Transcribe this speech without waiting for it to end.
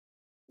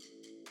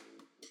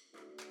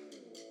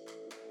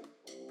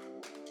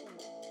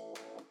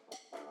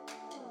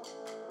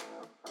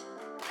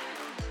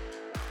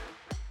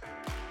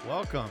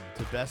Welcome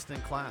to Best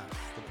in Class,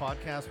 the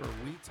podcast where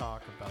we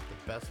talk about the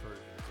best versions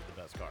of the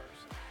best cars.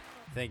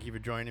 Thank you for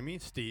joining me,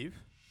 Steve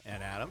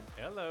and Adam,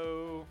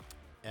 Hello.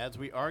 as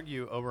we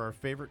argue over our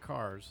favorite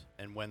cars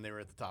and when they were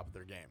at the top of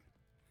their game.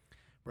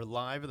 We're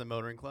live at the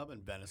Motoring Club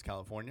in Venice,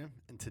 California,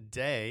 and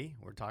today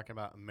we're talking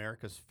about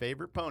America's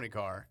favorite pony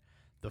car,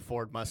 the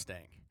Ford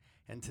Mustang.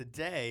 And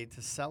today,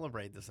 to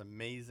celebrate this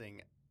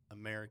amazing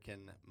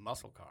American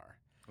muscle car,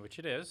 Which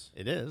it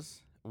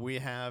is. we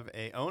have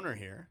a owner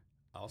here,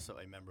 also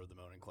a member of the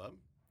Motoring Club.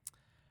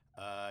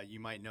 You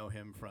might know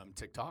him from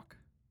TikTok.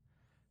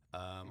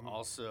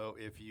 Also,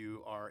 if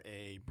you are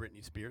a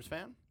Britney Spears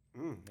fan,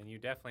 Then you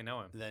definitely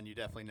know him. then you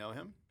definitely know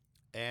him.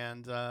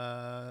 And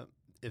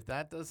if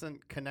that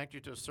doesn't connect you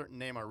to a certain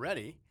name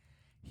already,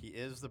 he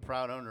is the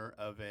proud owner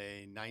of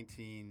a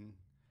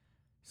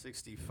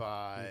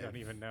 1965 You don't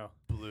even know.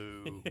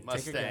 blue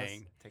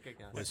Mustang Take a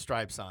guess. with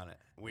stripes on it.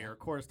 We are, of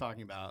course,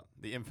 talking about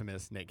the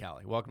infamous Nate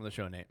Calley. Welcome to the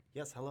show, Nate.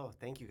 Yes, hello.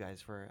 Thank you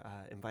guys for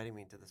inviting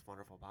me to this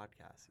wonderful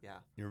podcast. Yeah.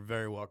 You're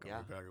very welcome. Yeah.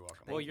 You're very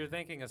welcome. Well, you're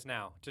thanking us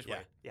now. Just wait.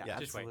 Yeah, Yeah.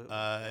 Just wait. absolutely.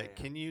 Yeah.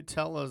 Can you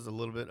tell us a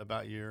little bit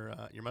about your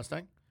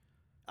Mustang?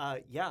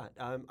 I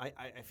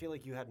feel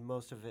like you had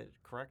most of it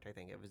correct. I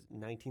think it was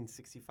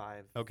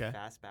 1965 Okay.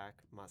 Fastback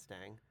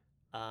Mustang.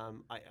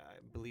 I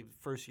believe the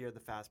first year the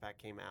Fastback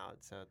came out.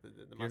 So the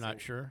You're Mustang,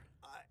 not sure?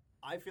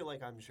 I feel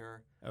like I'm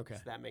sure. Okay.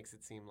 So that makes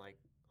it seem like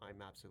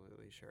I'm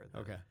absolutely sure.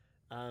 Okay.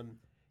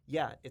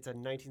 Yeah, it's a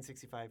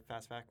 1965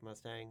 Fastback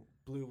Mustang,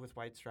 blue with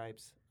white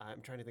stripes. I'm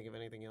trying to think of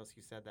anything else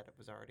you said that it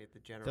was already at the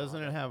general.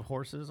 Doesn't it have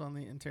horses on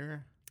the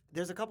interior?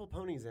 There's a couple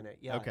ponies in it.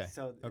 Yeah. Okay.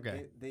 So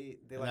Okay. they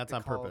And like that's to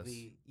on call purpose.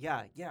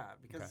 Yeah,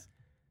 because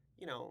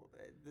you know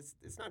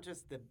it's not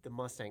just the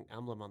Mustang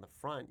emblem on the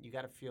front. You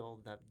got to feel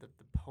that the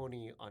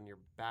pony on your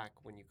back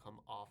when you come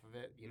off of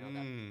it. You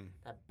know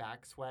that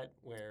back sweat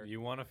where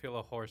You want to feel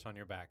a horse on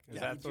your back. Is you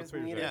that just what's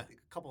what need you're Yeah. saying?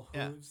 a couple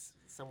Yeah. hooves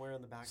somewhere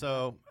on the back.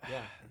 So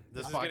yeah.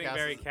 this This is getting podcast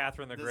very is,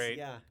 Catherine the this- Great.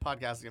 Yeah.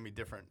 podcast is going to be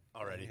different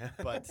already.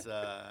 But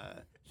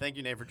thank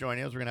you, Nate, for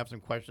joining us. We're going to have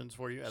some questions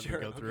for you as Sure,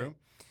 we go okay. through.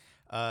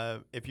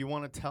 If you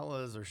want to tell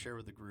us or share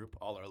with the group,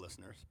 all our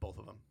listeners, both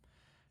of them,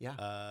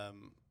 Yeah.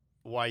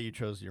 why you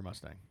chose your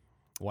Mustang.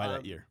 Why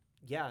that year?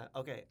 Yeah.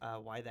 Okay.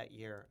 Why that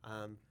year?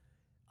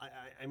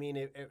 I mean,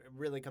 it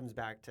really comes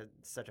back to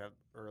such a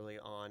early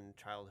on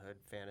childhood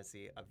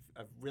fantasy of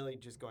really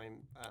just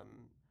going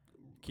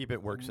Keep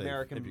it work safe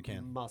American if you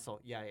can. muscle.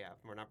 Yeah.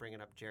 We're not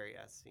bringing up Jerry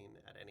Epstein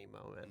at any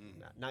moment.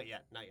 Not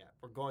yet.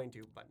 We're going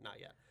to, but not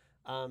yet.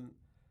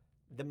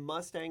 The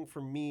Mustang for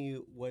me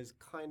was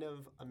kind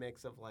of a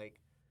mix of like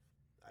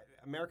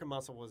American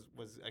Muscle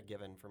was a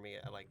given for me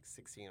at like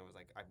 16. I was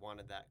like, I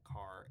wanted that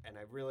car, and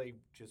I really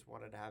just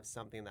wanted to have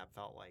something that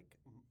felt like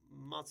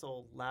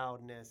muscle,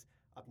 loudness,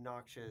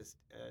 obnoxious,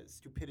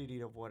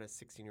 stupidity of what a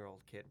 16-year-old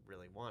kid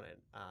really wanted.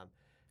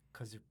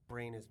 Because your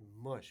brain is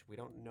mush. We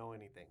don't know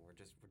anything.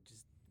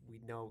 We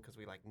know because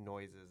we like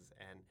noises.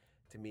 And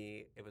to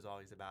me, it was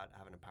always about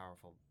having a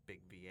powerful big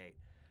V8.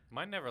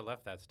 Mine never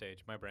left that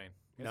stage, my brain.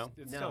 No?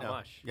 It's No. still No.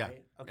 mush. Yeah.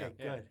 Right? Okay,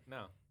 Yeah. good.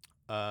 No.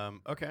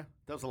 Okay.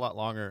 That was a lot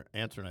longer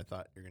answer than I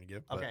thought you were going to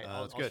give. But, Okay,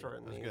 I'll that's good.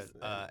 shorten That's these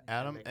good. and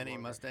Adam, make it any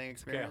longer. Mustang Okay,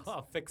 experience?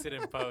 I'll fix it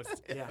in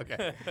post. Yeah.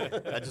 Okay.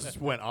 That just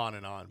went on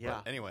and on.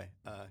 Yeah. But anyway,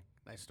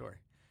 nice story.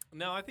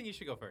 No, I think you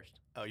should go first.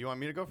 Oh, you want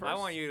me to go first? I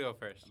want you to go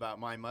first. About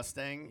my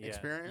Mustang Yeah.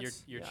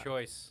 experience? Your Yeah.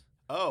 choice.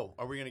 Oh,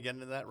 are we going to get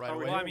into that right Are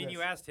we away? Well, I doing mean, you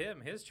this? asked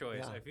him his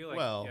choice. Yeah. I feel like.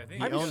 Well, I think he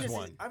I was owns just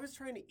one. I was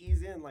trying to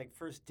ease in like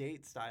first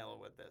date style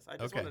with this. I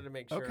just Okay. wanted to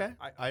make sure. Okay.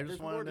 I just there's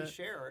more wanted to to-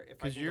 share if I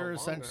Because can you're go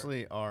longer.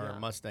 essentially our Yeah.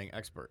 Mustang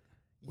expert.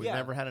 We've Yeah.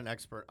 never had an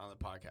expert on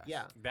the podcast.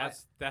 Yeah.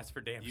 that's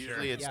for damn Usually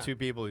sure. it's Yeah. two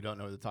people who don't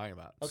know what they're talking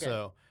about. Okay.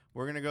 So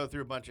we're going to go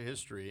through a bunch of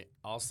history.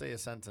 I'll say a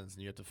sentence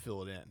and you have to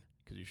fill it in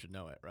because you should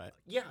know it, right?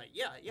 Yeah.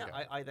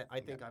 Okay.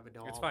 I think I would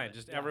know. It's all fine. of it.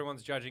 Just Yeah.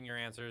 everyone's judging your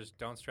answers.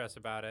 Don't stress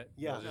about it.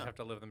 Yeah. You'll just Yeah. have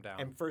to live them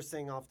down. And first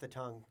thing off the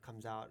tongue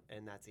comes out,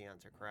 and that's the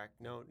answer. Correct?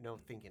 No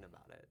thinking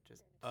about it.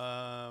 Just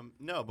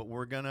No, but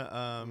we're going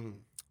to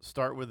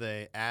start with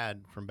a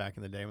ad from back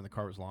in the day when the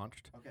car was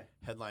launched. okay.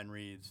 Headline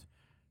reads,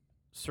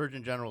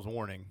 Surgeon General's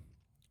warning,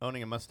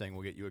 owning a Mustang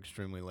will get you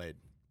extremely laid.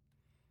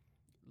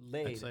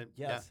 Laid. That's it.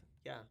 Yes.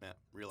 Yeah. Yeah,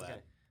 real Okay.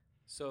 ad.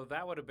 So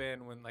that would have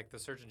been when like the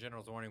Surgeon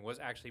General's warning was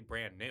actually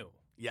brand new,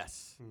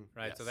 Yes.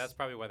 right? So Yes. that's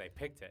probably why they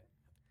picked it.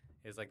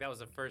 Is like that was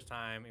the first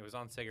time it was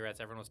on cigarettes.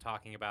 Everyone was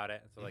talking about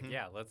it. So like,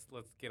 yeah, let's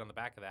get on the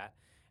back of that.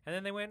 And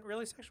then they went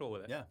really sexual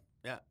with it. Yeah,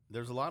 yeah.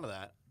 There's a lot of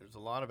that. There's a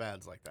lot of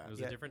ads like that. It was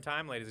Yeah. a different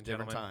time, ladies and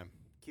different gentlemen. time.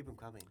 Keep them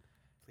coming,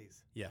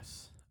 please.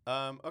 Yes.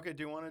 Okay.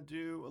 Do you want to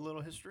do a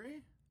little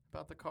history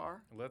about the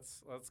car?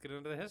 Let's get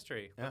into the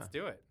history. Yeah. Let's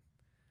do it.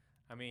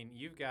 I mean,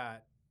 you've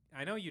got.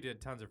 I know you did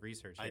tons of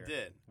research here. I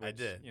did. Which,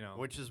 you know,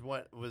 which is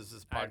what was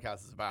this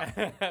podcast is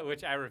about.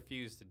 which I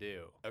refuse to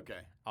do. Okay.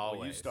 Well,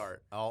 you Always.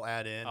 start. I'll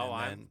add in. Oh,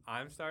 and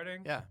I'm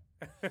starting. then,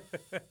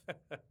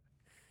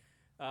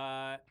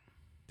 yeah.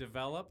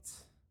 Developed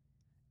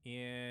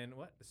in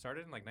what? It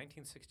started in like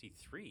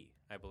 1963,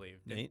 I believe.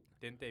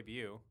 Didn't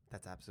debut.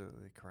 That's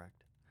absolutely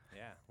correct.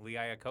 Yeah, Lee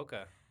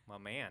Iacocca, my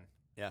man.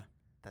 Yeah.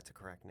 That's a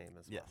correct name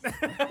as Yes.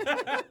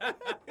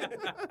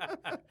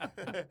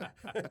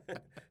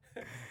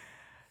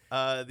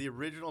 well. The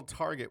original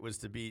target was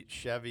to beat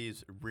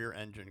Chevy's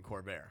rear-engine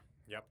Corvair.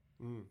 Yep.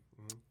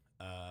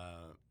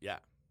 Yeah.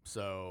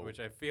 So, Which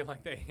I feel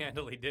like they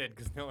handily did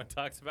because no one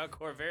talks about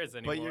Corvairs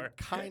anymore. but you're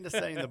kind of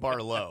setting the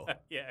bar low,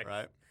 yeah.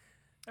 right?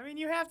 I mean,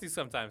 you have to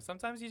sometimes.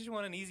 Sometimes you just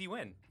want an easy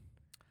win.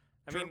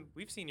 I True. mean,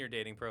 we've seen your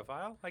dating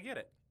profile. I get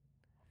it.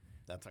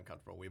 That's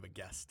uncomfortable. We have a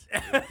guest. We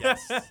have a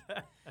guest.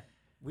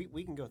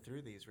 We can go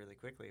through these really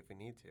quickly if we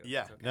need to.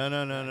 Yeah. It's okay. No.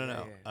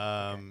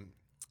 Yeah. Okay.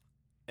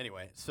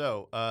 Anyway,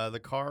 so the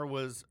car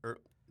was.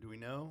 Do we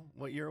know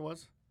what year it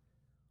was?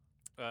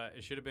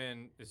 It should have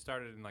been. It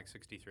started in like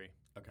 '63.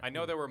 Okay. I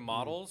know there were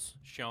models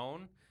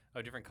shown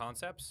of different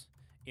concepts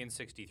in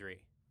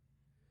 '63.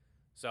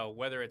 So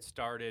whether it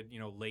started,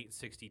 late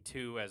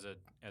 '62 as a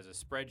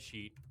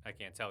spreadsheet, I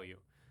can't tell you.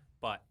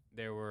 But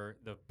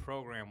the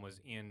program was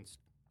in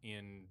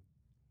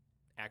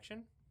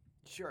action.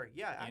 Sure.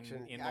 Yeah.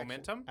 Action. in action.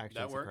 momentum. Action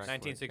That is the works.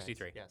 correct word,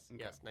 1963. Yes. Okay.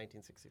 Yes.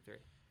 1963.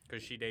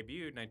 Because she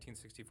debuted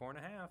 1964 and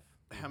a half.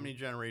 How many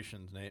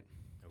generations, Nate?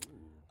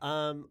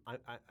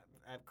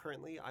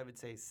 Currently, I would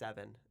say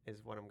 7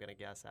 is what I'm going to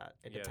guess at.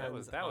 It Yeah,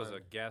 depends. that was on- a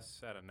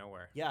guess out of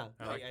nowhere. Yeah.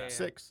 I like that.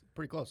 6.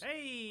 Pretty close.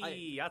 Hey,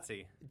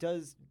 Yahtzee.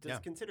 Does Yeah.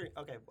 considering?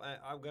 Okay,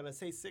 I'm going to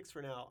say 6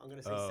 for now. I'm going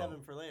to say Oh.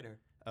 7 for later.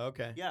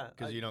 Okay. Yeah.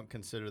 Because you don't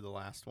consider the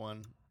last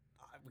one.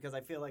 Because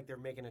I feel like they're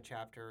making a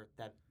chapter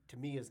that to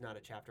me is not a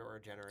chapter or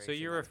a generation. So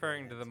you're That's what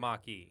referring it to is. the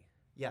Mach-E.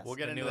 Yes. We'll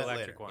get the into new that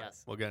electric later. one.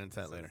 Yes. We'll get into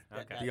that So later.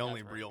 Okay. The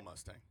only that's real right.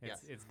 Mustang.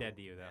 Yes. It's dead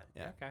to you, though.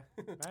 Yeah. Okay.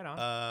 Right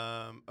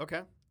on.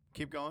 Okay.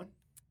 Keep going.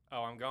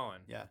 Oh, I'm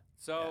going. Yeah.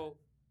 So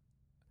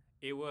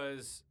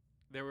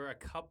there were a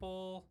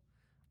couple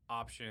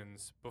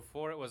options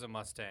before it was a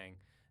Mustang.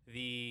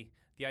 The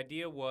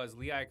idea was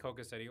Lee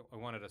Iacocca said he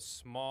wanted a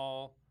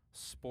small,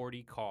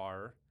 sporty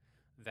car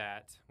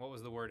that, what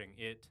was the wording?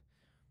 It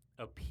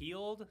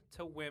appealed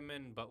to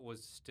women but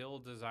was still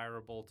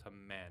desirable to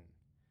men.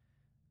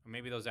 Or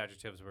maybe those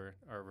adjectives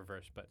are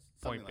reversed, but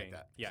Something point like being.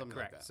 that. Yeah, Something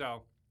like correct. that.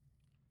 So,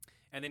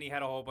 and then he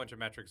had a whole bunch of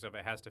metrics of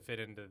it has to fit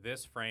into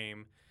this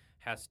frame,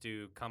 has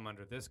to come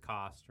under this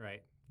cost,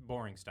 right?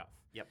 Boring stuff.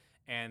 Yep.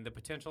 And the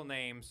potential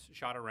names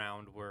shot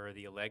around were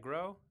the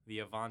Allegro, the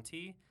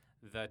Avanti,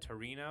 the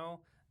Torino,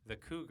 the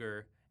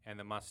Cougar, and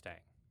the Mustang.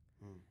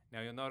 Mm.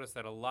 Now you'll notice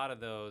that a lot of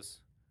those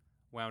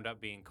wound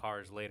up being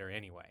cars later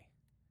anyway.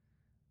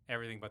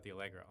 Everything but the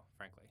Allegro,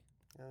 frankly.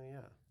 Oh yeah.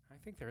 I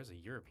think there is a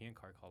European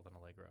car called an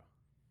Allegro.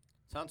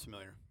 Sounds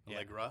familiar. Yeah.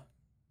 Allegra.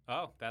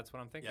 Oh, that's what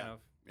I'm thinking Yeah. of.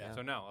 Yeah.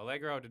 So no,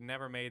 Allegro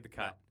never made the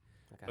cut.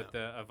 Okay. But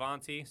the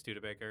Avanti,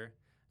 Studebaker,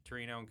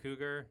 Torino, and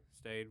Cougar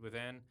stayed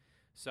within.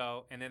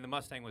 So, and then the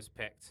Mustang was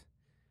picked.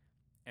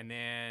 And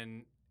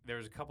then there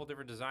was a couple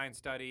different design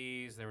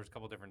studies. There was a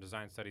couple different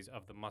design studies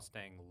of the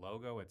Mustang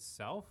logo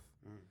itself.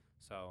 Mm.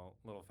 So,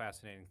 a little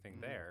fascinating thing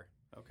there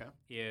Okay.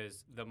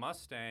 is the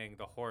Mustang,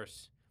 the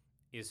horse,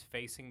 is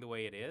facing the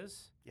way it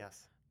is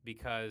Yes.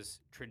 because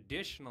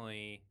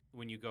traditionally,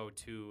 when you go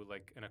to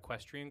like an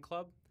equestrian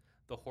club,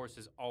 the horse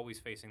is always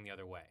facing the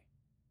other way.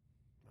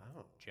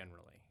 Wow.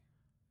 Generally,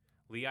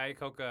 Lee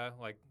Iacocca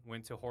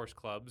went to horse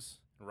clubs,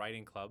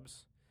 riding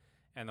clubs,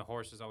 and the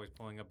horse is always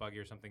pulling a buggy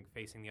or something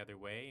facing the other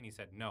way. And he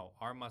said, "No,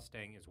 our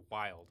Mustang is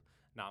wild,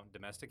 not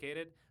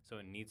domesticated, so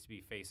it needs to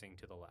be facing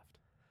to the left."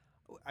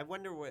 I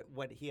wonder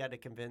what he had to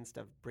convince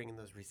of bringing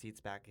those receipts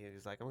back. He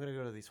was like, I'm going to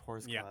go to these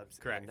horse Yeah, clubs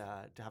correct.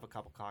 and to have a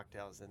couple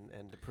cocktails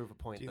and to prove a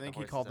point. Do you that think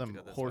the he called horses them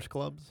have to go this horse way.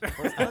 clubs?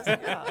 Horse clubs?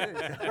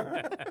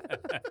 Yeah.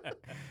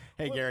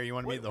 Hey, Gary, you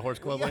want to meet at the horse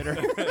club Yeah. later?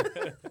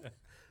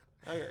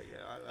 Okay,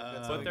 yeah,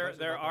 that's But a there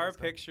question about are that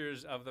stuff.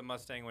 pictures of the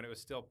Mustang when it was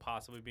still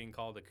possibly being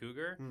called a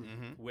Cougar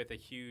Mm-hmm. with a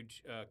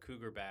huge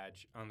Cougar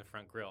badge on the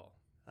front grille.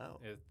 Oh,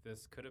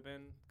 This could have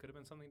been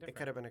something different. it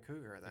could have been a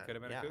Cougar then. It could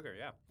have been yeah. a Cougar,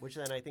 yeah. Which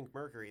then I think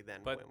Mercury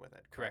then But- went with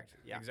it. Correct.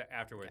 Yeah.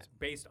 Afterwards,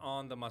 based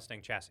on the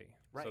Mustang chassis.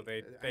 So Right.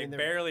 they I mean, they're-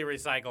 barely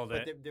recycled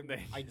But it. they're They-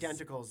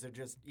 identicals. They're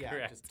just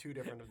Correct. just two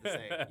different of the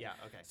same. Yeah.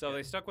 Okay. So yeah.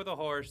 they stuck with a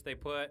horse. They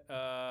put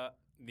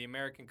the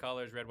American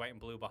colors, red, white, and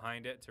blue,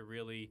 behind it to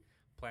really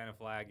plant a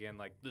flag in,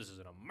 like, this is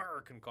an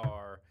American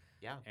car.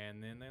 Yeah.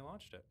 And then they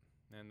launched it.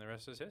 And the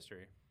rest is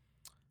history.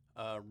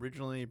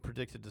 Originally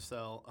predicted to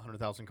sell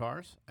 100,000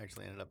 cars.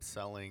 Actually ended up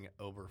selling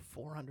over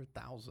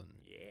 400,000.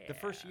 Yeah. The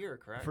first year,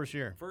 correct? First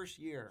year. First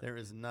year. There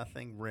is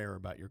nothing rare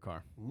about your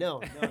car. No,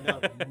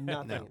 nothing.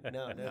 No,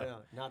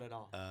 not at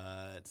all.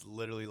 It's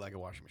literally like a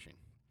washing machine.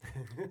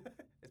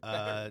 It's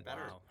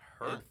better. Wow.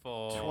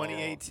 Hurtful.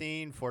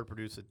 2018, Ford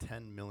produced a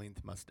 10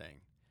 millionth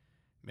Mustang,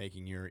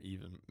 making yours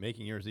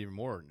even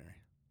more ordinary.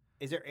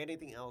 Is there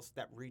anything else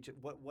that reaches?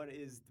 What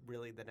is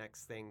really the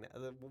next thing?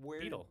 Where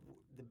Beetle.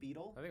 The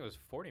Beetle, I think it was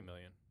 40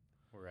 million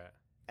we're at.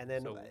 and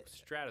then So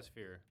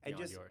stratosphere and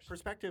beyond just yours.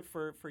 perspective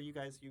for you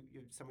guys. You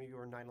some of you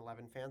are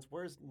 9/11 fans.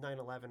 Where's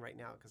 9/11 right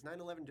now? Because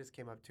 9/11 just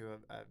came up to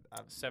a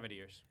 70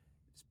 years.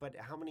 but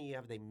how many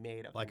have they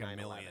made of Like the a 9/11?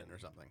 million or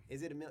something.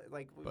 Is it a million?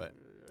 Like, But,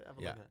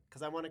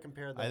 because I want to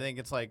compare the. I think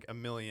it's like a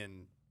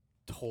million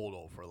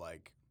total for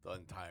like the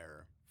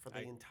entire for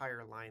the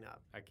entire lineup?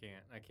 I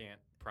can't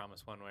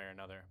promise one way or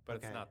another, but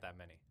Okay. it's not that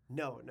many.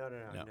 No. No.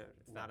 It's not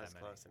not as that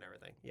many. close and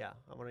everything. Yeah,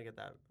 I want to get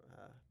that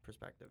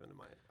perspective into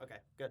mind. Okay,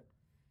 good.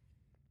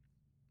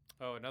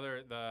 Oh,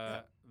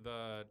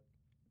 the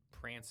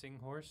prancing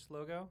horse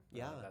logo.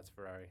 Yeah. That's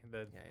Ferrari.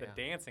 The Yeah.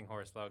 dancing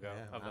horse logo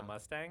Yeah, of the wow.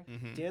 Mustang.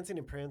 Mhm. Dancing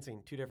and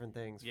prancing, two different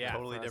things. Yeah.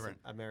 Totally for us different.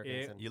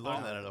 Americans. It- and You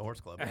learn that at a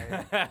horse club.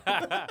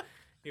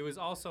 It was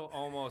also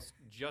almost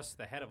just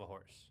the head of a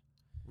horse,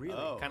 Really?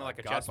 Oh. kind of like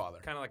a Godfather.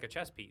 chess, kind of like a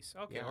chess piece.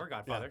 Okay, Yeah. or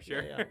Godfather,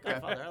 sure. Yeah,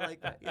 Godfather. I like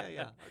that. Yeah.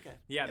 Okay.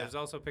 Yeah, Yeah. there's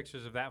also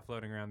pictures of that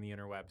floating around the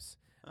interwebs.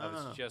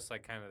 Ah. It's just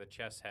like kind of the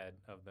chess head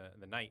of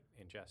the knight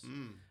in chess.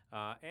 Mm.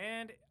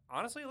 And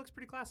honestly, it looks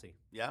pretty classy.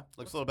 Yeah,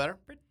 looks a little better.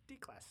 Pretty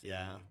classy.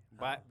 Yeah.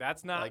 But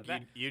that's not Like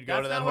that, you'd go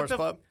to that's that not what horse the-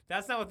 club.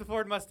 That's not what the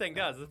Ford Mustang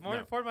does. The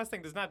No. Ford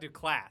Mustang does not do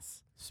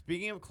class.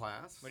 Speaking of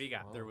class, What do you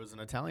got? there was an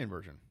Italian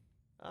version,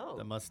 Oh,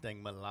 the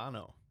Mustang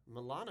Milano.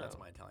 Milano. That's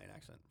my Italian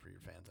accent for your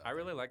fans. Out I there.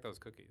 really like those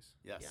cookies.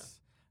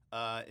 Yes.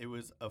 It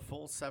was a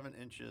full 7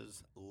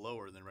 inches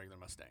lower than regular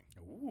Mustang.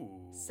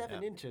 Ooh.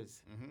 7 Yeah.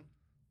 inches. Mm-hmm.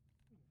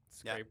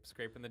 Yeah.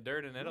 Scraping the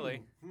dirt in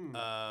Italy. Hmm.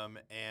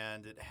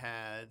 And it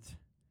had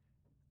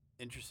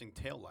interesting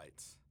tail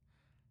lights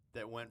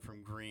that went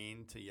from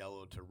green to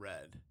yellow to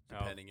red, Oh,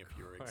 depending if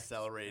you were of course.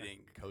 accelerating,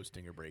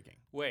 coasting, or braking.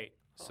 Wait,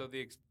 Oh.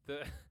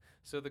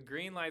 so the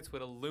green lights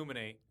would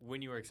illuminate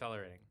when you were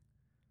accelerating.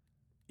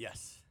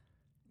 Yes.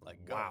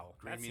 Like go. Wow,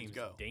 Green that means seems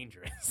go.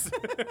 dangerous.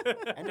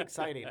 And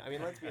exciting. I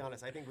mean, let's be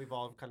honest. I think we've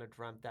all kind of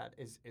dreamt that.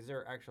 Is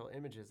there actual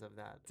images of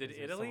that? Did Is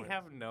there Italy somewhere-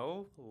 have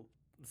no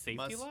safety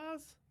Must-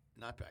 laws?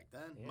 Not back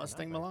then. Yeah,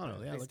 Mustang not back Milano.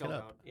 then. Yeah, They look still it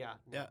up. don't. Yeah.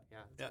 Yeah.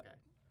 It's Yeah. okay.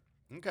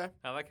 Okay.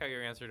 I like how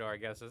your answer to our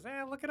guess is,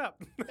 look it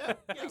up. Yeah, Yeah, look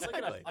it up.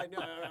 exactly. I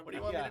know. What do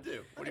you want me to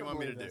do? What do you want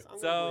me to do?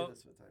 So-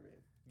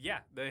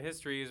 Yeah, the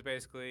history is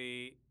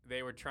basically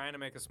they were trying to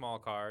make a small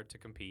car to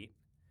compete.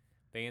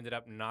 They ended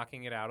up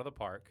knocking it out of the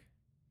park.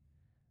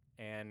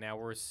 And now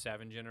we're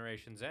 7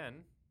 generations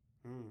in,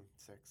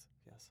 6.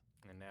 Yes.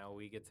 and now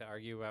we get to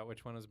argue about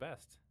which one is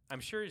best. I'm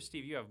sure,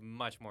 Steve, you have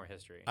much more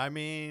history. I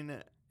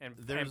mean, And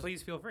there's-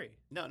 please feel free.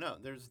 no.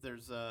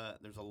 There's a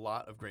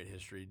lot of great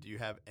history. Do you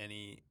have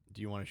any?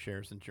 Do you want to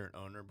share since you're an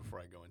owner before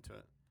I go into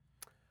it?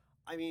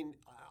 I mean,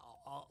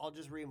 I'll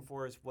just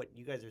reinforce what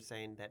you guys are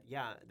saying. That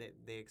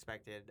they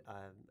expected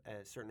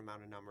a certain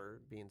amount of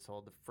number being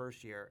sold the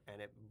first year,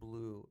 and it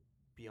blew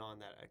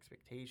beyond that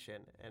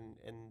expectation.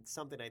 And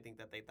something I think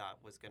that they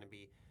thought was going to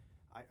be,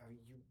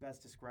 you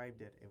best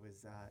described it. It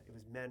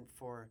was meant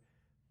for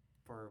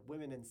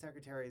women and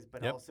secretaries,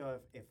 but Yep.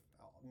 also if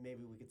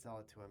maybe we could sell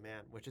it to a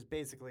man, which is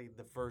basically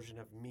the version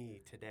of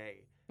me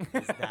today.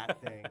 Is that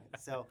thing?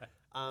 So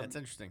That's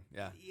interesting.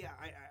 Yeah. yeah,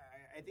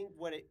 I think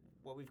what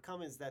we've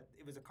come is that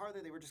it was a car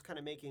that they were just kind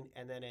of making,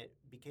 and then it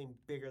became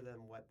bigger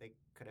than what they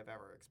could have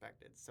ever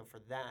expected. So for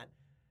that,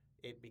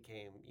 it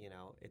became,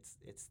 it's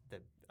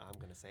the, I'm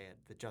gonna say it,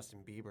 the Justin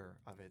Bieber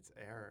of its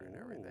era and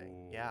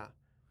everything. Ooh. Yeah.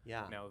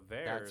 Now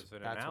there's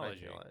an that's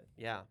analogy. what I feel it.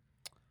 Yeah.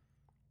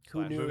 Who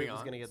Slash knew moving it was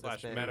on, gonna get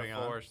Slash this big? Moving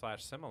on. metaphor /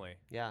 simile.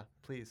 Yeah,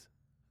 please.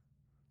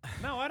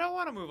 No, I don't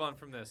want to move on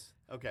from this.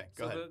 Okay.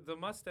 Go So ahead. the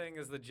Mustang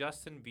is the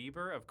Justin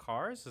Bieber of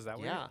cars? Is that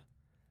what Yeah.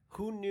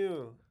 Who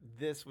knew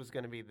this was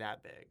gonna be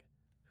that big?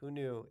 Who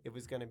knew it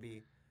was gonna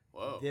be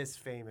Whoa. this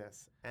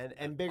famous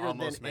and bigger than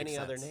almost makes any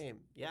other sense. name?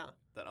 Yeah.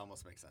 That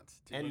almost makes sense.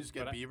 Did And- you just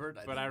get But I- beavered?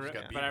 but think I, you re-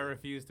 just got but I beavered.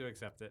 refuse to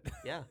accept it.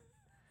 Yeah.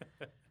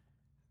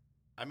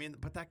 I mean,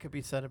 but that could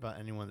be said about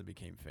anyone that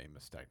became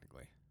famous,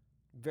 technically.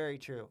 Very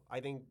true.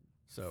 I think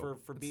So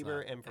for it's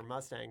Bieber not- and for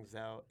Mustangs,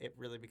 though, it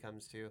really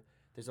becomes to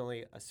there's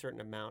only a certain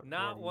amount.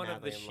 Not we're one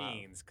of the madly in love.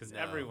 Sheens, because No.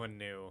 everyone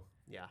knew.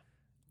 Yeah.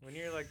 When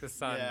you're like the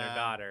son Yeah. or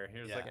daughter,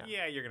 you're just Yeah. like,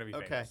 yeah, you're going to be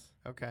Okay. famous.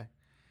 Okay.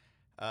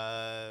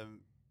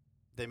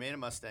 They made a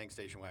Mustang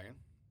station wagon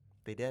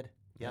They did.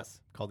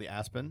 Yes. called the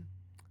Aspen.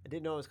 I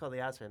didn't know it was called the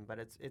Aspen, but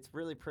it's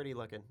really pretty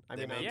looking. I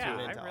They mean, made I'm two. tuned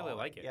Yeah, into I really all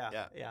like it. Yeah.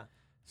 Yeah. Yeah.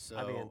 So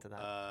I'd be into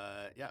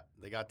that. Yeah,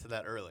 they got to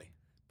that early.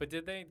 But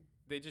did they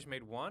just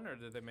made one, or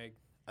did they make?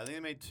 I think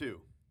they made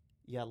 2.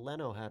 Yeah.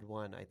 Leno had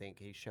one. I think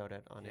he showed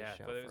it on Yeah, his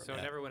show. but for so a it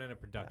Yeah. never went into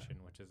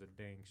production, which is a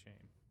dang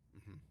shame.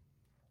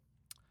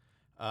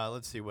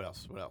 Let's see what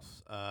else.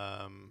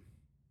 I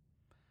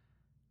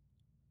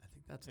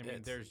think that's I it.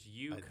 mean, there's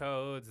U I-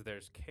 codes,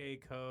 there's K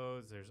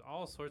codes, there's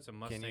all sorts of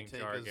Mustang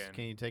jargon.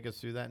 Can you take us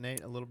through that,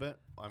 Nate, a little bit?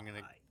 I'm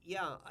gonna.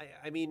 Yeah,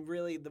 I mean,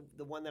 really,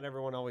 the one that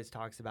everyone always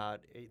talks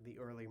about, the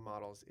early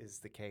models, is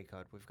the K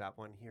code. We've got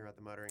one here at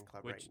the Motoring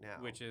Club which right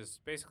now. which is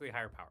basically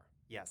higher power.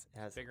 Yes, it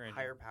has Bigger engine.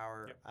 higher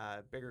power,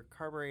 bigger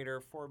carburetor,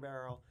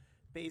 4-barrel.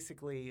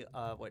 Basically,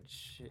 what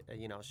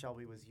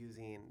Shelby was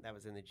using that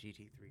was in the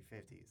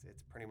GT350s.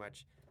 It's pretty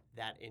much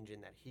that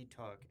engine that he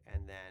took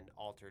and then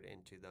altered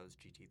into those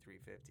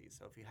GT350s.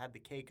 So if you had the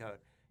K code,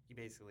 you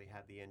basically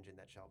had the engine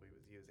that Shelby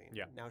was using.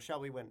 Yeah. Now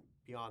Shelby went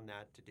beyond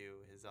that to do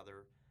his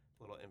other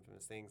little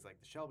infamous things like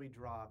the Shelby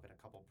drop and a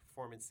couple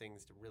performance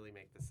things to really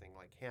make this thing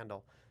like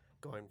handle,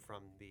 going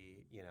from the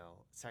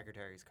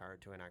secretary's car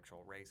to an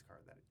actual race car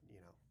that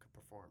could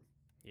perform.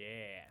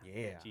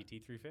 Yeah.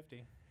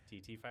 GT350,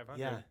 GT500.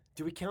 Yeah.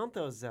 Do we count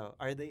those though?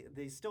 Are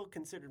they still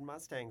considered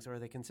Mustangs, or are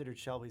they considered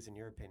Shelbys in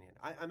your opinion?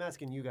 I'm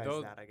asking you guys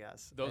Those- that. I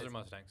guess Those are It's-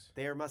 Mustangs.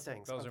 They are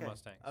Mustangs. Those are Okay.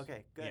 Mustangs.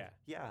 Okay. Good.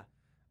 Yeah.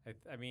 Yeah.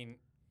 I mean,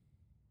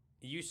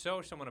 you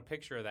show someone a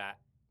picture of that,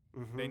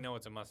 Mhm. they know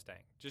it's a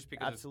Mustang just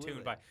because it's Absolutely.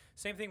 tuned by.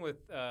 Same thing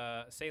with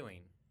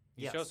Saline.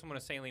 You show Yes. someone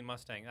a Saline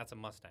Mustang, that's a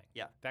Mustang.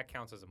 Yeah. That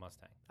counts as a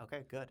Mustang.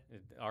 Okay. Good.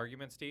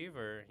 Argument, Steve,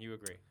 or you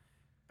agree?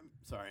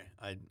 Sorry,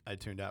 I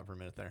tuned out for a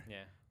minute there.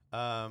 Yeah.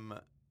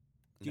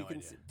 Do you, No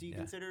idea. do you Yeah.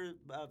 consider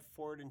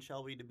Ford and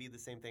Shelby to be the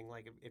same thing?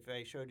 Like if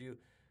I showed you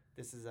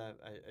this is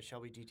a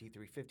Shelby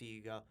GT350,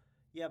 you go,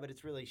 yeah, but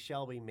it's really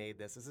Shelby made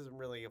this. This isn't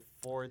really a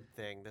Ford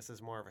thing. This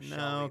is more of a Shelby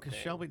No, because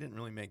thing. Shelby didn't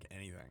really make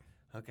anything.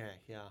 Okay,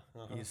 yeah.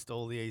 Uh-huh. He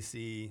stole the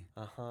AC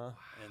Uh-huh.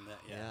 and that.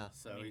 Yeah. Yeah.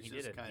 So I mean, he's he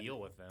just did a kind deal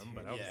with them,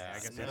 but Yeah, okay, I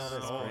guess no, it's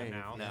that's stolen great.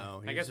 now.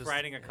 No, I he guess was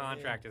writing a yeah,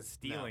 contract is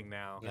stealing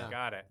now. Yeah.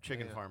 Got it.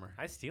 chicken Yeah. farmer.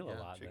 I steal a Yeah.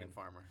 lot. Chicken then.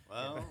 farmer.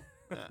 Well,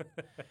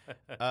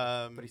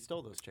 But he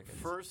stole those chickens.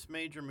 first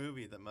major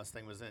movie that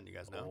Mustang was in. You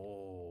guys know?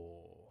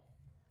 Oh.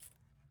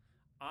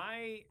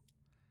 I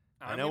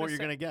I'm know what you're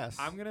say- gonna guess.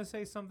 I'm gonna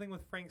say something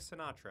with Frank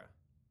Sinatra.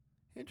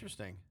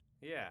 Interesting.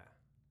 Yeah.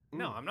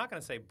 No, Mm. I'm not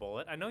gonna say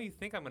Bullet. I know you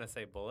think I'm gonna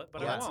say Bullet,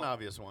 but Well, I that's won't. an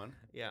obvious one.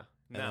 Yeah.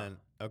 And No. then,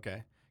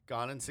 okay.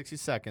 Gone in 60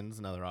 Seconds,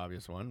 another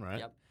obvious one, right?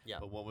 Yep. Yep.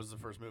 But what was the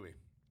first movie?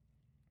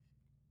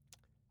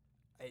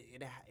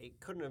 It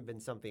couldn't have been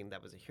something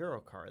that was a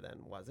hero car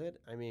then, was it?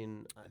 I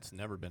mean, It's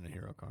never been a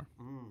hero car.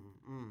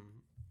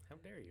 How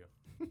dare you?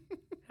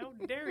 How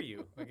dare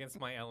you against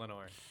my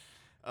Eleanor?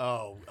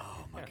 Oh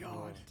my How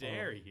God.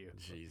 dare you?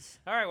 Jeez.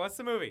 All right, what's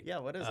the movie? Yeah,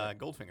 what is it?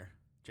 Goldfinger,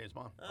 James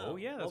Bond. Oh,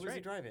 yeah, that's What was he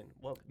right. driving?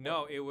 What?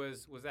 No, it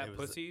was that It was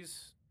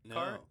Pussy's No,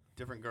 car?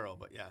 different girl,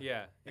 but yeah.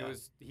 Yeah, Yeah.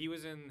 he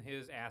was in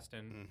his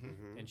Aston,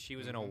 Mm-hmm. and she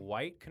was in a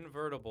white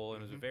convertible,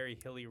 and it was a Mhm. very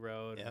hilly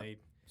road, Yep. and they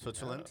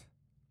Switzerland.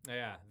 they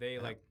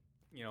Yep. like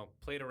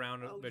played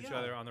around Oh, with each yeah,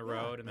 other on the yeah,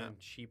 road, and yeah. then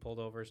she pulled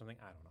over or something.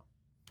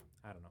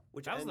 I don't know.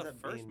 Which that was ends the up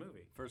first being-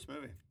 movie. First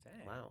movie.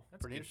 Dang, Wow.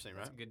 that's Pretty good- interesting,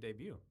 That's right? a good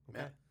debut.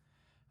 Okay.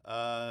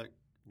 Yeah.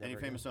 Any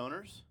Never famous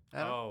owners?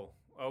 Adam?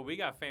 Oh, we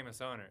got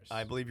famous owners.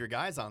 I believe your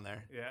guy's on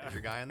there. Yeah. Is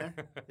your guy in there?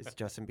 Is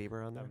Justin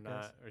Bieber on there? I'm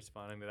guys? not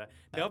responding to that.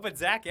 No, but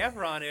Zac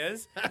Efron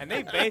is, and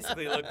they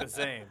basically look the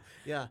same.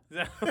 Yeah.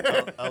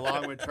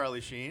 Along with Charlie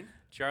Sheen.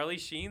 Charlie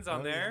Sheen's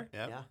on Oh, yeah. there.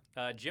 Yep.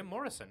 Yeah. Jim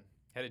Morrison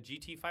had a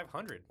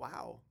GT500.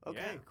 Wow. Okay.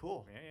 Yeah.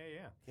 Cool.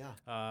 Yeah.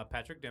 Yeah.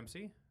 Patrick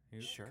Dempsey,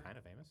 who's Sure. kind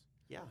of famous.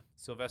 Yeah.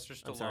 Sylvester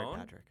Stallone. I'm sorry,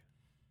 Patrick.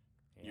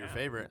 Your Yeah.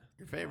 favorite.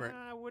 Your favorite.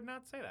 I would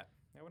not say that.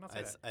 I would not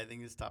say that. I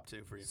think it's top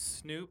two for you.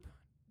 Snoop,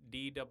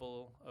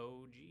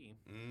 D-double-O-G.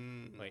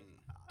 Mm. Wait,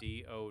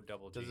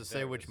 D-O-double-G. Does it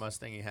There say which is.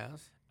 Mustang he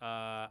has?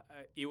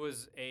 It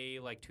was a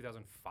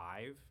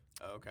 2005.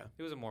 Oh, okay.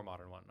 It was a more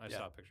modern one. I Yeah.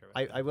 saw a picture of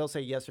it. I will say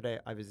yesterday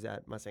I was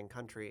at Mustang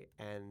Country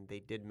and they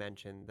did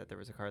mention that there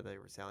was a car they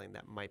were selling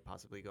that might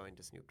possibly go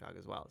into Snoop Dogg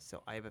as well.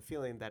 So I have a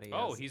feeling that he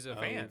has He's a a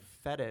fan.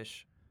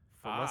 fetish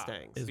for Ah.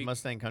 Mustangs. Is Be-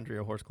 Mustang Country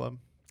a horse club?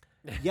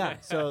 Yeah,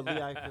 so Lee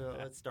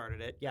Iacocca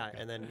started it. Yeah,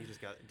 and then you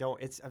just go.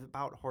 It's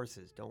about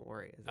horses. Don't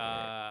worry. Is that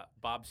right?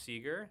 Bob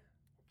Seger,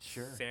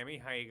 Sure. Sammy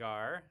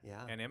Hagar,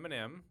 Yeah. and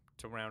Eminem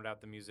to round out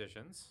the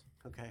musicians.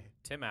 Okay.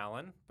 Tim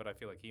Allen, but I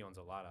feel like he owns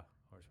a lot of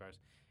horse cars.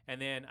 And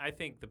then I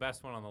think the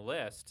best one on the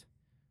list,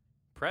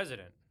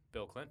 President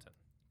Bill Clinton.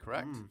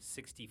 Correct.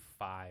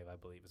 65, I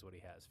believe, is what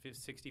he has.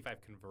 65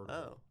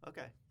 convertible. Oh,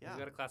 okay. Yeah. He's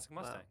got a classic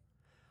Mustang.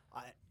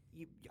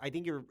 I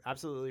think you're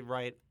absolutely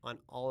right on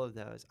all of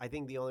those. I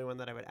think the only one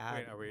that I would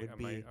add Wait, would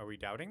be are we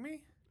doubting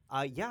me?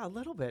 yeah, a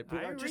little bit.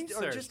 I Or just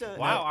researched. a,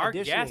 Wow, our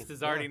additionally. guest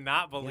is already Yeah.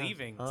 not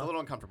believing. It's a little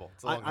uncomfortable.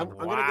 It's a I'm little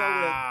uncomfortable. gonna go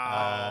with.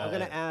 Wow. I'm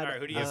gonna add. All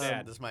right, who do you have um, to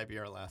add? This might be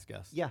our last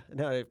guess. Yeah,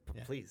 no,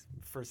 Yeah. please,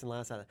 first and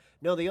last.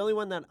 No, the only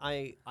one that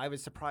I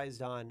was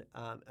surprised on,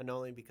 and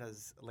only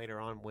because later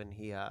on when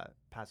he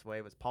passed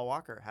away, was Paul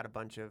Walker had a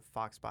bunch of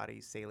Fox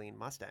Body Saline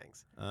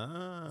Mustangs.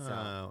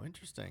 Oh,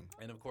 interesting.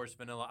 And of course,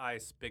 Vanilla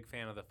Ice, big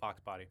fan of the Fox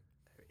body.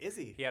 Is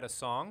he? He had a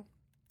song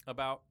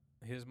about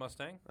his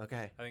Mustang.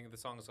 Okay. I think the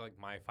song is like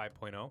My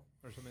 5.0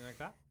 or something like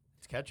that.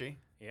 It's catchy.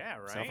 Yeah,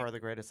 right. So far, the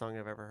greatest song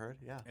I've ever heard.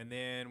 Yeah. And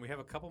then we have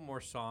a couple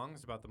more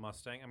songs about the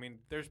Mustang. I mean,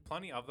 there's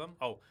plenty of them.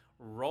 Oh,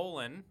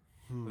 Rollin'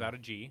 without a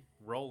G.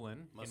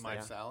 Rollin'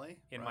 Mustang Sally.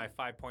 in right?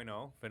 my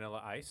 5.0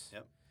 Vanilla Ice.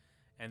 Yep.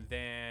 And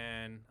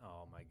then,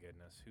 oh my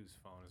goodness, whose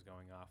phone is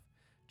going off?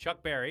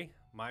 Chuck Berry,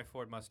 My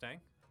Ford Mustang.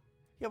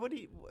 Yeah. What do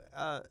you?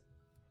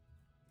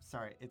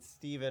 Sorry, it's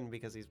Steven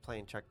because he's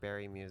playing Chuck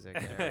Berry music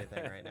and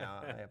everything right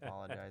now. I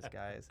apologize,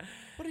 guys.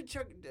 What did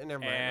Chuck? Never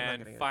mind. I'm not And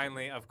gonna get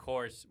finally, of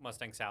course,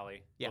 Mustang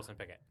Sally, Yeah. Wilson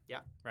Pickett. Yeah.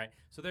 Right.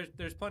 So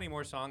there's plenty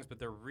more songs, but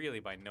they're really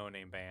by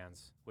no-name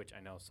bands, which I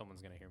know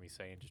someone's going to hear me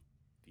say and just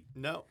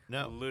No.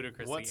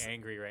 ludicrously What's-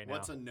 angry right now.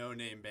 What's a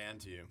no-name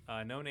band to you?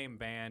 No-name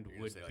band You're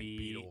gonna would say, like,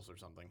 be Beatles or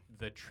something.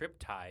 the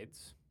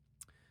Triptides.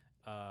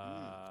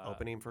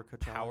 Opening for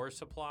Coachella. Power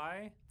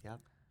Supply. Yep.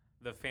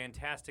 The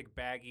Fantastic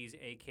Baggies,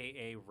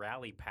 a.k.a.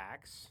 Rally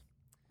Packs.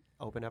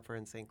 Open up for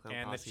Insane Clown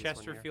And the Posse's one year.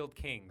 Chesterfield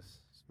Kings.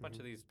 A bunch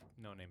of these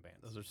no-name bands.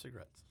 Those are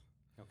cigarettes.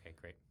 Okay,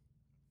 great.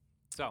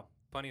 So,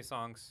 plenty of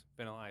songs.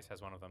 Vanilla Ice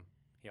has one of them.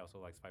 He also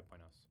likes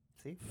 5.0s.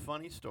 See?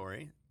 Funny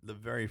story. The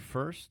very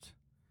first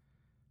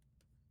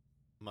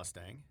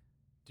Mustang.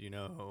 Do you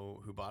know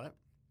who bought it?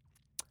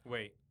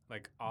 Wait,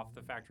 like off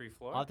the factory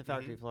floor? Off the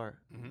factory floor.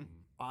 Mm-hmm.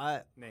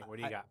 Nate, what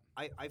do you got?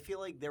 I feel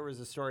like there was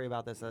a story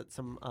about this that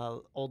some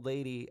old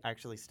lady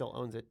actually still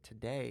owns it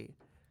today,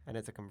 and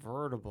it's a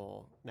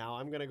convertible. Now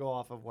I'm gonna go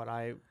off of what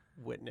I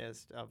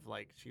witnessed of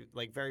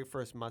very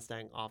first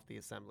Mustang off the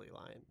assembly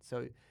line.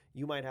 So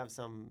you might have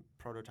some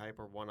prototype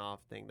or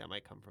one-off thing that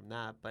might come from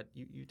that, but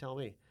you tell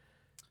me.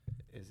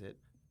 Is it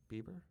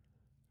Bieber?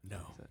 No.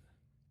 Is it?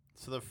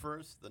 So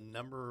the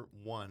number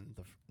one,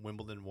 the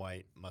Wimbledon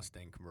white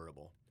Mustang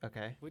convertible.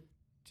 Okay.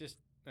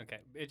 Okay,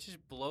 it just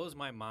blows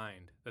my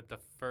mind that the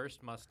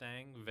first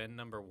Mustang, VIN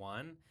number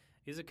 1,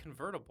 is a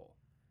convertible.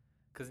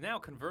 Because now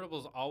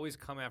convertibles always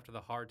come after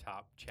the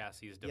hardtop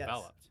chassis is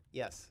developed.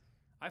 Yes.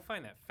 I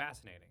find that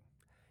fascinating.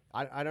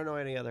 I don't know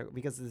any other,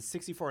 because the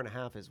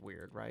 64.5 is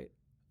weird, right?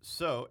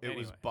 So it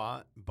was Anyway.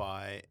 bought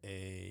by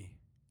a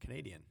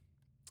Canadian.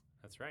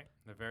 That's right.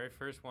 The very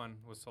first one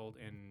was sold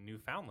in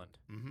Newfoundland.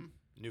 Mm-hmm.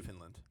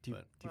 Newfoundland. Do you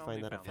Well,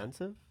 find that Newfoundland.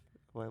 offensive?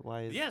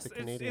 Why is Yes, the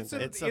Canadian it's,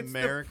 thing? It's the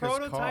America's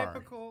car.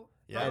 prototypical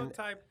Yeah.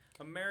 prototype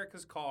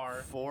America's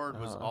car. Ford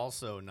was Uh-huh.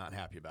 also not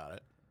happy about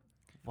it.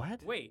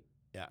 What? Wait.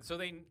 Yeah. So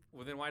then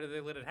why did they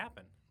let it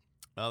happen?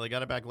 Well, they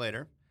got it back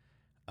later.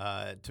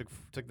 It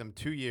took them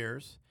 2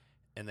 years,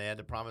 and they had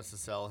to promise to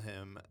sell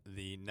him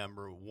the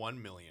number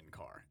 1 million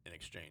car in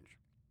exchange.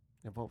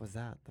 And what was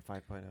that? The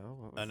 5.0?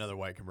 What was Another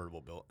white convertible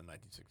built in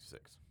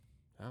 1966.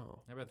 Oh.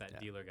 I bet that Yeah.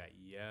 dealer got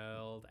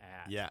yelled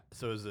at. Yeah.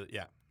 So it was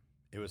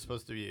it was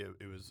supposed to be.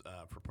 It was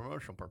for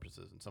promotional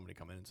purposes, and somebody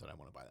come in and said, "I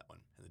want to buy that one,"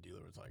 and the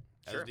dealer was like,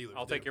 as Sure. dealers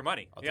I'll do. take your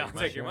money. I'll Yeah, take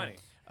I'll your take your money.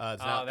 money.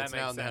 It's now, that it's now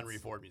makes in the Henry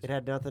sense. Ford It Museum.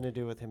 had nothing to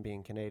do with him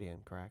being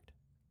Canadian, correct?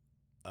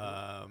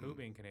 Who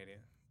being Canadian?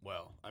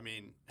 Well, I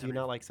mean, Do you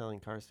not like selling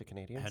cars to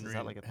Canadians? Henry, Is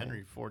that like a thing?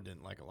 Henry Ford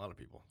didn't like a lot of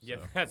people. Yeah,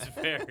 so. that's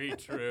very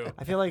true.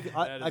 I feel like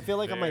That I is feel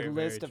like on my very,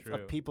 list very of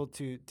true. people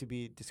to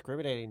be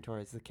discriminating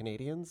towards the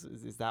Canadians.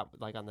 Is that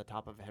like on the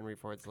top of Henry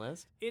Ford's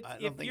list? It's, I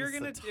don't if think you're it's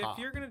gonna the top.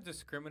 if you're gonna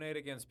discriminate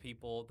against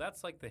people,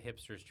 that's like the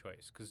hipster's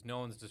choice because no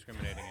one's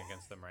discriminating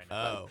against them right now.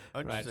 Oh,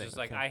 Right, it's interesting. just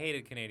like Okay. I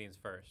hated Canadians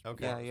first.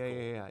 Okay. Yeah, It's yeah, cool.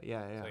 yeah,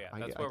 yeah, yeah. So yeah, I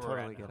that's get- where I we're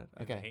totally at get now.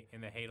 it. Okay,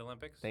 In the hate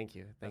Olympics. thank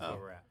you, thank That's Oh.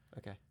 where we're at. you.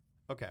 Okay,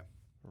 Okay.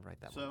 I'll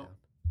write that So one down.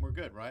 we're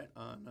good, right?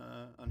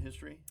 On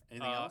history.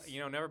 Anything else?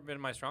 Never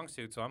been my strong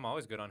suit, so I'm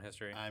always good on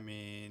history. I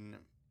mean,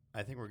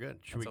 I think we're good.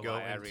 Should That's we a go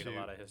lie. I into? read a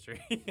lot of history.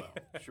 Well,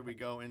 should we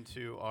go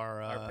into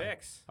our Our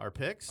picks. Our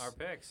picks. Our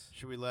picks.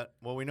 Should we let?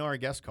 Well, we know our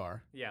guest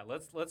car. Yeah,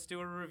 let's do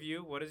a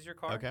review. What is your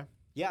car? Okay.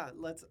 Yeah,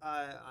 let's.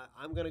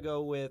 I'm gonna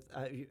go with.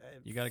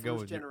 You gotta go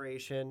first with your-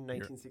 generation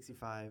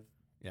 1965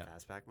 Yeah.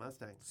 fastback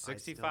Mustang. I still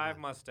 65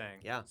 got- Mustang.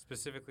 Yeah.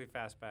 Specifically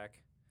fastback.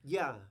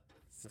 Yeah,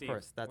 Steve,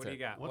 course, that's what do it. you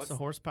got? What's the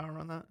horsepower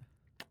on that?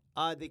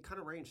 they kind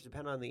of range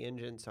depending on the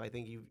engine. So I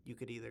think you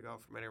could either go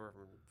from anywhere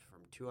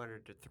from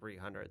 200 to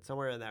 300,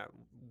 somewhere in that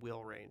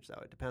wheel range.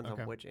 Though it depends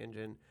Okay. on which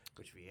engine,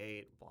 which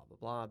V8, blah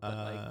blah blah.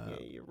 But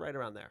yeah, you're right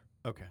around there.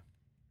 Okay.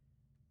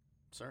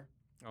 Sir?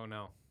 Oh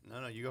no.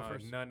 No, you go Oh,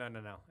 first. No.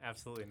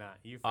 Absolutely not.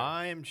 You first.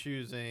 I am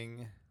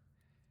choosing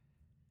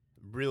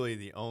really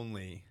the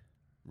only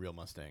real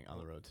Mustang on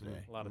the road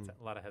today, A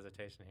lot of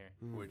hesitation here.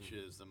 which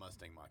is the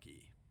Mustang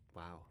Mach-E.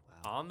 Wow.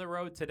 On the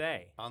road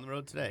today. On the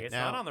road today. It's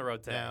now, not on the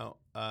road today.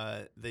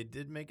 Now, they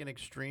did make an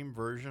extreme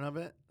version of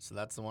it, so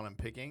that's the one I'm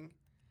picking.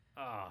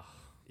 Oh,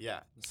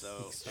 Yeah.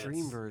 So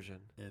Extreme it's, version.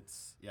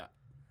 It's yeah.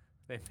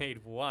 they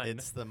made one.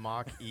 It's the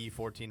Mach-E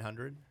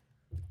 1400.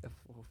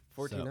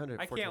 1400.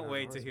 I can't 1400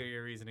 wait to horsepower. hear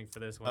your reasoning for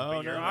this one, Oh,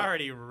 but you're no.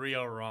 already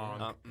real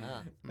wrong.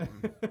 Ah.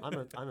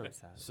 Mm-mm. I'm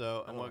obsessed. So, I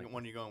and don't what like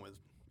one are you going with,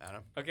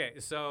 Adam? Okay,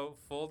 so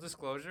full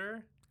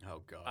disclosure,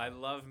 Oh God. I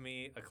love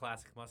me a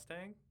classic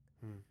Mustang,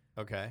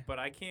 Okay. but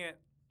I can't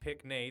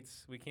pick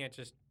Nate's. We can't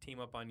just team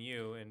up on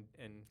you and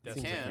Seems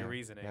justify like your you-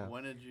 reasoning. yeah.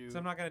 When did you? So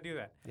I'm not going to do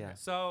that. Yeah.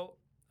 So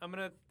I'm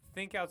going to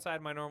think outside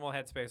my normal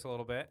headspace a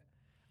little bit.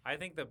 I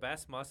think the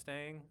best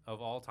Mustang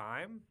of all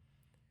time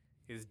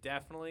is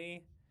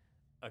definitely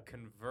a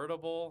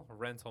convertible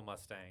rental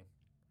Mustang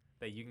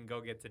that you can go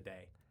get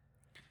today.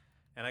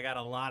 And I got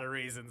a lot of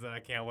reasons that I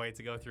can't wait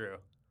to go through.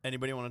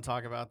 Anybody want to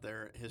talk about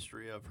their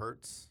history of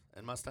Hertz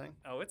and Mustang?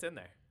 Oh, it's in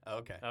there.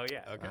 Okay. Oh,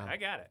 yeah. Okay. I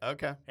got it.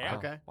 Okay. Yeah.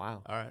 Okay.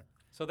 Wow. All right.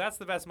 So that's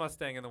the best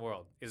Mustang in the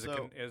world is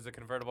So- is a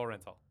convertible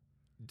rental.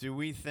 Do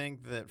we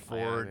think that am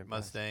Ford impressed.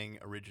 Mustang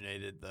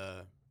originated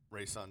the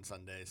race on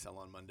Sunday, sell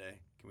on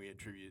Monday? Can we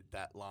attribute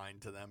that line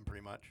to them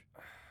pretty much?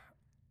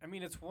 I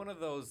mean, it's one of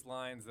those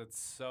lines that's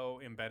so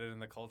embedded in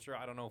the culture.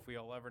 I don't know if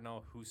we'll ever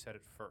know who said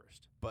it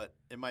first. But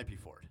it might be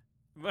Ford.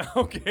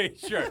 Okay,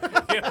 sure.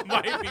 It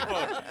might be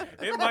Ford.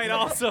 It might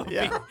also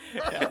Yeah.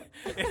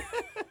 be.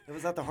 It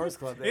was at the horse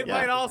club. It Yeah.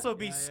 might also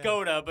be Yeah, yeah.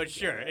 Skoda, but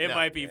sure, it No.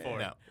 might be Ford.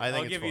 No, I think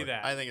I'll it's give Ford. you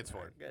that. I think it's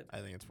Ford. Good.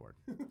 I think it's Ford.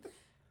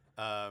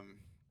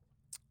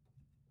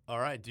 All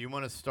right. Do you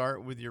want to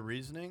start with your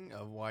reasoning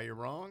of why you're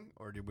wrong,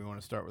 or do we want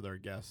to start with our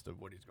guest of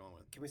what he's going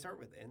with? Can we start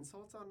with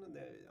insults on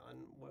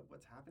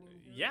what's happening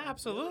here? Yeah, Like,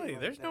 absolutely. really,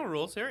 like There's no that?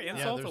 rules here. Yeah.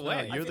 Insults there's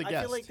away. no- You're the I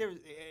guest. feel like there's,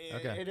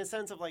 Okay. in a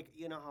sense of like,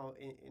 you know how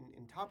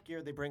in Top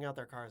Gear they bring out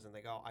their cars and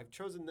they go, I've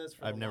chosen this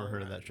for I've the never long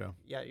heard of run." that show.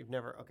 Yeah, you've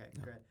never. Okay,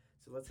 great.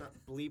 So let's not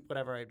bleep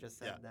whatever I've just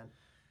said Yeah. then.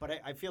 But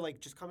I feel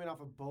like just coming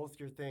off of both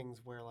your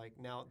things, where like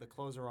now the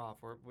clothes are off,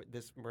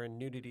 we're in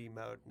nudity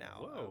mode now.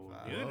 Whoa,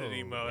 of,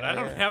 nudity Whoa. mode. Yeah, I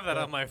don't yeah. have that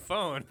on my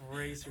phone.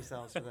 Brace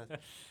yourselves for this.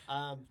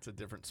 It's a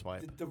different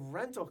swipe. The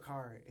rental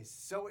car is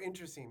so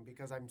interesting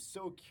because I'm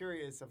so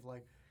curious of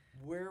like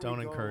where Don't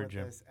we go encourage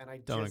with him. this,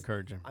 and Don't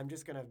encourage him. I'm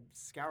just gonna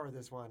scour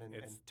this one and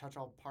It's- touch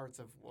all parts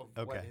of what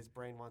Okay. his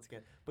brain wants to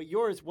get. But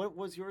yours, what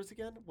was yours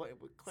again? See,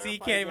 you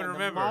clarify can't even again, the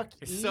remember. Mach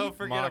It's E? so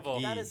forgettable.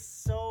 Mach-E. That is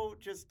so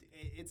just.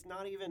 It's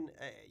not even.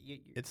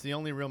 It's the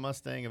only real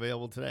Mustang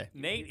available today.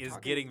 Nate you're is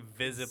talking getting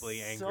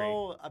visibly angry.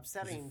 So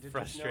upsetting to just know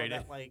frustrated.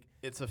 that like.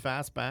 It's a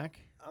fastback.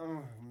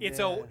 Oh, It's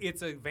man.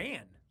 it's a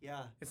van.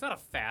 Yeah. It's not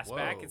a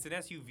fastback. Whoa. It's an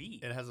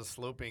SUV. It has a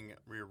sloping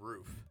rear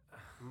roof.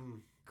 Mm.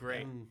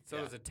 Great. Mm. So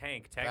Yeah. is a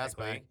tank.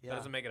 Technically, Fastback. that Yeah.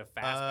 doesn't make it a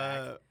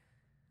fastback.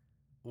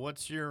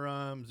 What's your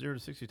 0 to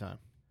 60 time?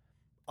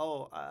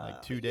 Oh,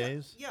 Like 2 yeah,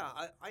 days? Yeah,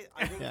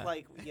 I think Yeah.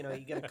 like you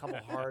get a couple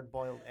hard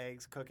boiled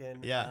eggs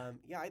cooking. Yeah.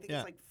 Yeah, I think Yeah.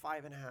 it's like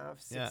 5.5,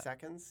 6 Yeah.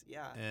 seconds.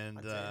 Yeah. And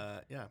I'd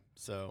say. yeah,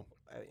 so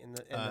In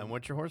the, and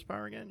what's your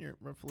horsepower again? You're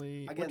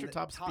roughly again, what's your the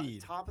top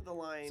speed? Top of the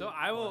line. So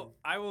I one.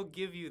 will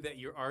give you that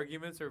your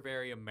arguments are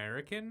very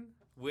American,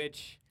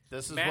 which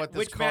This is ma- what this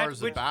which car match-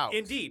 is which- about.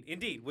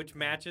 Indeed, which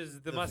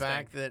matches the Mustang.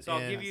 fact that so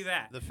I'll give you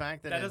that. The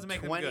fact that, That in doesn't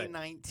make them good.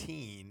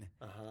 2019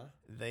 Uh-huh.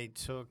 they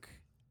took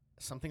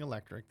something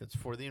electric that's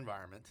for the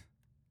environment,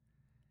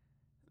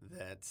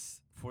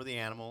 that's for the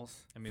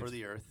animals, I mean, for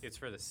the earth. It's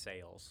for the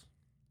sales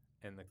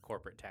and the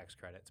corporate tax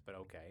credits, but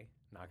okay,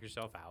 knock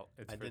yourself out.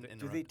 It's I for didn't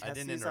the, Do they interrupt. I test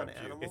didn't these on interrupt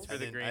you. animals? It's for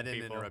the green I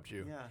didn't people. interrupt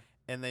you. Yeah.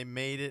 And they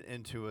made it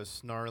into a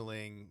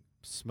snarling,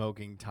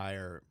 smoking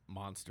tire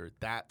monster.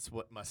 That's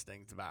what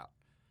Mustang's about.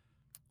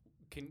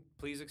 Can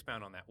please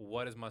expound on that?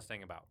 What is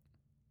Mustang about?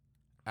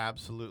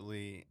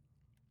 Absolutely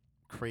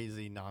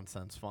crazy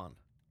nonsense fun.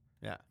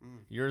 Yeah. Mm.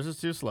 Yours is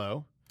too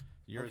slow.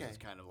 Yours Okay. is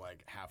kind of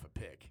like half a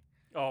pig.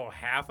 Oh,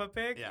 half a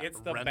pig? Yeah. It's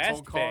the rental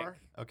best car.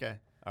 pig. Okay.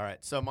 All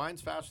right. So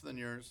mine's faster than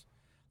yours.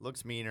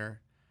 Looks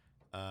meaner.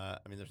 I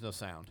mean, there's no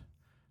sound,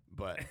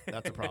 but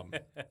that's a problem.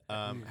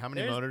 How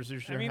many There's- motors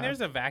does I your mean, have?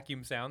 there's a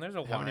vacuum sound. There's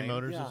a How many whine.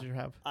 motors Yeah. does your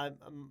have?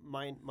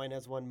 Mine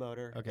has one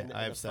motor. Okay, in the, I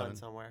in have the front 7.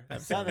 somewhere. I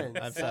have Seven.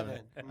 I have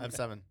 7. I have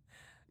 7.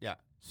 Yeah.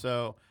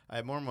 So I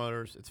have more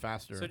motors. It's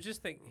faster. So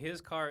just think,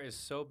 his car is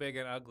so big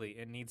and ugly,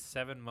 it needs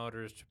 7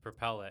 motors to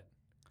propel it,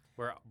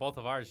 where both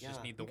of ours just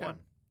Yeah. need the Okay. one.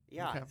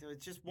 Yeah, Okay. so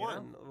it's just You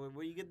know? one.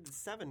 Where you get the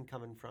 7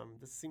 coming from?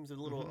 This seems a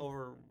little Mhm.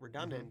 over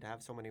redundant to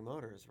have so many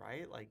motors,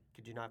 right? Like,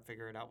 could you not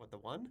figure it out with the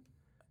one?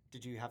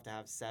 Did you have to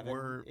have 7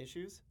 We're-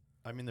 issues?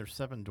 I mean, there's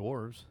 7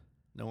 doors.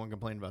 No one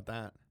complained about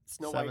that.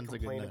 Snow White 7's a good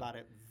complained number. about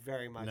it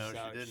very much. No, she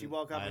so didn't.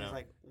 woke up I and was know.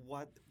 like,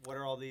 "What? What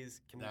are all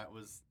these?" Can we-" That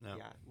was no.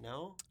 Yeah,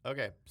 no.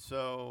 Okay.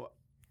 So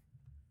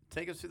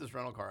take us through this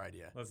rental car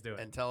idea Let's do it.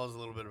 and tell us a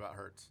little bit about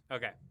Hertz.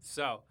 Okay,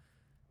 so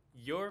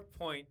your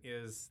point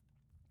is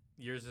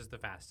yours is the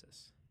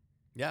fastest.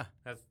 Yeah.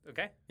 That's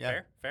okay.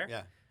 Yeah. Fair.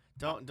 Yeah.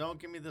 Don't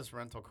give me this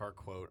rental car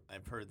quote.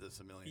 I've heard this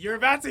a million You're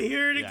times. about to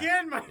hear it Yeah.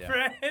 again, my Yeah.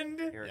 friend.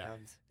 Here Yeah. it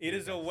comes. It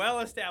is a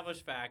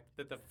well-established fact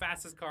that the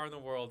fastest car in the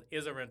world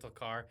is a rental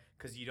car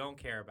because you don't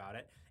care about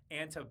it.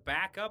 And to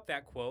back up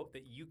that quote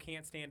that you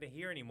can't stand to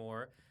hear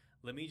anymore,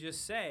 let me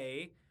just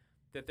say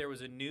that there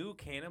was a new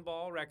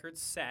Cannonball record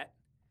set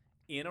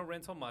in a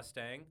rental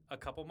Mustang a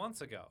couple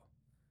months ago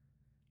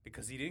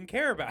because he didn't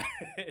care about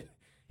it.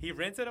 He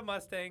rented a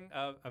Mustang,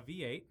 a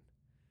V8.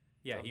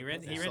 Yeah, he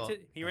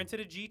rented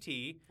a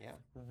GT. Yeah.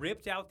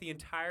 Ripped out the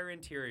entire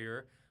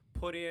interior,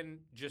 put in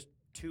just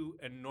 2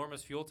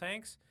 enormous fuel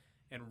tanks,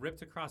 and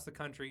ripped across the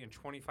country in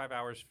 25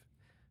 hours,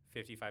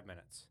 55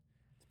 minutes.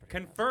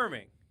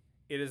 Confirming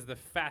it is the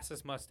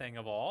fastest Mustang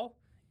of all,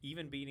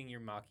 even beating your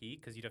Mach-E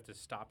because you'd have to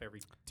stop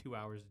every 2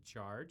 hours to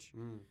charge.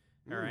 Mm.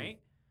 All right?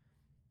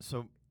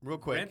 So real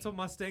quick, Rental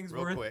Mustangs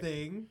Real were quick. a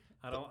thing.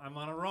 I'm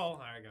on a roll.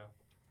 There I go.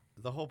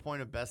 the whole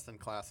point of best in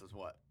class is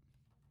what?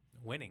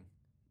 Winning.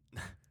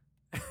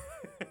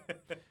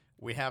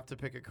 We have to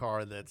pick a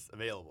car that's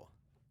available.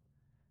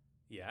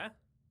 Yeah.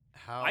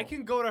 How I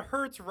can go to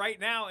Hertz right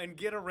now and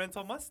get a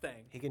rental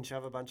Mustang. He can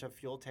shove a bunch of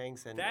fuel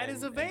tanks and That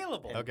is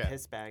available. and Okay.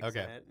 piss bags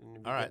Okay. in it.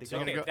 And be All right, good to so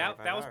you're go Okay, gonna for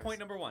go- 25 that was hours. point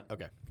number 1.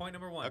 Okay. Point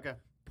number 1. Okay.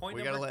 Point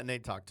We number got to let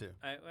Nate talk too.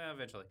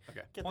 eventually.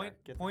 Okay. Get Point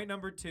there, get point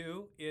number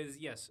 2 is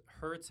yes,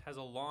 Hertz has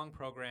a long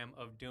program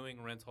of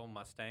doing rental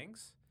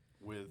Mustangs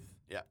With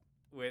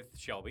with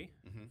Shelby,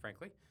 Mhm.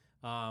 frankly.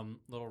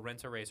 Little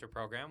rent-a-racer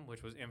program,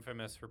 which was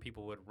infamous for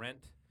people would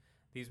rent.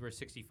 These were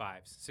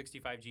 65s,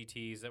 65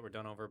 GTs that were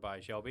done over by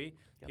Shelby.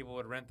 Yep. People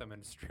would rent them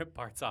and strip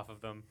parts off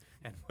of them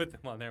and put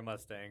them on their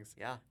Mustangs,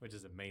 Yeah. which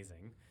is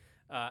amazing.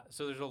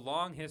 So there's a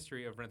long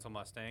history of rental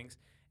Mustangs.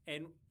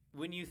 And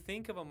when you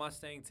think of a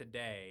Mustang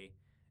today,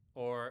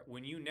 or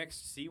when you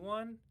next see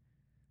one,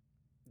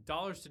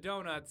 dollars to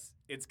donuts,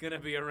 it's going to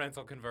be a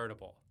rental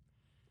convertible.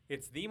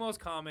 It's the most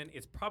common.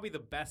 It's probably the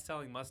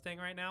best-selling Mustang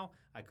right now.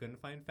 I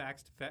couldn't find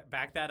facts to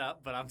back that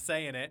up, but I'm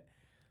saying it.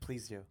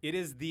 Please do. It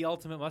is the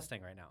ultimate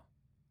Mustang right now.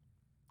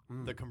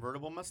 The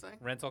convertible Mustang?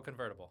 Rental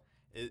convertible.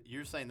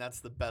 You're saying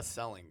that's the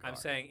best-selling car. I'm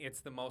saying it's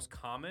the most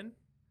common,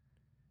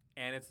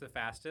 and it's the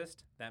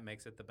fastest. That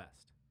makes it the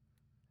best.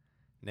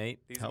 Nate,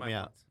 These help are my me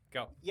out. thoughts.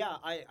 Go. Yeah,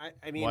 I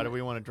mean, Why do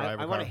we want to drive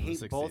I a car want to from the hate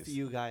 60s? both of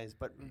you guys,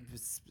 but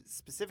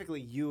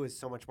specifically you is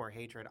so much more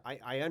hatred.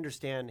 I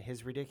understand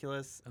his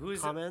ridiculous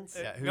comments.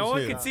 Yeah, who's no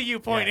one who? can see you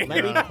Yeah, pointing.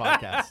 you're on a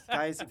podcast.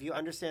 Guys, if you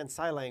understand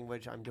sign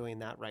language, I'm doing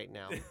that right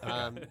now.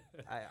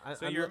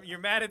 So you're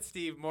mad at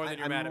Steve more than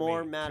you're I'm mad more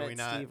at me. mad Can we at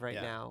not- Steve right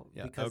yeah, now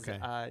yeah, because okay.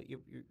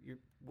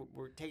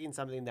 we're taking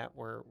something that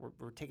we're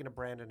taking a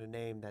brand and a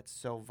name that's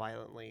so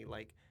violently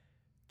like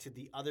to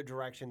the other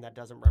direction that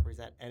doesn't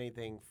represent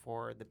anything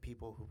for the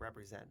people who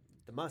represent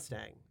the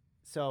Mustang.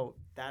 So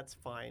that's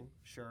fine,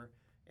 sure,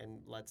 and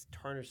let's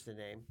tarnish the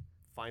name.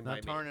 Fine by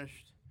Not me.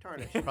 tarnished.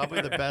 Tarnished.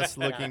 Probably the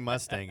best-looking Yeah.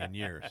 Mustang in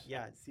years.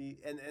 Yeah, see,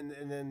 and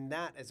then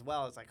that as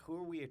well is like, who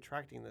are we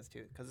attracting this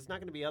to? Because it's not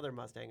going to be other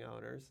Mustang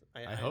owners.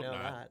 I hope know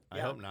not. that. I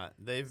Yeah. hope not.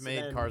 They've So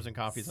made then- cars and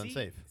coffees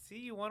unsafe See,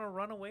 you want to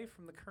run away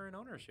from the current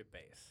ownership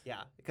base.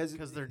 Yeah, because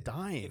they're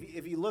dying.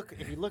 If you look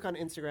on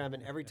Instagram,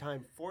 and every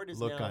time Ford is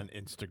Look now, on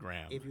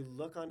Instagram. if you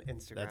look on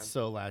Instagram, That's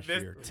so last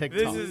This, year.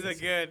 TikTok.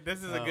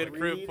 this is a Oh. good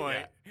proof Read-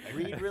 point.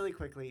 read really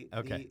quickly.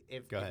 Okay,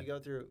 If go you ahead. go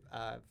through,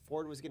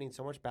 Ford was getting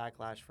so much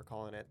backlash for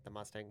calling it the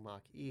Mustang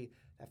Mach-E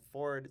that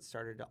Ford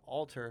started to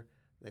alter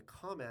the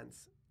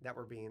comments that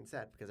were being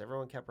said because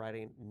everyone kept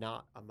writing,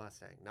 not a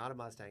Mustang, not a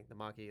Mustang. The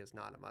Mach-E is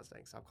not a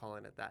Mustang. Stop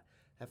calling it that.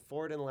 That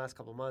Ford in the last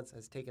couple of months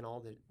has taken all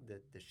the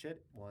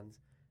shit ones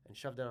and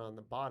shoved it on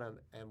the bottom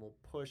and will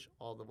push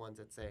all the ones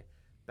that say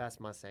best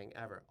Mustang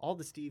ever. All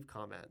the Steve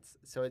comments.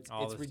 So it's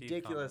All the Steve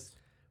ridiculous comments.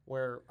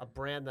 where a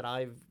brand that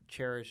I've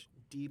cherished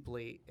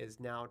deeply is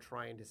now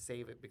trying to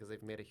save it because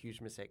they've made a huge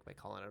mistake by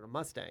calling it a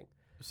Mustang.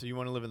 So you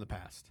want to live in the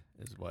past,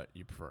 is what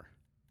you prefer.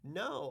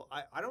 No,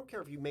 I don't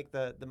care if you make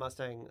the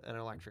Mustang an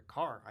electric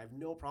car. I have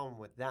no problem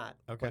with that.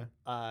 Okay.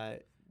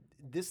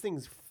 This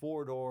thing's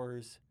 4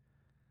 doors,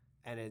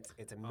 and it's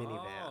a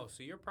minivan. Oh,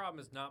 so your problem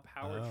is not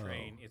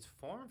powertrain; Oh. it's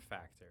form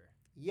factor.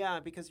 Yeah,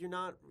 because you're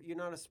not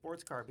a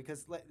sports car.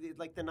 Because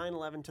like the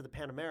 911 to the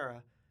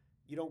Panamera,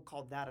 you don't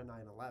call that a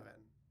 911.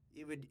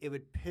 It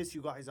would piss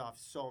you guys off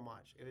so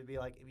much. It would be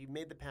like if you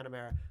made the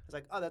Panamera, it's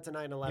like, oh, that's a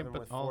 911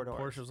 but with all 4 doors.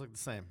 Porsches look the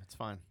same. It's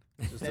fine.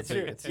 It's just That's a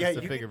fig- true. It's Yeah,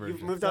 just a bigger version.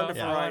 you've moved on to So,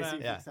 Ferrari. I so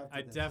you've yeah. accepted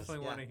I this. definitely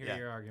Yeah. want to hear Yeah.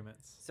 your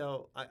arguments.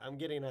 So I'm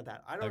getting at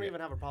that. I don't Okay. even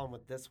have a problem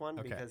with this one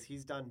Okay. because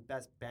he's done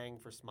best bang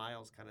for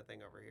smiles kind of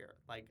thing over here.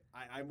 Like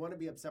I want to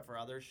be upset for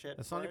other shit.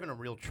 It's for not it. even a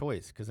real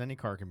choice because any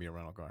car can be a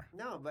rental car.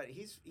 No, but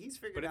he's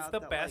figured But it's out the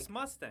that, best like,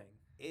 Mustang.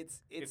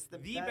 it's the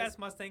best. best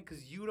Mustang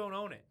because you don't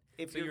own it.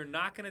 If So you're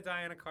not going to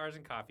die in a cars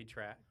and coffee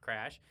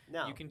crash.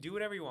 No. You can do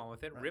whatever you want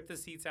with it. Right. Rip the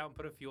seats out and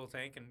put a fuel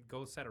tank and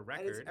go set a and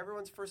record. it's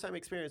everyone's first time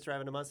experience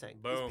driving a Mustang.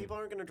 These Boom. people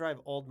aren't going to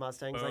drive old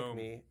Mustangs like Boom.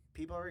 me.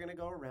 People are going to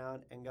go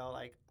around and go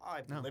like, oh,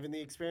 I've been No. living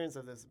the experience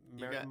of this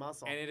American got-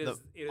 muscle. And The-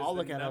 it is I'll the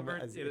look at 'em number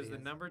as it is the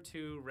idiots. number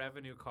 2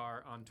 revenue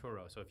car on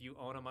Turo. So if you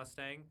own a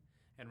Mustang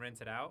and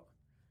rent it out,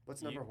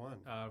 What's number one?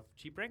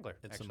 Jeep Wrangler.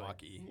 It's actually. a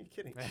Mach-E. You're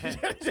kidding.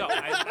 So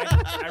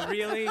I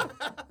really,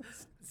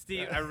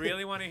 Steve, I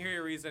really want to hear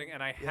your reasoning,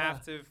 and I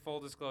have to,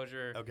 full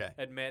disclosure, Okay.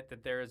 admit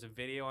that there is a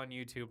video on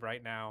YouTube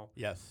right now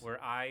Yes. where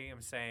I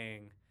am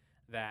saying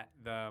that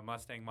the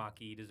Mustang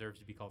Mach-E deserves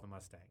to be called the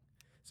Mustang.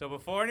 So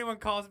before anyone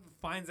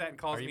finds that and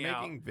calls Are you me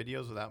out, making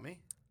videos without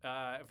me?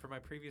 for my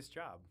previous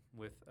job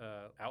with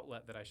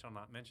outlet that I shall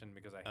not mention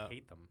because I Oh.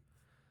 hate them.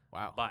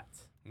 Wow. But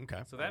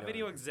Okay. so I that know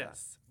video that exists.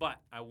 exists, but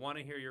I want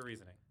to hear your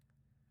reasoning.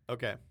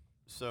 Okay.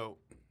 So,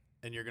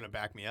 and you're going to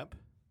back me up?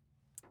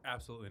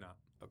 Absolutely not.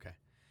 Okay.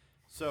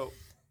 So,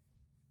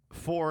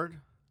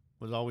 Ford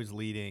was always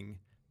leading,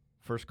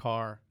 first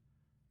car,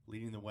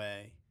 leading the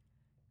way.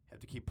 Have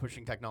to keep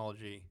pushing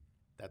technology.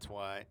 That's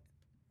why.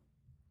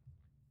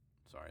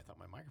 Sorry, I thought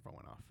my microphone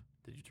went off.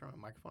 Did you turn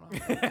my microphone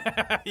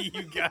off?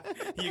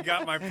 you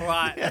got my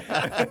plot.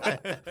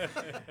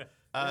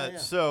 Yeah.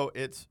 So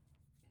it's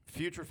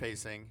future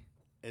facing.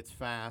 It's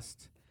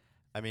fast.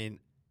 I mean,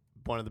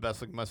 one of the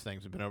best looking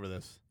Mustangs. We've been over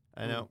this.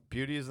 I know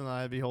beauty is in the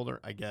eye of the beholder.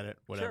 I get it.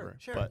 Whatever.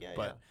 Sure. But yeah,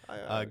 but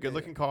yeah. good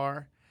looking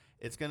car.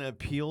 It's going to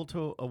appeal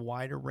to a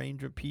wider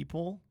range of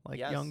people, like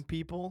Yes. young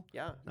people,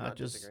 Yeah, not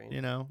just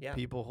disagreeing. Yeah.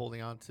 people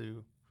holding on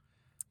to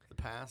the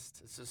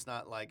past. It's just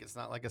not like a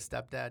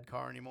stepdad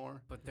car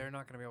anymore. But they're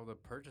not going to be able to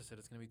purchase it.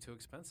 It's going to be too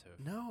expensive.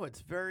 No,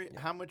 it's very.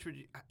 How much would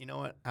you? You know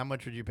what? How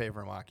much would you pay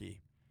for a Mach-E?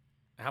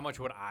 How much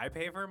would I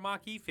pay for a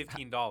Mach-E?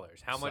 $15.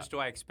 How So- much do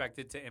I expect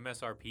it to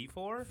MSRP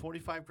for?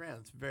 $45,000.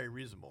 That's very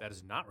reasonable. That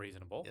is not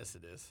reasonable. Yes,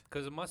 it is.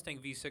 Because a Mustang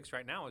V6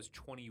 right now is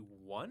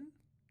 21,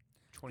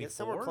 24. It's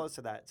somewhere close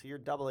to that. So you're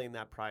doubling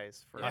that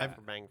price for, Yeah.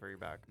 for bang for your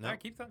buck. No. All right,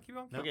 keep on.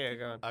 No. Okay,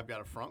 go on. I've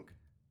got a Frunk.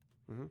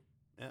 Mhm.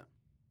 Yeah.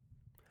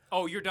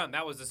 Oh, you're done.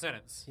 That was the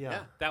sentence.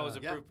 Yeah. That was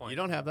a Yeah. proof point. You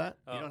don't have that?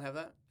 Oh. You don't have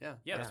that? Yeah.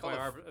 Yeah, that's called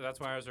why a that's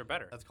why ours are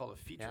better. that's called a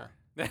feature.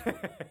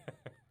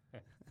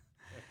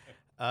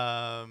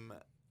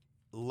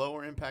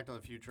 Lower impact on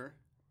the future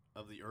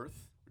of the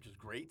Earth, which is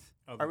great.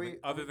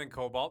 Other than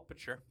cobalt, but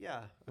sure. Yeah.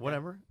 Okay.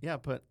 Whatever. Yeah,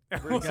 but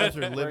We're you guys are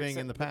accept- living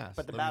in the past.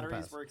 But the living in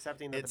batteries, past. we're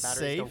accepting that It's the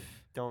batteries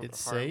safe. don't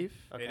It's harm.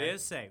 safe. Okay. It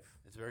is safe.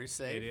 It's very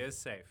safe. It is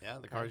safe. Yeah,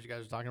 the cars you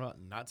guys are talking about,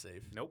 not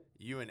safe. Nope.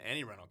 You and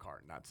any rental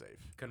car, not safe.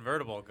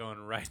 Convertible going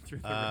right through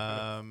the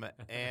road.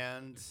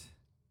 And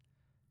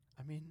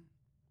I mean,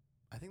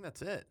 I think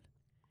that's it.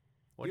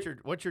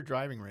 What's your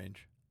driving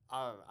range?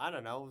 I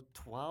don't know,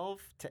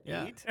 12 to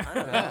Yeah. 8. I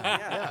don't know. Yeah.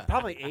 Yeah,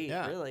 probably 8.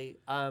 Yeah. Really.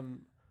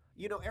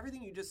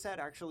 Everything you just said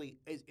actually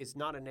is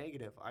not a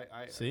negative.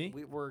 See?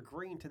 We're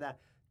agreeing to that.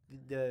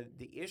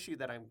 The issue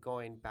that I'm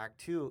going back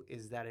to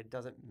is that it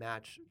doesn't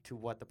match to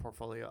what the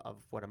portfolio of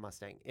what a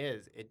Mustang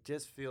is. It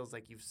just feels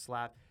like you've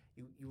slapped.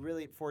 You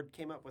really Ford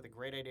came up with a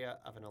great idea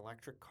of an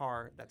electric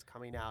car that's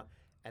coming out.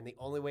 And the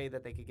only way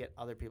that they could get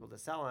other people to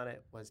sell on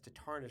it was to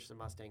tarnish the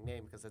Mustang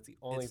name because that's the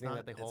only It's thing not-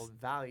 that they it's- hold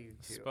value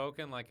to.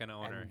 Spoken like an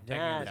owner. And Taking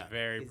that this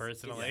very is-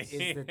 personally.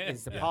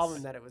 is the Yes.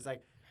 problem that it was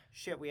like,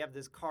 shit, we have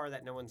this car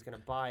that no one's going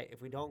to buy.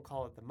 If we don't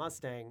call it the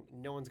Mustang,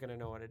 no one's going to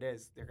know what it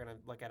is. They're going to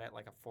look at it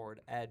like a Ford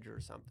Edge or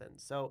something.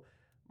 So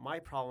my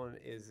problem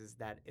is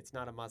that it's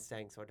not a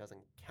Mustang, so it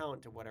doesn't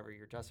count to whatever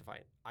you're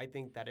justifying. I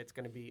think that it's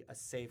going to be a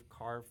safe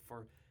car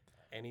for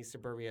any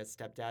suburbia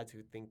stepdads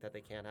who think that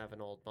they can't have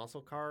an old muscle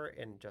car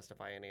and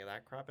justify any of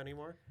that crap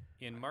anymore.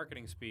 In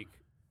marketing speak,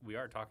 we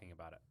are talking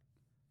about it.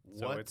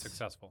 So What- it's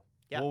successful.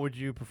 Yeah. What would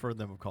you prefer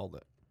them have called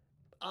it?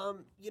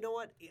 You know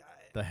what?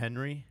 The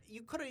Henry?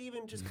 You could have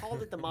even just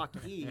called it the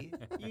Mach-E.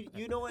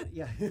 You know what?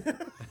 Yeah.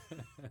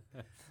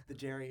 The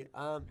Jerry.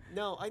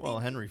 No, I think. Well,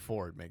 Henry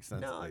Ford makes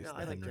sense. No, at least. no, The I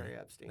like Henry. Jerry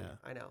Epstein. Yeah.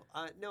 I know.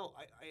 No,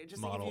 I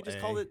just Model think if you just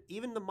A. called it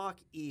even the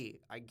Mach-E,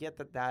 I get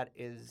that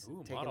is Ooh,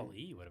 taken. Model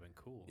E would have been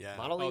cool. Yeah.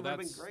 Model E Oh, would have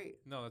been that's- great.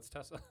 No, that's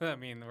Tesla. I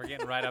mean, we're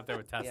getting right up there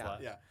with Tesla.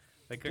 Yeah.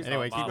 They could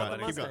Anyway, call it keep Model going,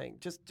 The keep anything.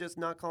 Mustang. Just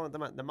not calling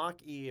it the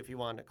Mach-E if you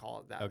wanted to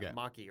call it that. Okay.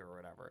 Mach-E or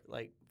whatever.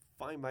 Like,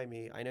 fine by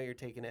me. I know you're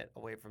taking it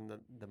away from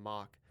the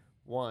Mach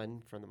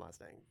 1 from the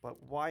Mustang,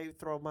 but why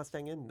throw a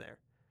Mustang in there?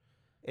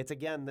 It's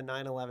again the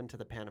 911 to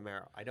the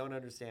Panamera. I don't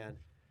understand.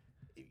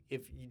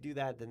 If you do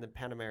that, then the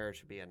Panamera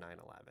should be a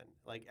 911.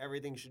 Like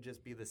everything should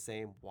just be the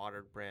same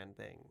watered brand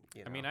thing.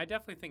 You know? I mean, I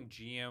definitely think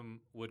GM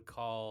would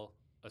call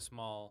a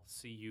small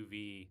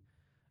CUV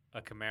a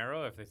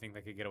Camaro if they think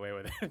they could get away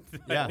with it.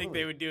 Yeah. I think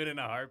they would do it in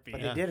a heartbeat.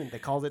 but Yeah. they didn't. They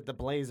called it the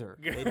Blazer.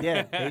 They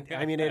did.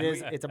 I mean,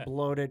 it's a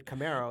bloated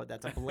Camaro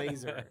that's a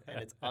Blazer and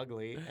it's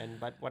ugly.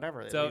 But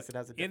whatever. At So, least it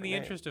has a in different the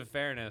name. interest of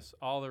fairness,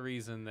 all the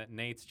reason that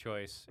Nate's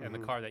choice and the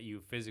Mhm. car that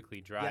you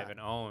physically drive Yeah. and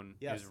own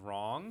Yes. is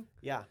wrong,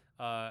 Yeah.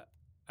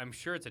 I'm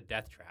sure it's a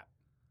death trap.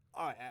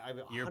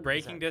 Your 100%.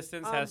 braking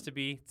distance has to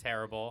be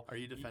terrible. Are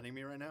you defending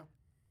me right now?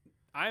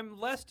 I'm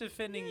less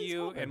defending Yeah, he's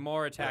you hoping. and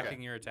more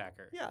attacking your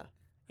attacker. Yeah.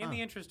 In Huh.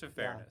 the interest of Yeah.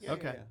 fairness. Yeah,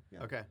 Okay.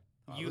 yeah. Okay.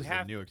 Oh, You this is a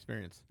have- new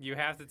experience. You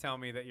have to tell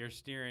me that your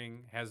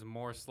steering has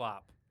more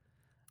slop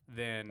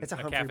than It's a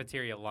a Humphrey-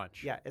 cafeteria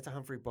lunch. Yeah, it's a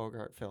Humphrey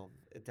Bogart film.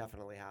 It's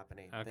definitely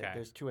happening. Okay.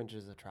 There's 2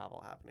 inches of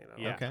travel happening at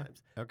Yeah. all Okay.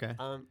 times. Okay.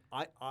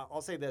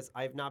 I'll say this: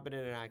 I have not been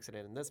in an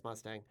accident in this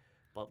Mustang,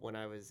 but when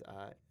I was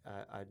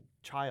a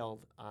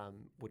child,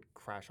 would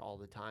crash all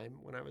the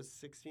time when I was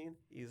 16,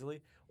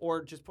 easily,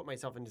 or just put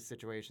myself into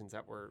situations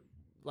that were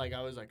like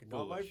I was like,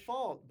 not my Foolish.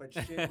 fault, but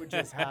shit would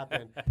just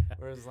happen.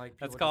 Whereas like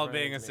That's people called just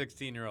ran being a into me.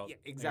 16-year-old. Yeah,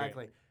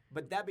 exactly.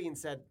 But that being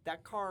said,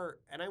 that car,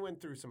 and I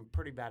went through some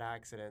pretty bad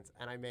accidents,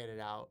 and I made it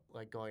out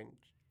like going,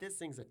 this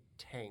thing's a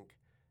tank.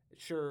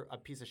 Sure, a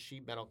piece of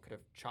sheet metal could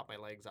have chopped my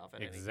legs off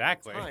at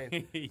Exactly.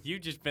 any time.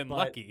 You've just been But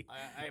lucky.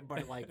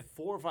 but like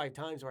 4 or 5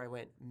 times where I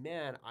went,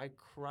 man, I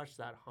crushed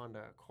that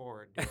Honda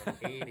Accord doing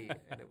 80,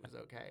 and it was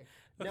okay.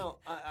 No,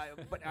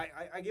 but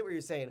I get what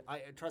you're saying.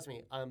 Trust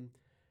me.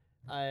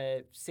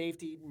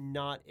 Safety,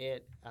 not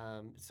it.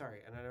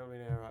 Sorry, and I don't mean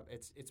to interrupt.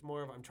 It's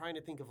more of I'm trying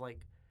to think of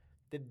like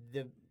the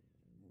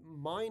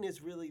mine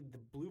is really the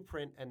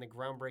blueprint and the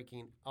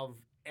groundbreaking of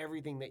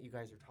everything that you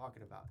guys are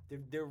talking about.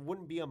 There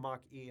wouldn't be a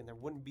Mach-E and there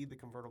wouldn't be the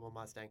convertible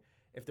Mustang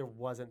if there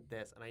wasn't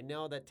this. And I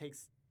know that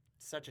takes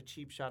such a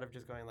cheap shot of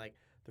just going like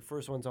the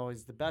first one's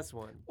always the best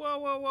one.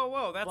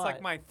 Whoa! That's like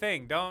But- my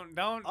thing. Don't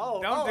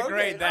Oh,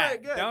 degrade okay. that. All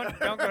right, good.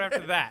 Don't go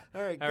after that.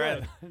 All right, All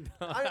good.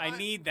 right. I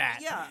need that.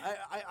 Yeah,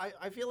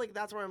 I feel like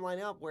that's where I'm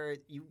lining up, where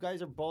you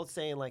guys are both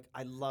saying, like,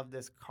 I love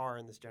this car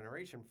in this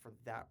generation for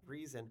that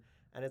reason.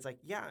 And it's like,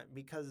 yeah,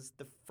 because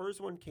the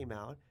first one came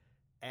out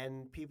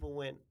and people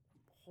went,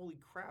 holy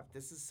crap,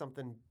 this is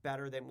something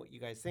better than what you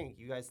guys think.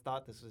 You guys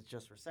thought this was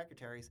just for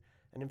secretaries.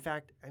 And in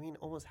fact, I mean,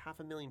 almost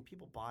 500,000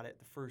 people bought it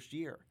the first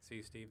year.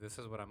 See, Steve, this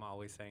is what I'm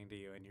always saying to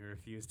you, and you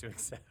refuse to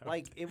accept.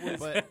 Like, it was,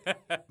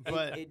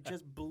 But it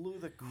just blew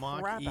the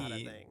crap Mach-E, out of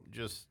things.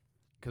 just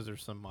because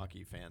there's some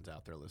Mach-E fans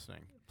out there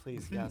listening,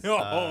 Please, yes. No,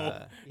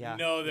 Yeah.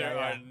 no, there Yeah,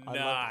 are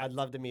yeah. not. I'd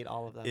love to meet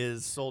all of them.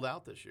 is sold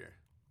out this year.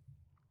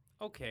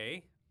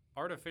 Okay,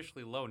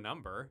 artificially low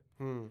number.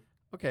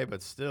 Okay,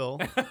 but still.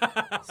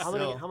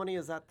 How many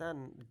is that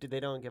then? They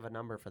don't give a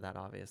number for that,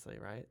 obviously,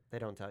 right? They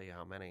don't tell you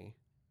how many.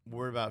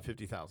 We're about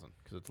 50,000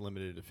 because it's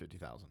limited to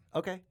 50,000.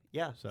 Okay,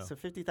 yeah. So- So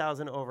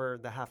 50,000 over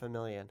the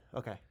 500,000.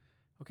 Okay.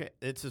 Okay,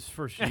 it's his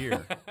first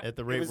year at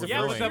the rate was we're the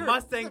Yeah, but first the going. year.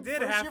 Mustang The did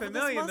first half year a for this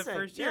million the Mustang,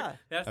 first year. yeah.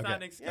 That's Okay. not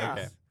an excuse.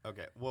 Yeah.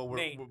 Okay. Well,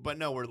 Nate.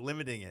 we're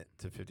limiting it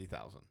to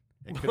 50,000.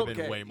 It could have Okay,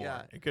 been way more.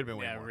 yeah. It could have been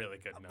way Yeah, more. really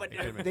couldn't. But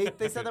could've been-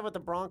 they said that with the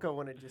Bronco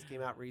when it just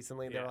came out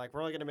recently. They Yeah. were like,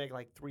 we're only going to make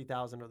like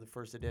 3,000 of the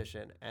first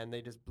edition. And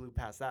they just blew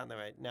past that. And they're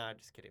like, nah,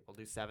 just kidding. We'll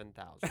do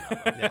 7,000.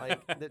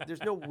 Like,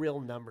 there's no real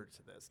number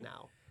to this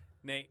now.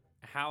 Nate,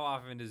 how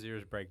often does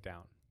yours break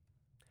down?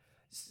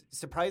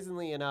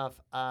 Surprisingly enough,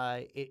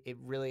 it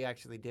really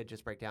actually did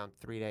just break down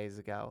 3 days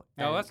ago.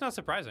 No, And that's not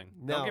surprising.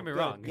 No, Don't get me good,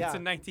 wrong. yeah. It's a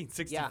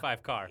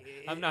 1965 car.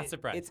 I'm not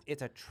surprised.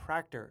 It's a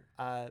tractor.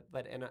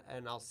 But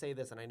I'll say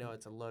this, and I know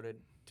it's a loaded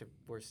to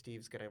where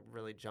Steve's gonna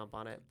really jump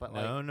on it. But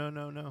No.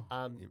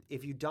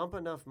 if you dump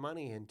enough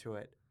money into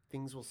it,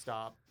 things will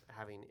stop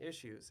having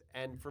issues.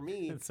 And for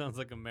me, It sounds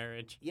like a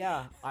marriage.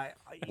 yeah,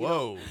 you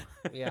know, Whoa.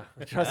 yeah,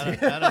 trust me.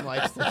 Adam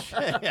likes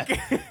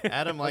to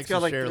Adam likes go,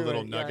 to like, share through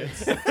little it, yeah.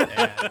 nuggets. And,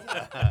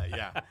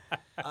 yeah.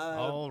 Um,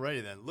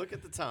 Alrighty then. Look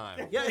at the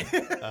time.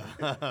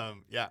 yeah.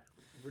 Yeah.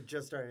 We're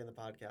just starting the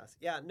podcast.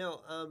 Yeah,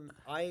 no.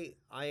 I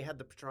had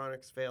the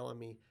Petronics fail on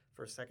me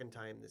for a second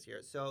time this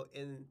year. So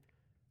in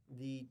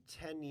the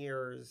 10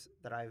 years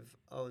that I've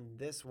owned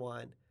this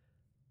one,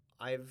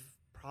 I've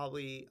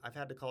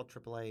had to call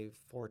AAA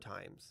 4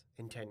 times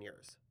in 10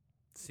 years.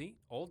 See,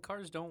 old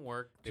cars don't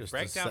work. They Just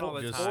break to down sell- all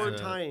the just time. 4 to-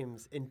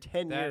 times in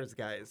 10 That- years,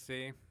 guys.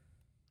 See,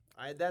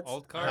 That's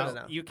old I don't cars,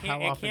 know. you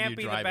can't. How It often do can't you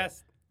be the drive it?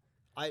 best.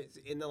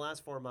 In the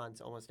last 4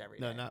 months, almost every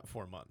day. No, not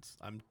 4 months.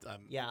 I'm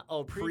Yeah.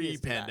 Oh, previous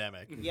to that.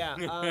 pre-pandemic.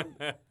 Yeah.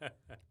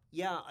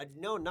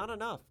 No, not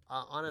enough.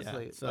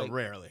 Honestly, Yeah, so like,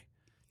 rarely.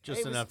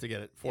 Just it was- enough to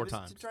get it 4 it was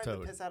times to drive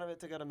towed. the piss out of it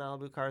to go to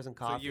Malibu Cars and So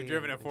Coffee. you've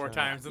driven and it 4 enjoy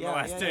that. times in the Yeah,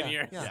 last yeah, 10 yeah,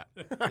 years. Yeah.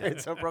 All right,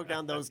 so broke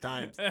down those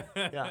times.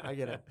 Yeah, I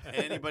get it.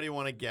 Anybody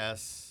want to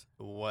guess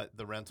what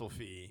the rental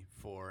fee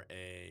for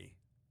a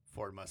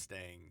Ford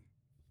Mustang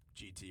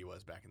GT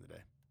was back in the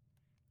day?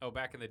 Oh,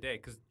 back in the day,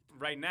 because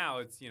right now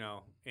it's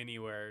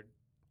anywhere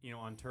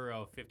on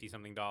Turo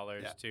 $50-something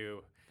Yeah.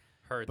 to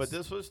Hertz. But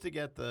this was to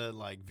get the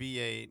like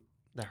V8.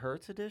 The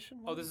Hertz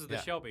edition? Oh, this is the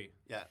Yeah. Shelby.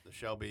 Yeah, the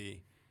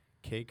Shelby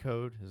K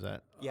code. Is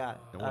that? Yeah.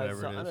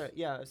 Whatever so it is. I don't-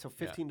 yeah, so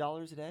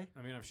 $15 a day?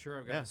 I mean, I'm sure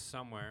I've got Yeah. it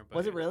somewhere. But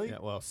Was it really? Yeah,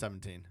 well,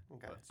 17.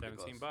 Okay. but pretty $17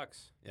 close.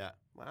 bucks. Yeah.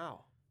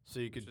 Wow. So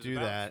you could Which is do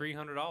about that,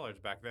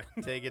 $300 back then.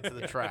 take it to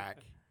the track,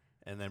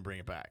 and then bring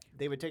it back.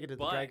 They would take it to the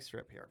But- drag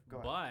strip here. Go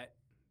ahead. But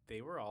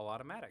they were all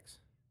automatics.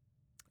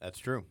 That's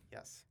true.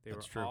 Yes. They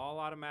That's were true. all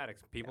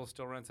automatics. People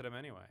still rented them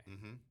anyway.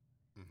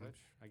 Mm-hmm. Which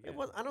I get. It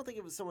was. I don't think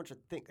it was so much a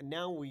thing.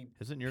 Now we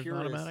Isn't yours an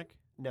Purists- automatic?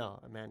 no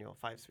a manual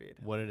 5-speed.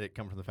 What did it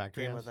come from the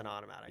factory? Came as? with an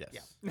automatic.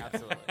 Yes. Yeah,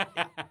 absolutely.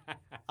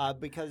 Yeah.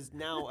 Because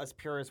now us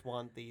purists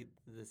want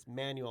this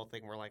manual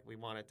thing where like we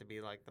want it to be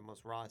like the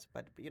most rawest.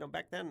 But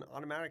back then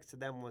automatics to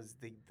them was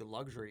the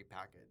luxury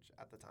package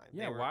at the time.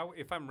 Yeah, They were- why?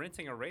 If I'm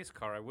renting a race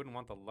car, I wouldn't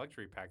want the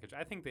luxury package.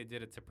 I think they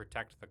did it to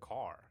protect the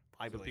car.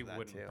 I so believe people that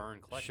wouldn't too. burn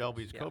clutches.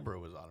 Shelby's Yeah. Cobra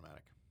was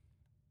automatic.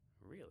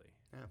 Really?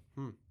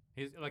 Yeah.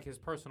 His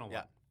personal Yeah.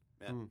 one.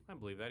 Yeah. Mm. I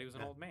believe that he was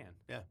an Yeah. old man.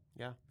 Yeah.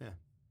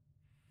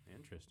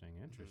 Interesting.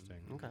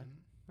 Okay.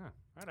 Huh,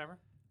 whatever.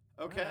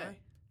 Okay. Alright.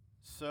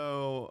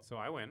 So So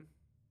I win,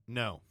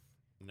 no,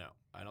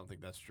 I don't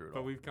think that's true at but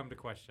all. we've come to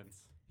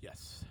questions.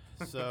 Yes.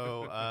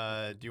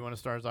 So do you want to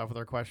start us off with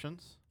our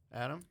questions,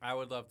 Adam? I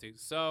would love to.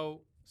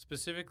 So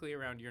specifically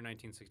around year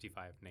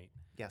 1965, Nate.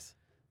 Yes.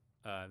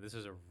 This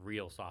is a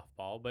real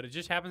softball, but it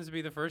just happens to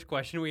be the first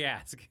question we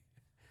ask.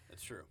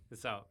 That's true.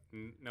 So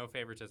no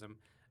favoritism.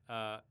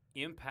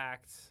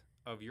 Impact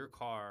of your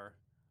car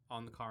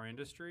on the car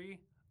industry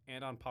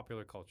and on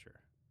popular culture.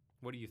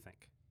 What do you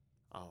think?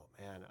 Oh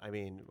man, I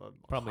mean,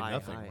 Probably high,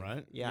 nothing, high.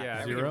 right? Yeah, I mean,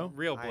 everything. Zero?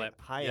 real High-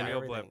 blip. high yeah, and real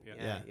everything. blip.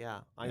 Yeah, Yeah.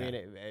 I Yeah. mean,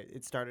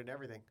 it started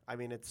everything. I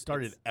mean, it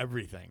Started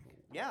everything.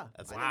 Yeah,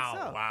 That's I wow.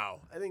 think so.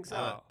 Wow. I think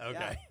so.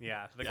 Okay.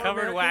 Yeah, the Yeah.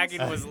 covered Americans-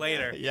 wagon was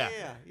later. Yeah.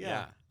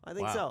 Yeah. I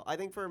think Wow. so. I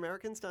think for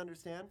Americans to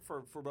understand,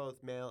 for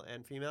both male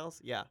and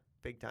females, yeah,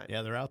 big time.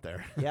 Yeah, they're out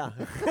there. Yeah.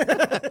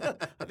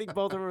 I think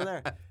both of them are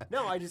there.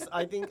 No, I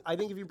think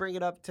if you bring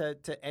it up to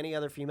any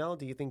other female,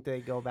 do you think they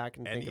go back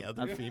and Any think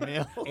other of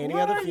female? any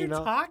What other are you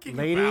female? talking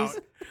Ladies,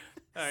 about?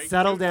 All right,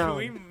 settle can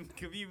down.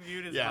 Can we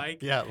mute his Yeah,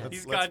 mic? yeah,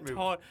 He's let's got move.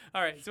 All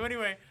right, so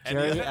anyway,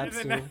 Jerry the-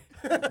 Epstein.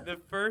 the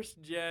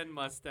first gen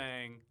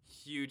Mustang,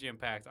 huge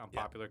impact on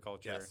Yeah. popular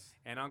culture Yes.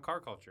 and on car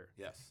culture.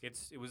 Yes.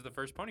 It was the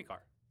first pony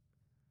car.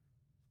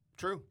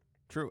 True.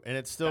 And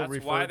it's still That's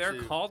referred why they're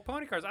to. called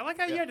pony cars. I like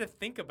how you Yeah. had to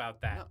think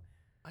about that. No,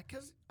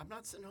 Because I'm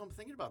not sitting home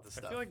thinking about this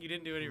I stuff. feel like you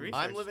didn't do any research.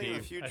 I'm living in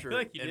the Steve. I future feel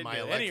like you in didn't my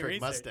do any electric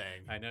research.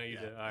 Mustang. I know you Yeah,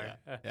 did.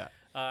 All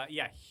right.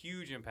 yeah.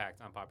 Huge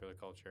impact on popular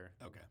culture.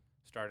 Okay.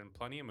 Starred in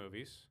plenty of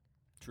movies.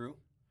 True.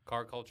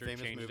 Car culture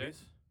Famous changed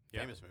movies. it.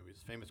 Yeah. Famous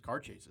movies. Famous car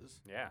chases.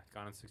 Yeah,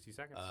 Gone in 60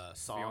 Seconds. It's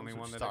the Songs, only which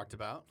one we that talked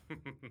about.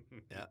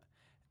 Yeah.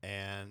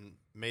 And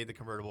made the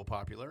convertible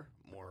popular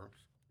more.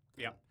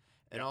 Yep.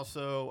 And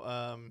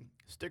also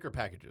sticker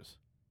packages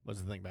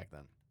was the thing back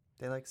then.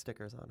 They like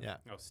stickers on it. Yeah.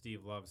 Oh,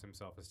 Steve loves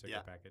himself a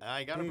sticker package.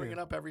 I got to Do bring you? it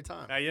up every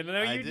time. You know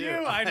I you do.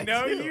 do. I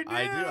know you do.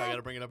 I do. I got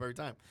to bring it up every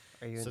time.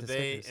 Are you So into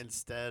they, stickers?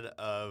 instead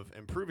of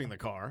improving the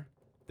car,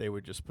 they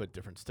would just put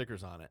different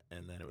stickers on it,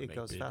 and then it would It make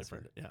goes be faster.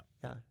 different. Yeah.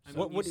 Yeah. I mean,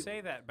 What you do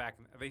say that back.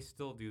 They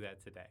still do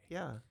that today.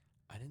 yeah.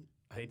 I didn't.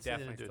 I They didn't say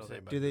definitely do it still today,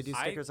 do. but Do they do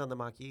I- stickers on the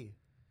Mach-E?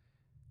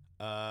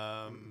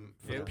 For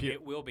the It, pu-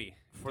 it will be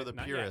for the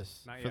Not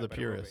purists. Yet. Not For yet, the but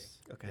it will be. purists.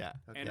 Okay. Yeah.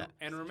 Okay. And Yeah.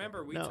 and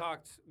remember, we No.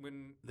 talked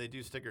when They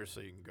do stickers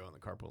so you can go in the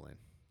carpool lane.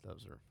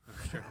 Those are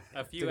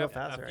a few go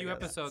faster, a I few guess.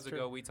 episodes That's true.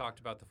 ago we talked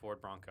about the Ford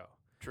Bronco.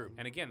 true.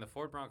 And again, the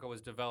Ford Bronco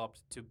was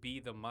developed to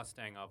be the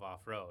Mustang of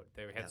off-road.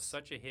 They had Yes.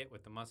 such a hit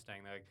with the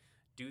Mustang. They're like,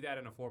 do that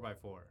in a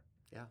 4x4.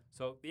 Yeah.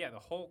 So yeah, the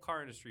whole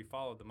car industry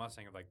followed the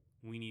Mustang of like,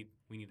 we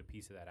need a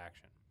piece of that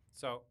action.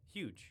 So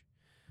huge.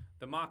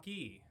 The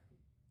Mach-E,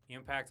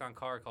 impact on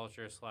car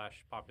culture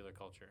 / popular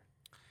culture.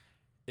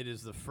 It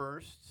is the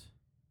first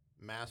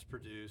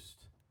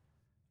mass-produced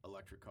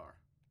electric car.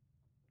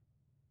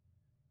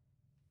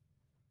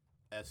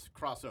 S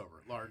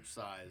crossover, large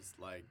size,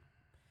 like.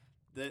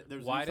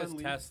 There's Why does Nissan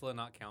Leaf- Tesla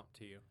not count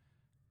to you?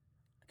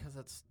 Because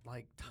it's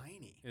like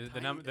tiny. The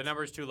Tiny.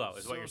 number is too low,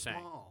 is what so you're saying.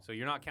 small. So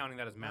you're not counting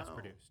that as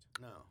mass-produced.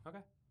 No.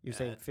 You're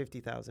saying Yeah.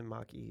 50,000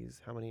 Mach-E's.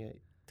 How many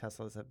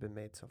Teslas have been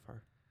made so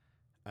far?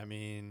 I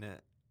mean,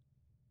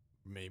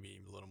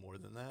 maybe a little more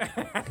than that.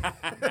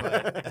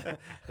 But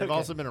they've Okay.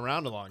 also been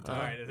around a long time.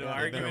 All right, so They've been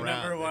argument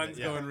around. number one's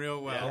Yeah. going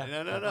real well.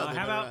 Yeah. No. How they've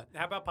been around.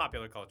 about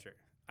popular culture?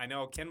 I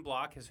know Ken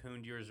Block has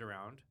hooned yours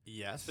around,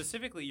 Yes.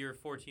 specifically your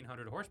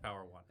 1400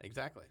 horsepower one.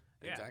 Exactly.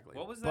 Yeah. Exactly.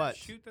 What was that But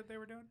shoot that they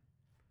were doing?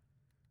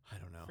 I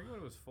don't I know. forget what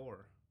it was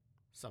for.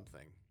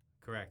 Something.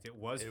 Correct. It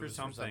was It for was for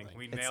something. something.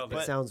 We It's- nailed it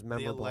it. sounds The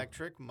memorable.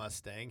 electric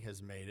Mustang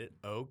has made it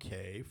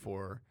okay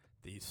for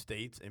the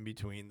states in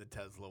between the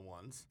Tesla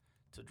ones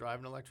to drive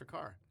an electric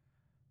car.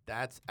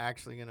 That's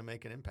actually going to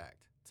make an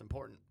impact. It's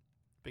important.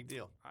 Big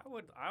deal.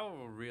 I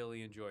will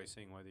really enjoy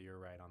seeing whether you're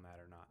right on that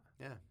or not.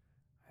 Yeah.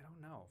 I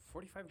don't know.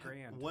 45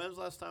 grand. When was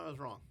the last time I was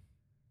wrong?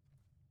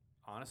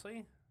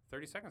 Honestly,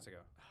 30 seconds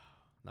ago.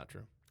 Not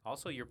true.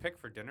 Also, your pick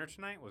for dinner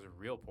tonight was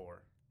real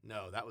poor.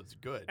 No, that was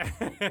good.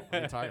 What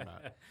are you talking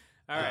about?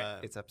 All right.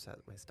 It's upset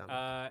my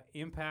stomach.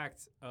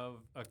 Impact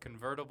of a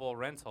convertible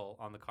rental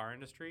on the car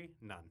industry?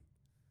 None.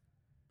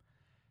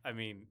 I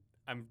mean,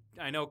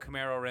 I know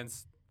Camaro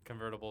rents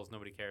convertibles.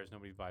 Nobody cares.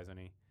 Nobody buys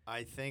any.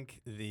 I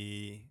think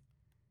the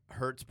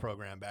Hertz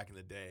program back in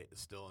the day is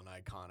still an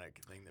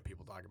iconic thing that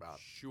people talk about.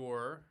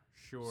 Sure.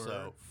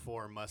 So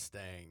for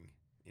Mustang,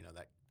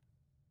 that's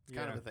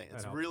kind of a thing. that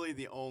It's helps. really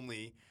the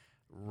only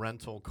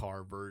rental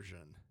car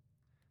version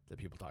that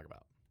people talk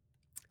about.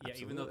 Yeah,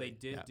 even though they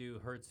Absolutely.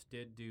 Hertz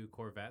did do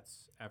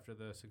Corvettes after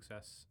the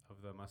success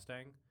of the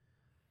Mustang.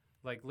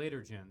 Like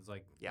later gens,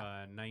 like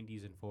Yeah.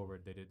 90s and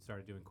forward, they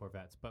started doing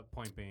Corvettes. But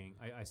point being,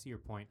 I see your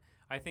point.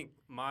 I think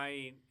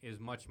mine is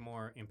much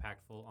more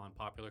impactful on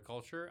popular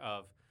culture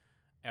of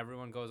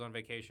everyone goes on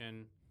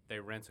vacation, they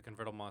rent a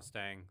convertible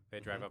Mustang, they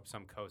drive Mhm. up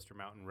some coast or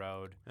mountain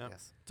road. Yeah.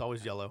 Yes. It's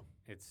always yellow.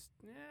 It's,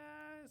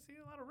 I see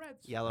a lot of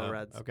reds. Yellow, Oh,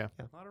 reds. okay.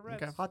 Yeah. A lot of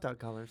reds. Okay. Hot dog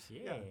colors.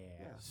 Yeah.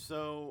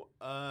 So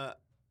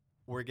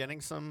we're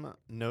getting some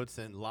notes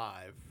in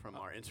live from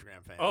our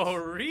Instagram fans Oh,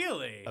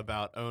 really?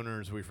 about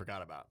owners we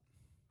forgot about.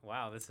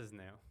 Wow, this is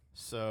new.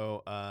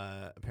 So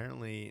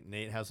apparently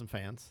Nate has some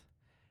fans,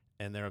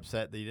 and they're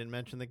upset that you didn't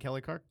mention that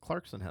Kelly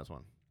Clarkson has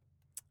one.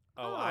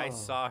 Oh, I Oh.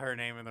 saw her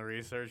name in the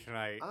research and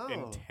I Oh.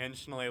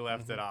 intentionally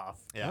left it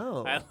off. Yeah.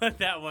 Oh. I let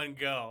that one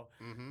go.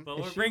 Mm-hmm. But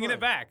Is we're she bringing one?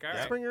 it back. All Let's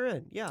right. bring her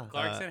in. Yeah.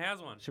 Clarkson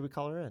has one. Should we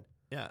call her in?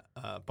 Yeah.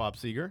 Bob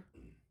Seger.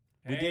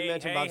 We did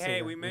mention Bob Seger.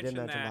 Hey, we We did mentioned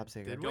mention that. Bob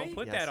Seger. Did Don't we?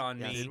 put Yes, that on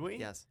yes, me. Did we?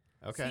 Yes.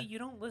 Okay. See, you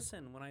don't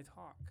listen when I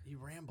talk. You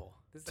ramble.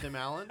 This- Tim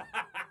Allen.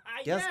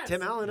 Yes,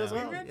 Tim Allen as No.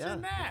 well. We Yeah.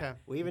 mentioned that. Okay.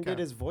 We even Okay. did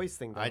his voice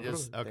thing. I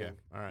just okay. thing.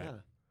 All right. Yeah.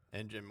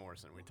 And Jim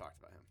Morrison. We talked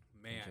about him.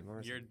 Man, Jim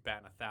Morrison. you're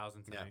batting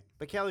 1,000 Yeah. tonight.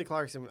 But Kelly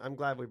Clarkson, I'm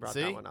glad we brought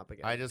See, that one up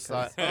again. I just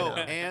 'cause, thought. Oh,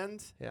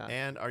 yeah.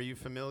 and are you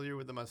familiar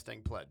with the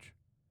Mustang Pledge?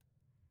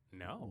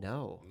 No.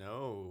 No.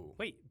 No.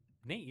 Wait,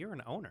 Nate, you're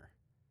an owner.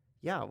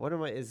 Yeah. What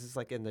am I? Is this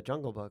like in the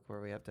Jungle Book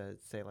where we have to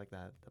say like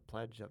that? The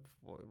pledge of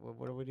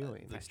what are we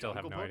doing? The I still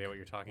have Jungle no Book? idea what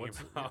you're talking What's-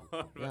 about.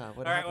 Yeah, what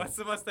All right, happened? what's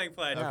the Mustang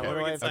pledge? Yeah, Okay. Before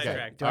what we do get I have to say?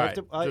 sidetracked. Do I have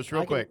All right, to, just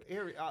real I can- quick.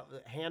 Here,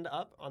 hand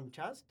up on the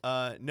chest.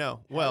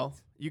 No. Well,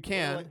 Hands? you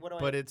can, what do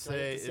I- but it's do I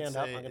have a to stand it's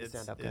up? a I'm gonna it's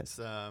stand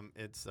up,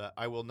 it's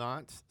I will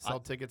not sell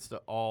tickets to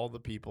all the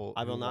people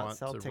I will who not want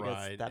sell to tickets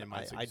ride that in my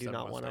I do 67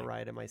 not want to Mustang.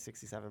 ride in my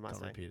 67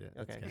 Mustang. repeat it.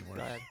 It's Okay, getting go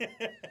worse.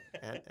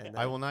 ahead. And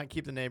I will not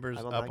keep the neighbors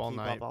I will up not all keep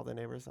night up all the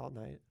neighbors all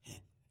night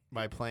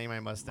by playing my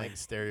Mustang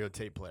stereo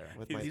tape player.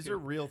 With my- These are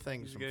real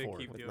things He's from gonna Ford.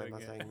 keep with my doing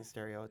it. Mustang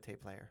stereo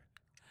tape player.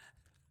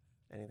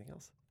 Anything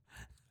else?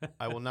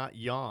 I will not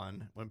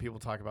yawn when people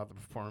talk about the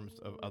performance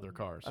of other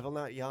cars. I will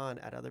not yawn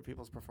at other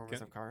people's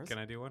performance of cars. Can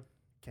I do one?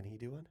 Can he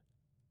do one?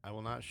 I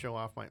will not show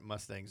off my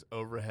Mustang's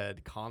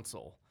overhead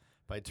console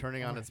by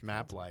turning on its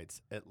map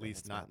lights, at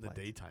least its not map in the lights.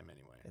 daytime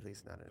anyway. At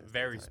least not in his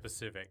Very daytime.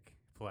 specific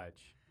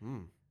pledge.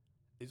 Hmm.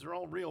 These are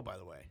all real, by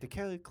the way. Did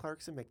Kelly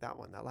Clarkson make that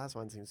one? That last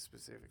one seems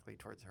specifically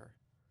towards her.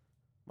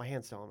 My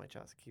hand's still on my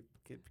chest.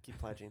 Keep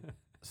pledging.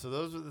 So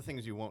those are the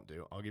things you won't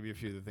do. I'll give you a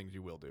few of the things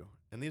you will do.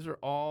 And these are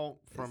all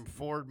from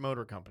Ford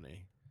Motor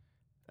Company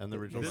and the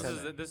original. This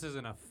Mustang. this is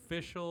an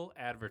official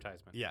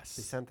advertisement. They Yes.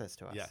 sent this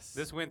to us. Yes.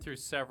 This went through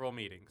several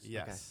meetings.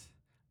 Yes.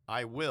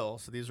 I will.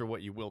 So these are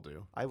what you will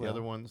do. I will. The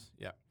other ones,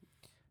 yeah.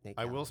 Nate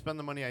I Gallup. will spend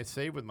the money I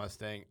save with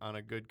Mustang on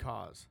a good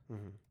cause.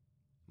 Mhm.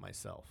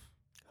 Myself.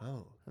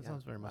 Oh, That yeah.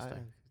 sounds very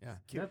Mustang. Yeah.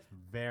 Cute. That's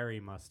very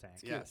Mustang.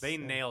 Yes. They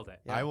Yeah. nailed it.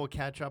 Yeah. I will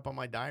catch up on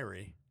my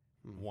diary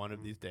Mhm. one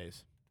of these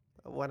days.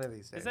 One of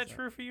these days. Is that yeah.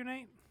 true for you,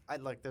 Nate?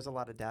 Look, there's a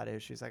lot of data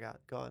issues I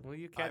got. Go on. Will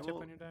you catch will,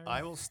 up on your diary?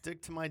 I will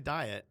stick to my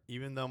diet,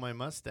 even though my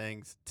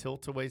Mustang's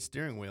tilt-away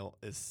steering wheel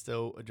is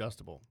so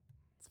adjustable.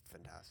 It's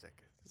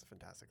fantastic. It's a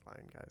fantastic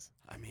line, guys.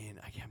 I mean,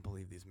 I can't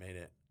believe these made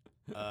it.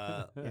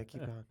 Yeah, keep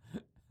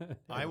going.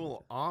 I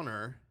will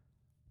honor,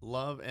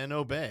 love, and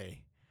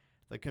obey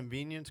the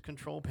convenience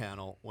control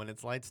panel when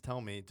its lights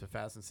tell me to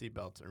fasten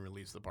seatbelts and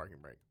release the parking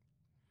brake.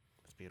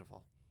 It's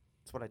beautiful.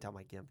 That's what I tell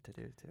my GIMP to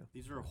do, too.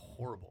 These are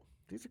horrible.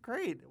 These are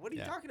great. What are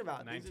you Yeah. talking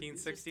about? These are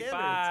standards.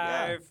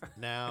 1965.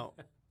 Now,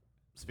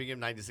 speaking of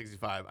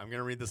 1965, I'm going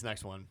to read this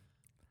next one.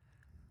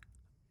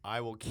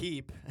 I will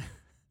keep,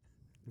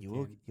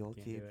 You'll Can't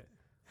do keep. it.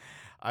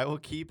 I will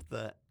keep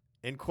the,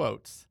 in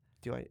quotes,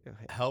 Do I?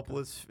 Okay,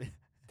 helpless.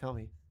 tell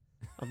me.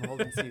 I'm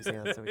holding Steve's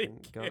hand so we can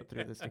go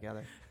through this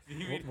together.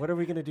 You mean- What are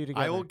we going to do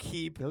together? I will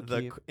keep You'll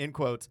the, keep. in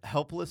quotes,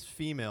 helpless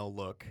female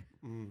look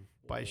Mm,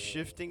 by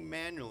shifting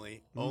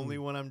manually Mm. only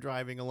when I'm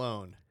driving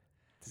alone.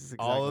 this is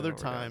exactly All other what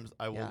we're doing. times,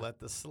 I will Yeah. let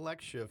the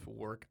select shift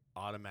work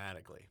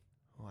automatically.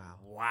 Wow.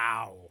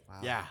 Wow. Wow.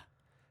 Yeah. I'm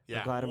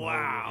Yeah. glad I'm Wow.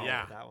 holding your hand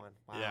Yeah. with that one.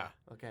 Wow. Yeah.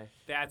 Okay.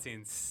 That's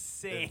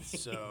insane. And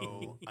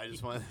so I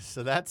just want.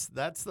 So that's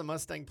the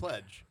Mustang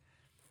pledge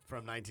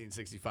from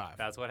 1965.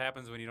 That's what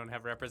happens when you don't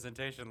have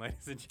representation,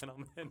 ladies and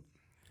gentlemen.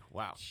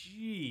 Wow.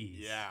 Jeez.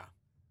 Yeah.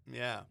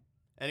 Yeah.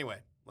 Anyway,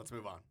 let's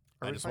move on.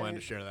 Are I we just wanted to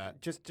finding- share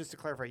that. Just to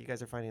clarify, you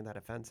guys are finding that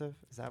offensive?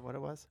 Is that what it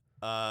was?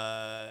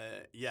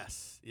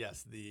 Yes.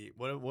 The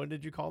what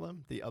did you call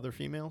them? The other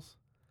females?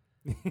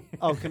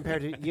 Oh,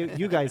 compared to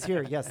you guys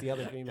here, yes, the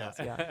other females.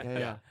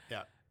 Yeah.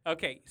 Yeah.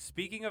 Okay,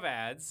 speaking of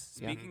ads,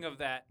 Yeah. speaking of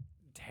that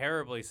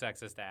terribly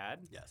sexist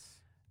ad,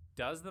 Yes.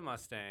 does the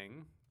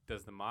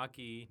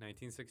Mach-E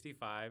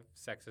 1965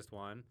 sexist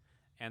one,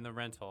 and the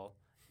rental,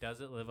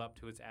 does it live up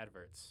to its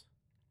adverts?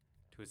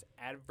 To its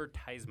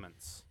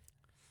advertisements?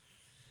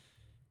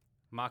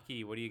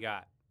 Mach-E, what do you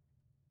got?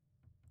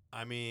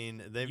 I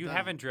mean, they've. You done-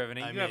 haven't driven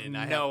it. I You have mean,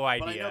 I no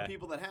have, idea. But I know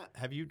people that have.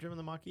 Have you driven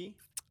the Mach-E?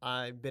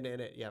 I've been in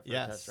it, for a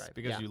test drive.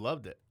 because yeah. you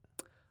loved it.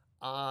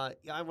 Yeah,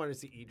 I want to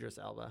see Idris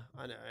Elba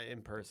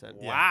in person.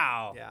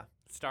 Wow. Yeah.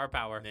 Star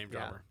power. Name Yeah.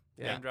 dropper.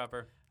 Yeah. Name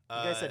dropper. You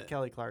guys said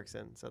Kelly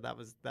Clarkson, so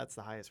that's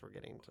the highest we're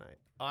getting tonight.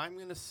 I'm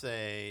gonna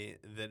say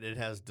that it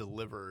has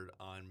delivered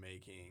on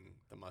making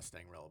the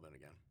Mustang relevant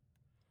again.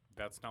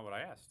 That's not what I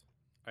asked.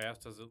 I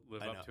asked, does it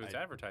live I up know, to its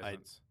I-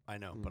 advertisements? I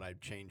know, Mm. but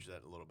I've changed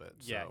that a little bit.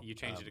 Yeah, so, you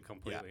changed it yeah.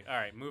 completely. All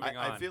right, moving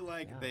I on. feel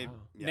like Yeah, they. wow.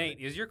 Yeah, Nate,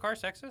 is your car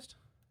sexist?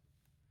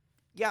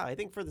 Yeah, I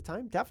think for the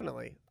time,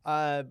 definitely.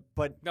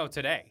 But No,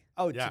 today.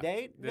 Yeah.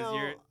 today, Does no,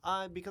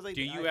 your- because I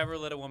Do you ever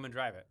let a woman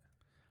drive it?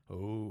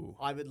 Oh.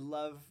 I would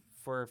love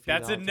for a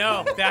That's a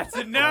female no. to- That's a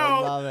I no.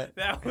 love it.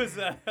 That was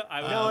a.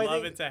 I would No, I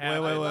love think- it to Wait,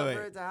 happen. wait, I'd love wait.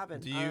 for it to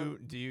happen.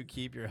 Do you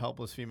keep your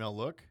helpless female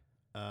look?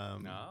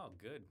 No,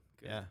 good.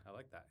 Yeah. I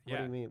like that. What do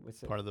Yeah. you mean?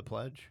 What's it? Part of the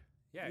pledge.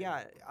 Yeah.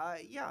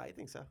 Yeah, I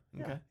think so.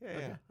 Yeah, Okay, yeah, okay.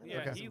 yeah. I think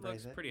Yeah, that's he embrace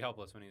looks it. pretty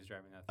helpless when he's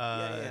driving that thing.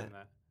 Yeah. Isn't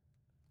that-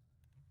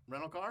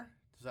 Rental car?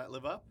 Does that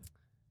live up?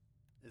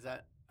 Is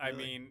that? I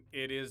really- mean,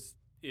 it is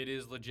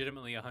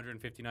legitimately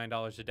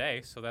 $159 a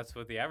day, so that's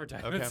what the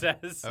advertisement Okay.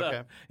 says. So,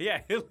 Okay.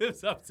 yeah, it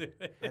lives up to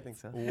it. I think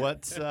so.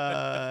 What's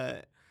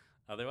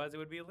Otherwise, it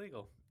would be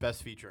illegal.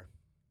 best feature?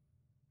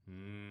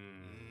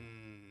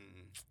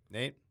 Mm.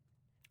 Nate?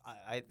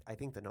 I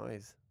think the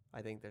noise.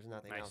 I think there's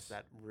nothing else Nice.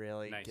 that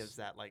really Nice. gives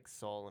that like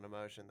soul and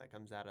emotion that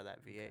comes out of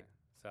that V8. Okay.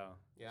 So,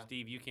 Yeah.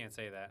 Steve, you can't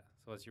say that.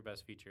 So, what's your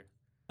best feature?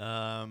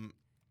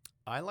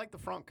 I like the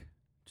frunk.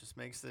 Just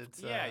makes it.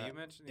 Yeah, you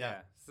mentioned. yeah,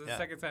 Yeah, this is the yeah,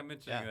 second time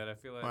mentioning yeah. that. I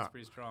feel like Wow. it's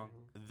pretty strong.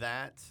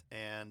 that,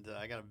 and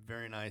I got a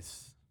very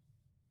nice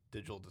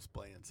digital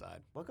display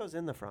inside. What goes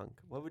in the frunk?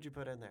 What would you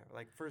put in there?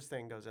 Like first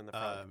thing goes in the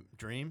frunk.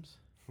 Dreams.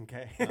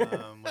 Okay.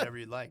 Whatever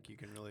you'd like, you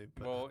can really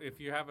put. Well, if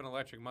you have an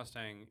electric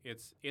Mustang,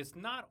 it's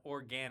not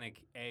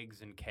organic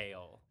eggs and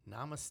kale.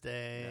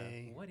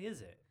 Namaste. What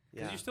is it?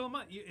 Because Yeah. you're still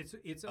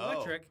it's Oh.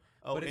 electric,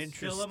 Oh, but it's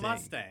interesting. still a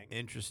Mustang.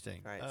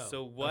 Interesting. Right. Oh,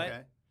 So what-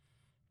 okay.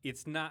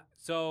 It's not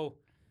so.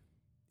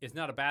 It's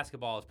not a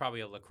basketball. It's probably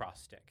a lacrosse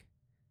stick,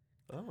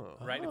 Oh.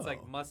 right? It's like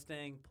Oh.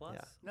 Mustang Plus.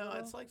 Yeah. No,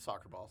 it's like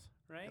soccer balls.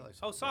 right. like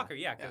Oh, soccer. soccer.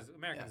 Yeah, Yeah. because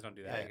Americans Yeah. don't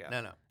do There that. you go.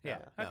 No. Yeah.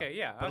 no. Okay.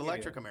 Yeah. But I'll give you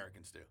electric that.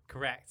 Americans do.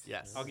 Correct.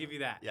 Yes. I'll give you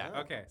that. Yeah.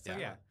 Okay. So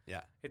yeah,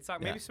 Yeah. it's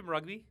maybe some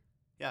rugby,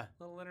 Yeah.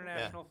 little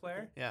international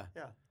flair. Yeah.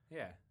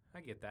 Yeah,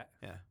 I get that.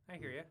 Yeah. I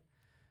hear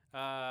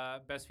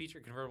you. Best feature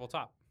convertible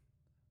top.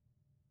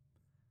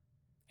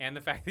 and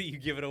the fact that you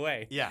give it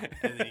away. Yeah,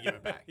 and then you give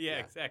it back. Yeah, Yeah,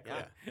 exactly.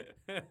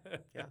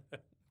 Yeah.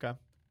 Okay.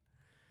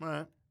 All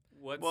right.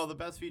 What's, Well, the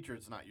best feature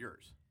is not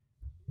yours.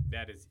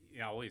 that is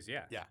always,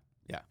 yeah. Yeah.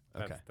 Yeah.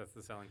 Okay. That's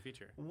the selling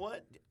feature.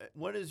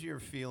 What is your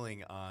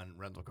feeling on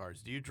rental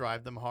cars? Do you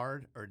drive them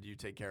hard, or do you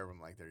take care of them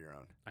like they're your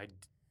own?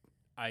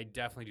 I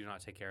definitely do not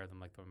take care of them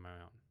like they're my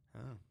own.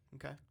 Oh,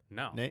 okay.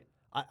 No. Nate?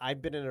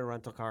 I've been in a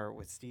rental car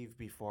with Steve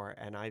before,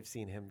 and I've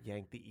seen him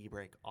yank the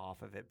e-brake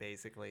off of it,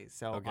 basically.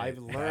 So Okay. I've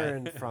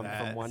learned from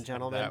one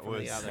gentleman from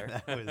the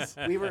other. That was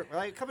We were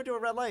like coming to a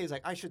red light. He's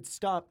like, I should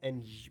stop,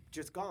 and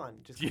just gone,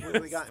 just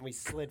completely gone. And we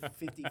slid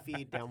 50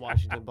 feet down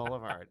Washington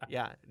Boulevard.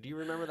 Yeah, do you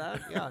remember that?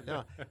 Yeah,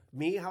 no.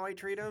 Me, how I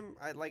treat him,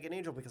 I like an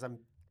angel because I'm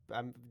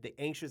the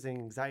anxious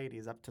anxiety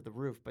is up to the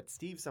roof. But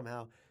Steve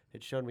somehow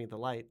had shown me the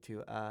light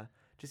to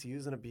just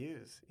use and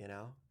abuse. You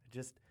know,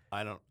 just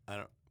I don't.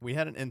 We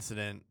had an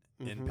incident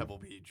in Mhm. Pebble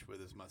Beach with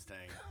his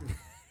Mustang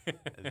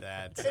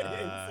that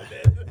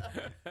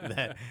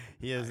that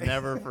he has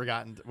never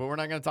forgotten. Well, we're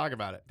not going to talk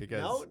about it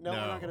because no, we're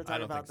not going to I talk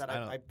don't about think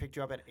that. so. I picked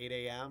you up at 8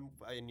 a.m.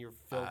 and you're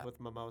filled with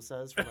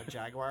mimosas from a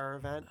Jaguar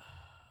event,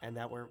 and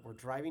that we're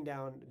driving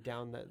down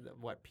the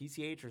what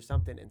PCH or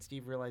something, and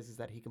Steve realizes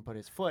that he can put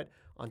his foot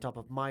on top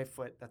of my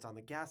foot that's on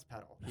the gas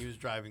pedal. He was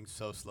driving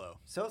so slow.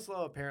 So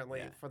slow, apparently,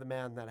 Yeah. for the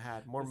man that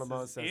had more This is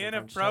mimosas. than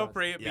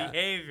inappropriate Yeah.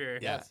 behavior.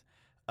 Yeah.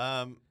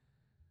 Yes.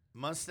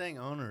 Mustang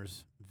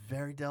owners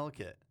very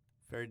delicate,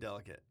 very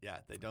delicate. Yeah,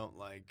 they don't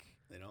like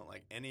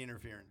any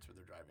interference with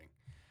their driving.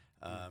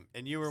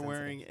 And you were Sensitive.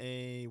 wearing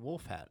a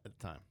wolf hat at the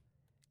time.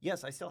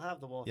 Yes, I still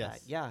have the wolf hat.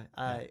 Yes. Yeah,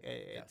 Yeah.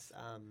 it's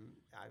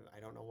I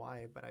don't know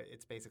why, but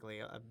it's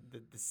basically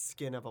the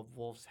skin of a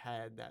wolf's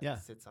head that Yeah.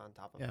 sits on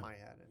top of Yeah. my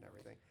head and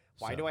everything.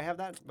 Why So- do I have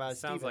that? Sounds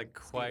Steven, like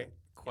Steven.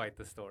 quite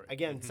the story.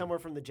 Again, somewhere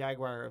from the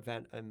Jaguar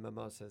event and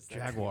mimosas.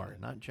 that's- Jaguar,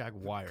 not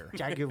Jaguar.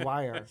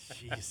 Jaguar.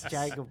 Jesus.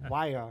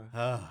 Jaguar.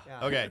 Ah,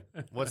 Yeah. Okay,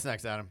 what's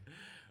next, Adam?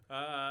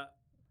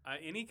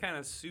 Any kind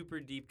of super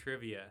deep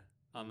trivia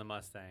on the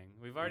Mustang.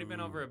 We've already been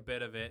Ooh. over a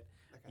bit of it.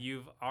 Okay.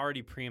 You've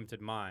already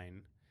preempted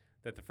mine,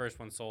 that the first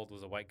one sold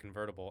was a white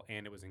convertible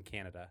and it was in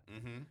Canada.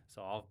 Mm-hmm.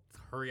 So I'll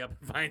hurry up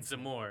and find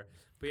some more.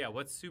 But yeah,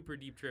 what super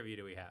deep trivia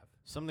do we have?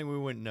 Something we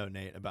wouldn't know,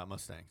 Nate, about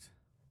Mustangs.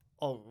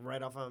 Oh,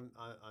 right off on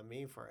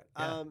me for it.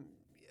 Yeah.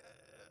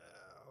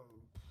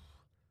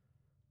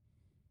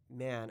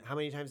 Man, how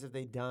many times have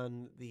they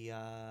done the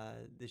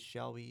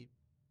Shelby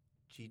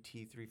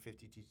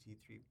GT350,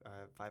 GT3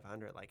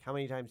 500? Like, how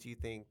many times do you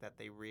think that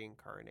they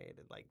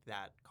reincarnated like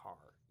that car?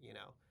 You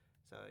know,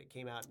 so it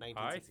came out in I think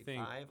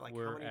 1965. Like,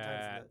 we're how many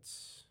at.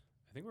 times?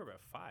 I think we're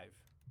about 5.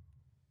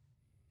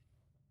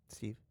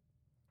 Steve,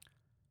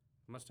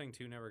 Mustang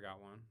 2 never got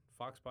one.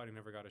 Fox Body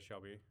never got a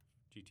Shelby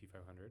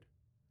GT500.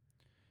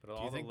 But Do you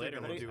all the think they're later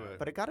gonna ones do have. it?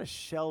 but it got a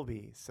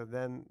Shelby, so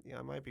then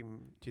it might be. Do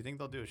you think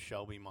they'll do a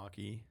Shelby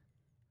Mach-E?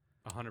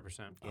 100%.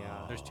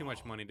 Yeah. There's too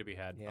much money to be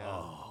had. Yeah,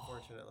 Oh.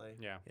 unfortunately.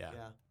 Yeah. Yeah. Yeah.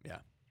 The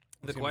It's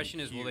gonna be question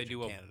is, will they huge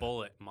do in a Canada.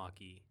 bullet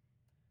Mach-E?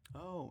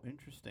 Oh,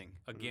 interesting.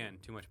 Again,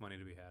 too much money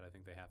to be had. I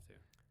think they have to.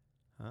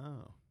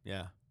 Oh,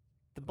 yeah.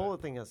 The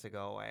bullet thing has to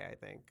go away, I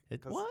think.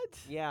 It 'Cause-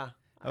 what? Yeah.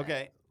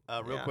 Okay,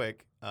 real yeah.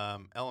 quick.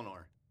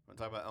 Eleanor. Want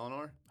to talk about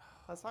Eleanor?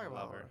 Let's talk I about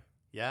love her. her.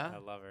 Yeah. I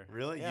love her.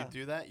 Really? Yeah. You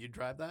do that? You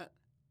drive that?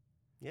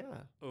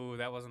 Yeah. Oh,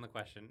 that wasn't the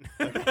question.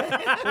 What do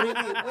you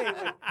mean?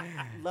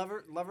 Wait. Love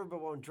her,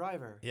 but won't drive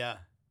her. Yeah.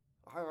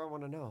 I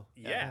want to know.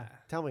 Yeah.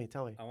 Tell me.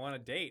 I want a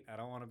date. I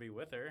don't want to be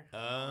with her.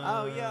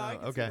 Oh, yeah, I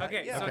can see okay. that.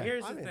 Okay, yeah, so okay.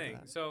 here's I'm the into thing.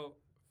 that. So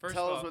first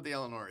Tell of us all, what the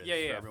Eleanor is. yeah, for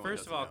yeah. everyone who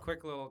First of doesn't all,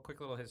 know. quick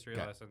little history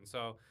Okay. lesson.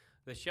 So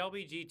the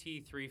Shelby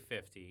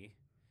GT350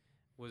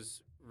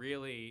 was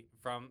really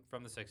from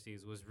the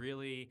 60s was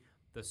really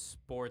the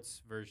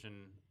sports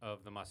version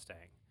of the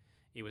Mustang.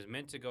 It was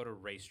meant to go to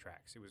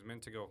racetracks. It was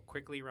meant to go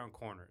quickly around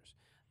corners.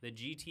 The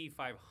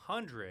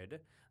GT500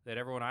 that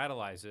everyone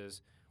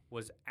idolizes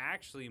was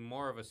actually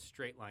more of a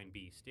straight line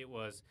beast. It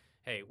was,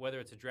 hey, whether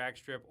it's a drag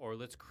strip or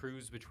let's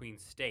cruise between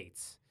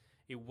states,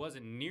 it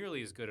wasn't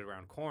nearly as good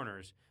around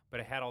corners, but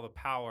it had all the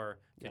power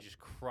to Yep. just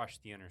crush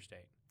the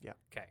interstate. Yeah.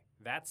 Okay.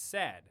 That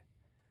said,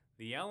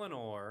 the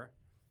Eleanor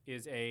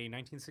is a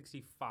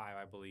 1965,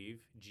 I believe,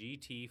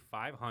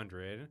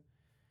 GT500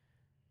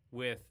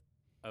 with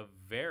a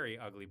very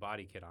ugly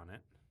body kit on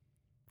it.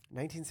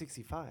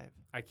 1965.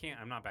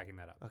 I'm not backing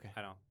that up. Okay.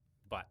 I don't.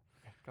 But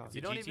Go on. It's You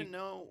a don't GT even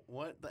know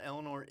what the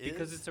Eleanor is?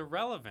 because it's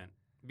irrelevant.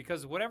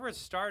 Because whatever it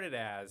started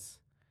as,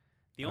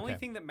 the only Okay.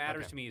 thing that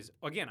matters Okay. to me is,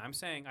 again, I'm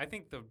saying, I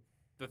think the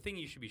thing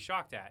you should be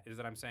shocked at is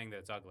that I'm saying that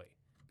it's ugly.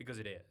 Because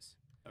it is.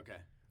 Okay.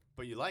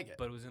 But you like it.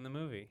 But it was in the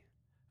movie.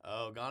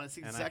 Oh, Gone in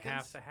 60 And Seconds? I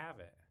have to have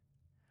it.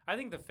 I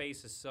think the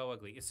face is so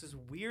ugly. It's this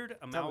weird me.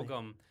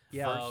 amalgam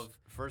Yeah. of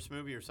First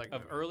movie or second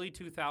of movie? early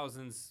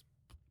 2000s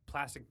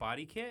plastic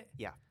body kit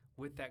Yeah.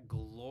 with that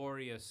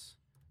glorious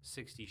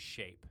 60s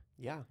shape,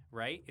 Yeah.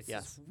 right? It's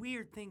Yes. this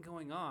weird thing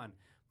going on,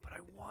 but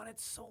I want it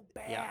so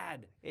Yeah.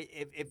 bad.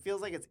 It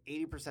feels like it's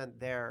 80%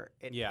 there.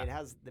 Yeah. It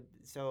has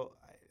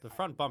The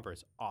front bumper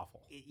is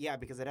awful. yeah,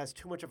 because it has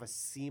too much of a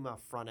SEMA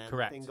front end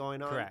Correct. thing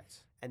going on.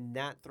 Correct. And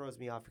that throws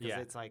me off because Yeah.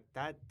 it's like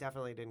that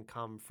definitely didn't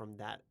come from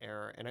that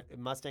era. And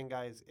Mustang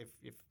guys, if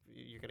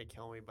you're gonna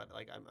kill me, but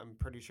like I'm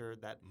pretty sure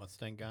that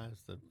Mustang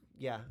guys.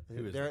 yeah,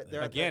 Who is they're that?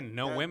 they're at Again, the,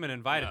 no they're women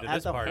invited No. to at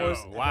this the party. horse.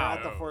 Oh, They're wow.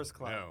 at the horse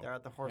club. No. They're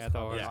at the horse At the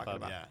club. we're horse talking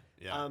club. about.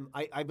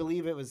 Yeah. I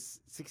believe it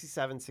was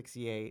 67,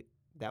 68.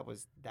 That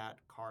was that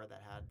car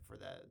that had for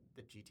the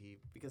GT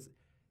because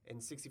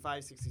in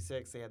 65,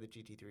 66 they had the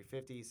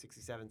GT350,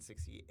 67,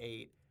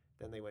 68.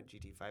 Then they went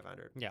GT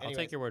 500. Yeah, I'll Anyways,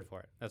 take your word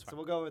for it. That's fine. so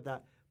we'll go with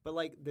that. But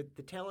like the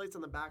taillights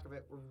on the back of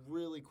it were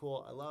really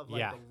cool. I love like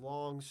Yeah. the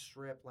long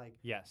strip. Like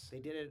Yes. they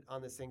did it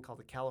on this thing called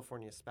the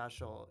California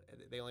Special.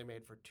 They only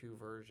made for 2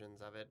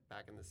 versions of it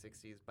back in the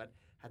 60s, but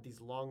had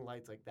these long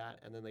lights like that.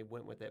 And then they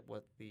went with it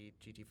with the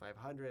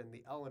GT500 and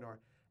the Eleanor.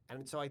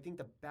 And so I think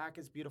the back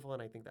is beautiful,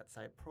 and I think that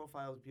side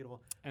profile is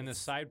beautiful. And the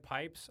side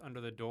pipes under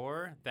the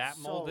door, that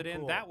So molded in,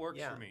 cool. that works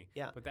Yeah, for me.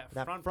 yeah. But that,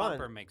 That front front-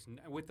 bumper makes,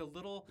 with the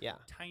little Yeah.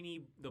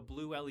 tiny, the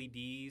blue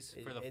LEDs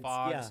for the It's-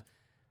 fogs.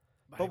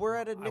 yeah. But we're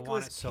at a I want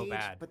Nicolas it so Cage.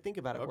 bad. But think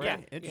about it. We're Okay,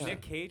 at- interesting.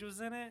 Nick Cage was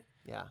in it,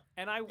 Yeah.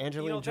 and I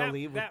Angelina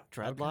Jolie with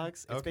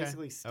dreadlocks. It's Okay.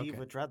 basically Steve Okay.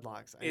 with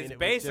dreadlocks. I It's mean, it was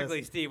basically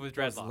just Steve with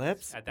those dreadlocks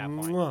lips at that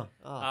point. Mwah.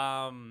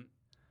 Oh.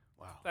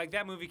 Wow. Like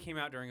that movie came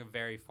out during a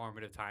very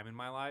formative time in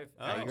my life.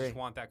 Oh. I I just agree.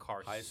 want that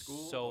car High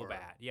school so or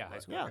bad. Yeah, high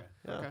what? school. Yeah. Okay.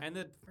 Yeah. Okay. And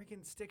the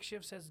freaking stick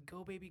shift says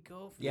 "Go baby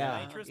go" for Yeah.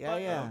 the nitrous Yeah,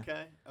 button. yeah.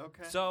 Okay.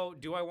 Okay. So,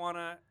 do I want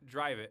to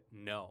drive it?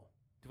 No.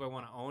 Do I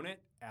want to own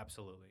it?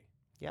 Absolutely.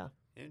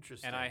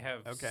 Interesting. And I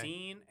have Okay.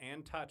 seen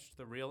and touched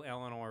the real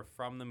Eleanor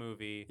from the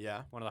movie.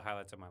 Yeah. One of the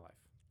highlights of my life.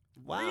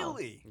 Wow.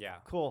 Really? Yeah.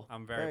 Cool.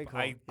 I'm very, cool.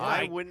 I,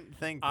 I I, wouldn't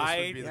think this I-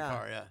 would be the yeah.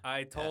 car. Yeah.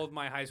 I told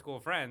my high school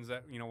friends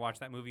that watched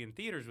that movie in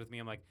theaters with me.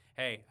 I'm like,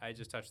 hey, I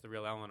just touched the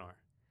real Eleanor,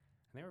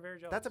 and they were very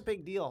jealous. That's a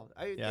big deal.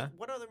 Yeah.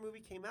 What other movie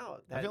came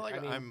out? I feel like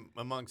mean, I'm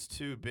amongst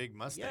 2 big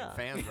Mustang Yeah.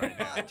 fans right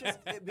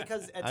now.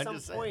 because at I'm some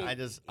just saying,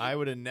 point, I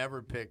would have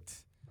never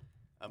picked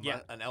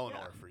Yeah. an Eleanor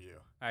Yeah. for you.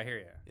 I hear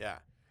you. Yeah.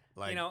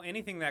 Like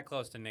Anything that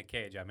close to Nick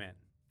Cage, I'm in.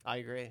 I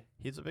agree.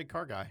 he's a big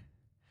car guy.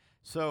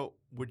 So,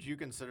 would you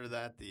consider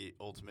that the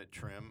ultimate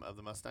trim of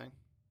the Mustang?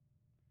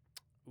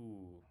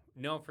 Ooh.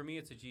 No, for me,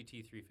 it's a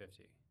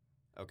GT350.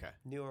 Okay.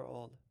 New or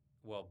old?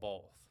 Well,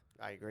 both,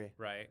 I agree.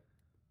 right?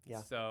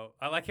 Yeah. So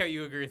I like how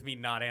you agree with me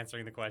not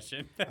answering the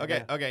question.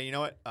 Okay. Yeah. Okay. You know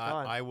what?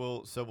 on. I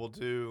will. So we'll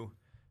do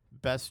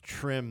best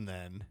trim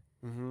then,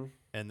 Mm-hmm.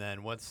 and then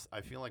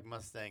I feel like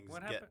Mustangs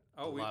What get happened?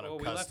 a lot of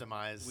we left-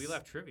 customized. We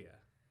left trivia.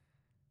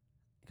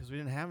 because we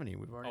didn't have any.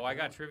 We've already. Oh, I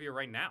done got it. trivia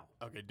right now.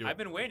 Okay. Do I've it.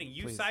 been waiting.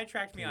 You Please.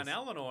 sidetracked me on Please.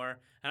 Eleanor,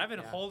 and I've been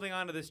Yeah. holding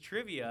on to this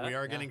trivia. We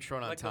are Yeah. getting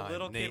short on Like a time.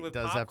 little kid Nate with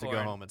does have to go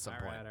popcorn. home at some All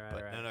point. right, all right,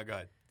 but all right. no, go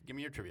ahead. Give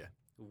me your trivia.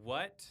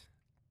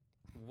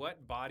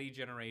 What body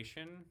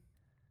generation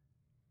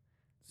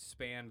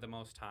spanned the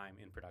most time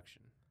in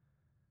production?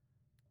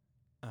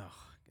 Oh,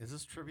 is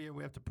this trivia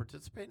we have to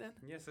participate in?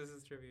 Yes, this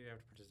is trivia you have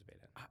to participate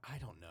in. I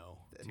don't know.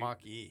 Dude.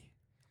 Mach E.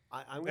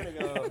 I'm gonna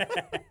go.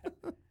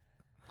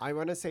 I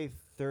want to say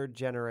 3rd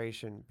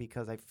generation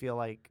because I feel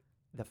like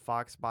the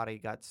Fox body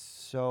got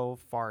so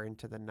far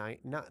into the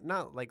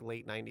not like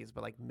late 90s,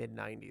 but like mid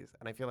 90s,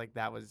 and I feel like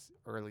that was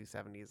early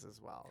 70s as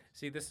well.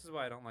 See, this is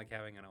why I don't like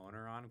having an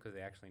owner on because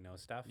they actually know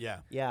stuff. Yeah.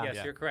 Yeah. Yes,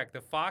 Yeah. you're correct.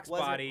 The Fox Was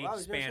it? body Well, I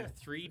was gonna spanned say.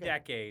 3 Okay.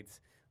 decades,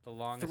 the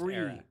longest 3.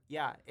 era.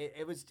 Yeah.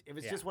 It was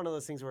Yeah. just one of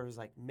those things where it was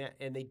like, man,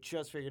 and they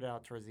just figured it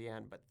out towards the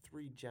end, but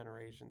 3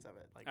 generations of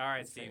it. Like, All right,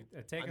 insane.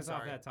 Steve, take I'm us off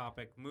sorry. that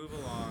topic. Move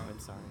along. I'm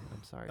sorry.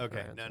 I'm sorry. for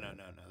Okay. No. answering.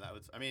 That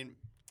was. I mean,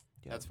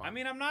 Yeah. that's fine. I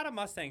mean, I'm not a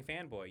Mustang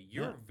fanboy.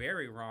 You're Yeah.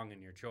 very wrong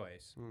in your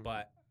choice, Mm.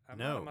 but I'm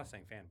not No. a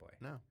Mustang fanboy.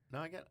 no,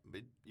 I get it.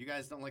 But you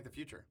guys don't like the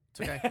future.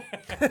 It's okay.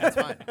 That's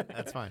fine.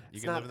 That's fine. You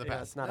It's can not- live in the yeah,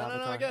 past. it's not no, I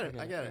Avatar. get it.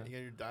 I I get get it, it. You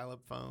got your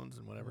dial-up phones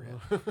and whatever.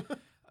 Mhm.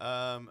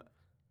 Yeah.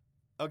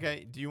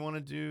 Okay. Do you want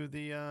to do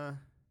the?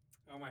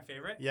 Oh, my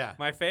favorite? Yeah.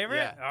 My favorite?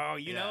 Yeah. Oh,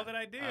 you know that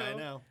I do. I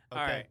know.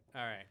 Okay.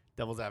 All right.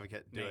 Devil's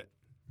advocate. Do Nate. it.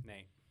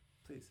 Nate,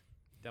 Please.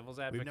 devil's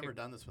We've advocate. never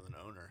done this with an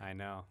owner. I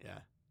know. Yeah.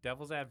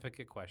 Devil's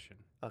advocate question.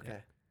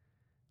 Okay.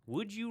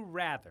 Would you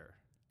rather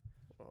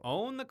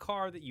own the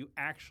car that you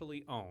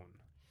actually own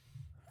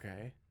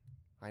Okay.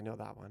 I know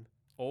that one.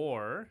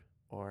 or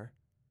Or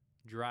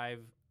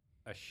drive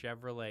a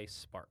Chevrolet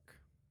Spark?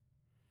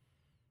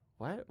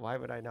 what? Why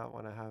would I not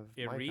want to have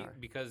my car?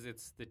 Because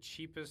it's the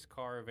cheapest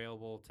car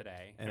available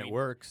today. And I it mean,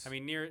 works. I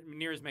mean,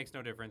 Nears makes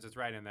no difference. It's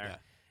right in there.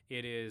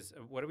 It is,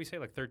 what do we say,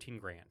 like 13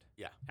 grand?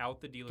 Yeah. Out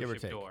the Give or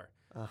dealership take. door.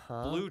 Uh-huh.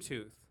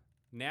 Bluetooth,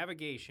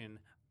 navigation,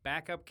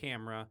 backup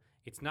camera.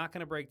 It's not going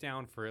to break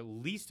down for at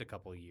least a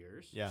couple of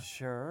years. Yeah.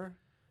 Sure.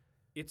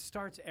 It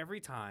starts every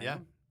time. Yeah.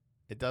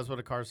 It does what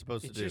a car's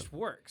supposed It to do. just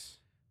works.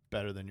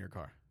 Better than your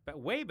car. But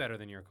way better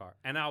than your car.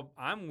 And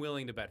I'm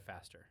willing to bet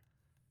faster.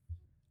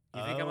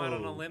 You think I'm out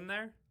on a Oh. limb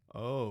there?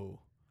 Oh.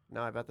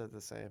 No, I bet they're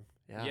the same.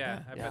 Yeah.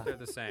 Yeah, I bet they're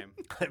the same.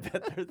 I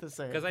bet they're the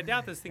same. Because I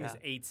doubt this thing is Yeah.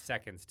 8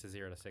 seconds to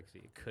 0 to 60.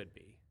 It could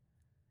be.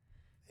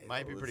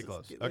 Might be Let's pretty just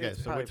close. get- Okay, it's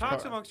so probably which Talk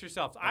car? amongst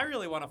yourselves. I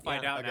really want to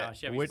find Yeah, out now. Okay.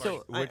 Chevy Which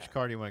Spark. which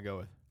car do you want to go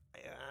with?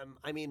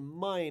 I mean,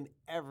 mine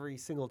every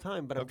single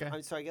time. But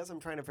Okay. so I guess I'm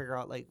trying to figure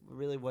out, like,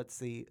 really what's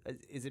the...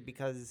 Is it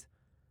because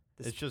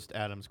It's just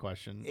Adam's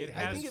question. It I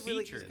has think it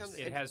really just features. comes-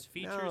 It has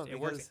features. No, it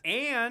works. because-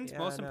 And yeah,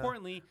 most no.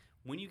 importantly,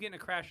 when you get in a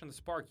crash on the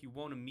Spark, you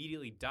won't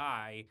immediately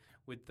die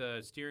with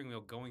the steering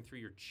wheel going through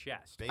your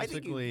chest. I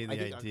think Basically, I the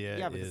think, idea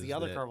yeah, because is the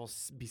other that car will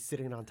be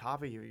sitting on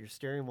top of you. Your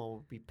steering wheel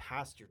will be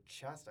past your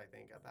chest. I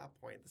think at that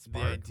point, the the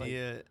Spark. like-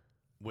 idea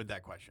with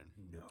that question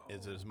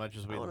is that as much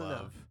as we I wanna know.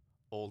 love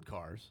old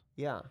cars,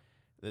 yeah.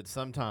 that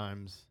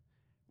sometimes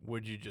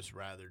would you just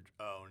rather?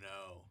 Oh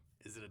no,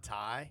 is it a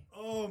tie?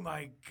 Oh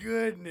my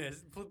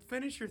goodness!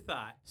 Finish your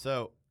thought.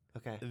 So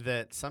Okay.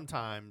 that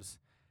sometimes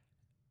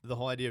the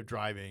whole idea of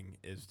driving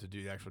is to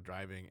do the actual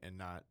driving and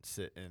not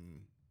sit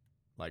and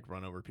like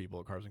run over people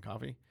at Cars and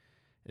Coffee.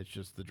 It's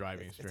just the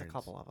driving It's a experience.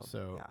 couple of 'em,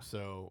 So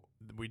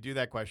yeah. we do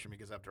that question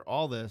because after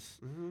all this,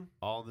 Mm-hmm.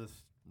 all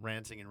this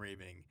ranting and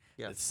raving,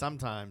 Yes. that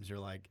sometimes you're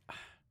like,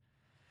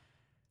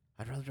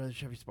 I'd rather drive the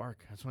Chevy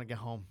Spark. I just want to get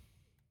home.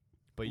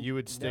 But you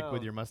would stick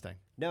with No. your Mustang.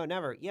 No,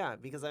 never. Yeah,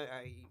 because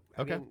I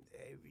Okay. mean,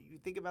 you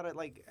think about it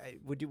like,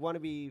 would you want to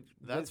be?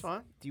 That's with,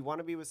 fine. Do you want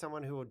to be with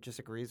someone who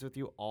disagrees with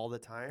you all the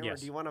time, or Yes.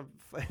 do you want to?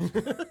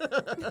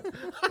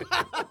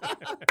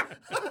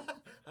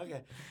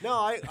 Okay. No,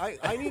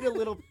 I need a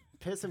little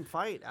piss and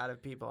fight out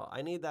of people.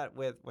 I need that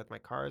with my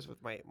cars, with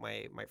my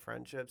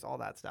friendships, all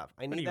that stuff.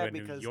 I What need are you, that a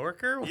New because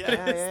Yorker? What Yeah,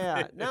 yeah, is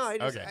yeah. this? No, I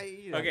just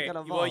Okay. Okay,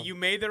 gotta well, evolve. you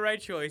made the right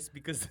choice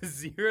because the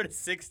 0 to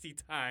 60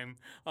 time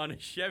on a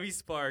Chevy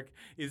Spark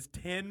is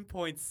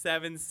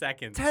 10.7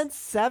 seconds.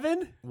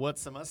 10.7.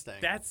 What's the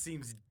Mustang? That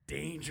seems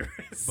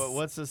dangerous. But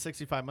what's the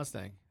 65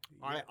 Mustang?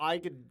 I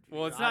could.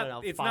 Well, it's I not- don't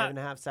know, it's five not- and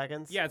a half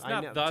seconds. Yeah, it's I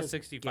not know, the just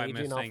 65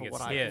 gauging off Mustang, of it's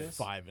what I his. use.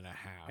 5.5.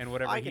 and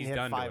whatever I can he's hit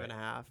done five to and it. a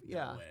half. No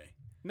Yeah. way.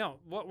 No,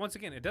 once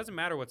again, it doesn't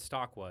matter what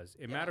stock was.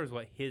 It matters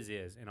what his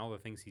is and all the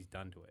things he's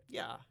done to it.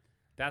 Yeah.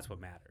 That's what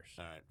matters.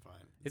 All right,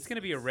 fine. It's going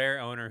to be a rare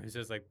owner who's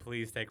just like,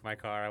 please take my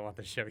car. I want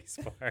the Chevy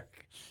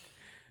Spark.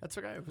 That's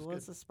okay. It was Who good.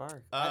 wants the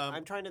Spark? Um,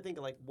 I'm trying to think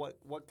of like what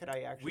could I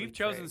actually. We've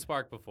chosen trade?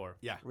 Spark before.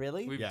 Yeah.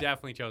 Really? We've Yeah.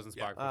 definitely chosen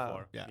Spark Oh.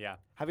 before. Yeah.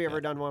 Have you ever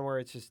Yeah. done one where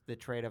it's just the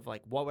trade of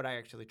like what would I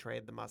actually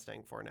trade the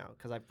Mustang for now?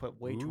 Because I've put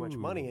way too much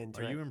money Ooh.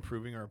 into Are it. you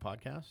improving our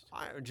podcast?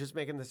 I'm just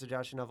making the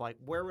suggestion of like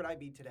where would I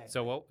be today?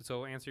 So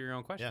answer your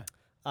own question.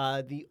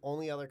 Yeah. The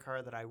only other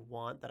car that I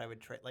want that I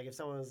would trade, like if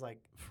someone was like,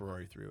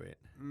 Ferrari 308.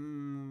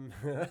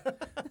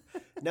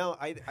 no,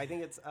 I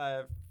think it's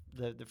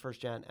the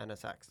first gen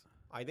NSX.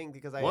 I think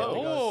because I Whoa. have to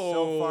go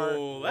so far.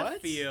 Oh, left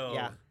What? field.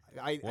 Yeah,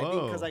 I think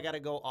Whoa. because I got to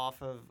go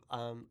off of.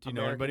 Do you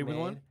know anybody with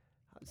one?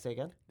 Say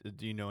again.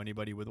 Do you know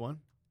anybody with one?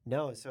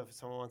 No, so if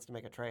someone wants to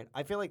make a trade,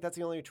 I feel like that's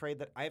the only trade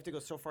that I have to go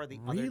so far the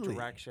other Really?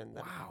 direction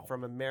that Wow.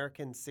 from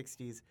American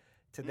 60s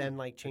to then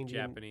like changing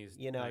Japanese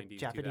you know, 90s,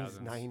 Japanese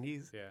 2000s.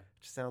 90s. Yeah.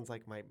 Which sounds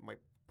like my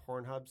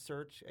Pornhub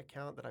search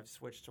account that I've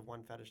switched to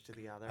one fetish to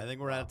the other. I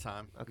think we're out of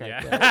time. Okay.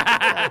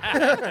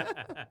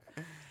 Yeah.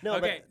 No,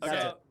 okay, but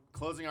that's so it.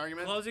 Closing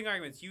argument? closing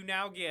arguments. You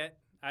now get.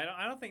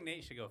 I don't think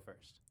Nate should go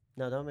first,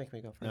 No, don't make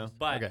me go first. No.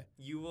 but Okay.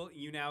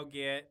 you now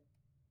get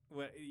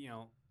what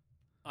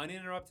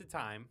uninterrupted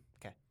time.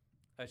 Okay.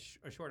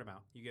 A short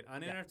amount. You get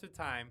uninterrupted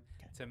time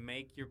to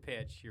make your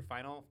pitch, your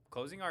final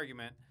closing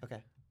argument.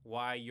 Okay.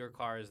 Why your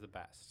car is the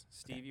best.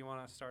 Steve, you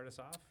want to start us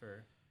off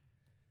or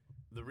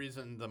The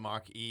reason the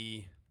Mach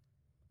E,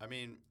 I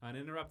mean,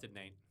 uninterrupted,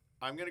 Nate?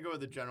 I'm going to go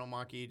with the general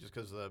Mach E just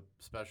because the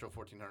special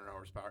 1,400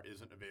 horsepower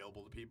isn't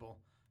available to people.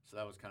 So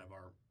that was kind of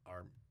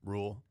our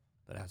rule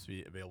that it has to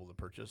be available to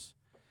purchase.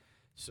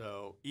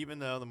 So even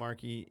though the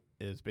Mach E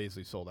is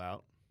basically sold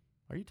out,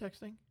 are you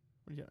texting?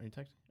 Are you texting?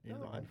 Are you No,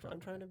 looking I'm, at your phone? I'm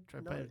trying to Try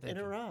to not pay attention.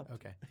 interrupt.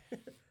 Okay.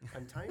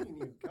 I'm timing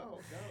you. Go.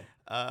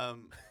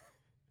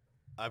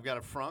 I've got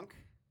a Frunk.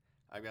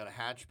 I've got a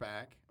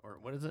hatchback. Or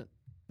what is it?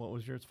 What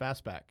was yours?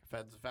 Fastback.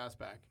 Fed's a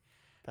fastback.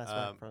 Pass Um,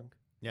 back, Frank.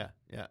 Yeah,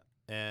 yeah.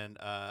 And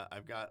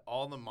I've got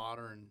all the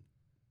modern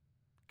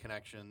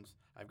connections.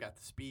 I've got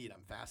the speed.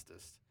 I'm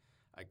fastest.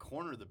 I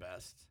corner the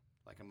best,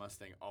 like a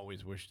Mustang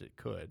always wished it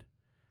could,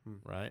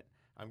 right?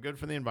 I'm good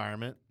for the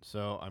environment,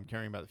 so I'm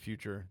caring about the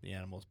future, the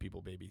animals,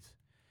 people, babies,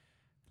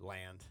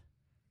 land.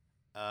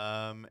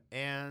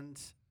 And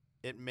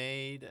it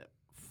made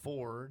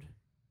Ford,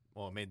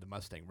 well, it made the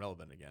Mustang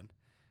relevant again,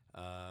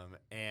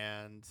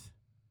 and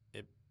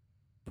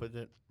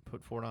it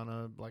put Ford on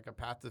a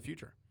path to the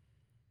future,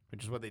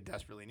 which is what they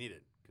desperately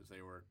needed because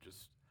they were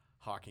just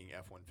hawking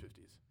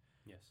F-150s.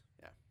 Yes.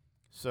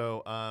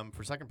 So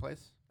for second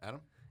place,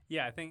 Adam?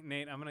 Yeah, I think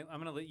Nate, I'm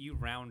gonna let you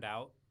round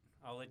out.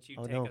 I'll let you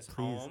Oh, take no, us please.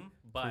 home.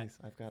 But Please,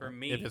 I've got for it.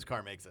 me, If his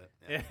car makes it.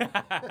 Yeah.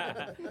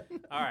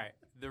 all right.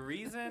 The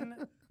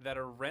reason that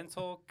a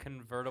rental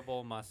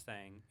convertible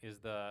Mustang is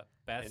the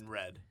best In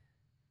red.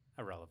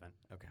 irrelevant.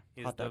 Okay.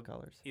 Is Hot the dog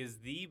colors. is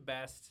the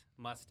best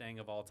Mustang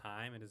of all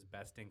time. It is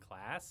best in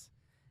class.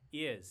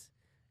 It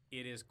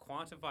is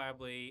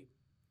quantifiably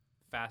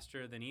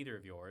faster than either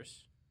of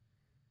yours.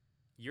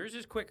 Yours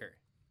is quicker.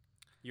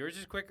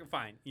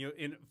 Fine.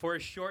 For a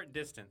short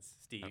distance,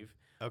 Steve.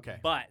 Okay.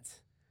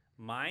 But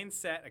mine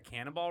set a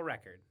cannonball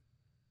record,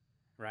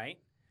 right?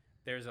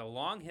 There's a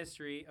long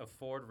history of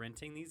Ford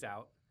renting these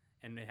out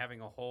and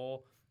having a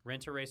whole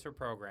rent-a-racer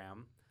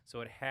program,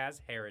 so it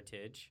has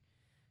heritage.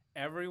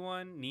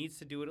 everyone needs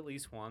to do it at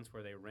least once,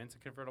 where they rent a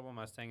convertible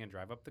Mustang and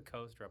drive up the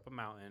coast or up a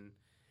mountain.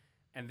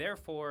 And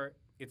therefore,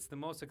 it's the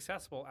most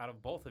accessible out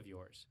of both of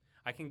yours.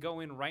 I can go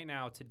in right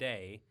now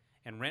today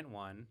and rent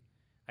one.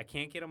 I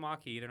can't get a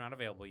Mach-E. They're not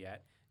available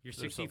yet. Your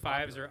They're so 65s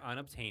popular. are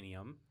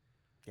unobtainium.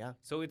 Yeah.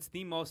 So it's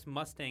the most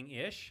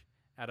Mustang-ish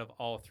out of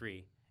all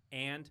three.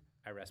 And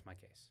I rest my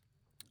case.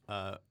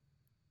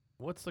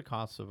 What's the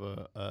cost of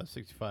a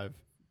 65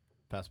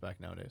 fastback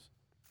nowadays?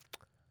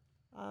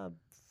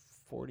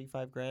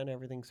 45 grand,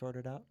 everything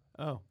sorted out.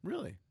 Oh,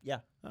 really? Yeah.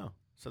 Oh,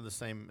 so the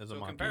same as a So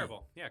Mach-E.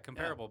 comparable. Yeah,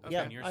 comparable Okay.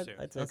 Yeah, between yours two.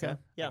 I'd say Okay. so.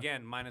 Yeah.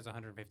 Again, mine is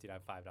 $150 to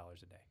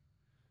 $5 a day.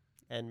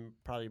 And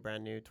probably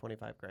brand new,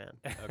 25 grand.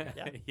 Okay.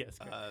 Yeah. Yes.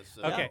 correct.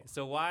 So Okay,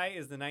 so why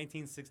is the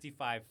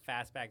 1965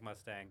 fastback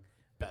Mustang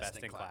the Best best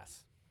in in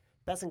class?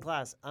 Best in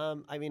class.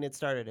 I mean, it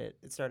started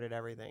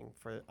everything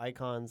for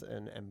icons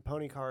and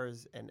pony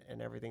cars and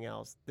everything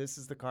else. This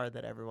is the car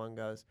that everyone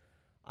goes,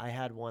 I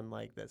had one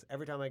like this.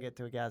 Every time I get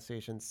to a gas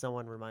station,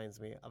 someone reminds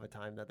me of a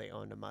time that they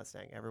owned a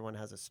Mustang. Everyone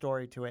has a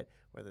story to it,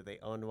 whether they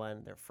owned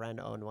one, their friend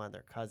owned one,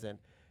 their cousin,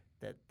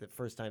 that the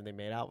first time they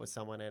made out with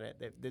someone in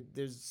it.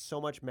 There's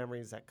so much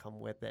memories that come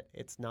with it.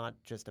 It's not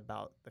just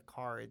about the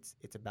car. It's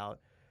about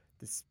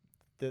this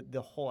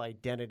the whole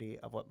identity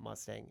of what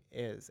Mustang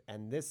is.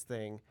 And this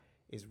thing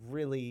is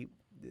really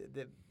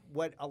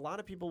what a lot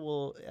of people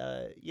will,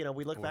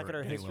 we look back at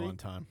our Getting history. low on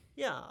time.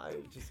 Yeah,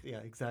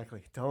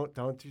 exactly.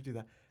 Don't you do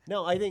that.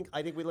 No, I think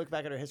we look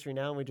back at our history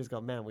now and we just go,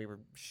 man, we were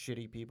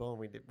shitty people and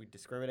we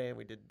discriminated.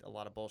 We did a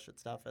lot of bullshit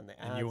stuff and the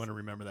ads. And you want to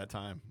remember that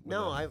time? with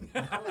No,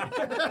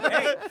 the-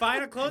 Hey,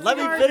 final closing Let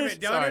me argument. finish.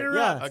 Don't Sorry.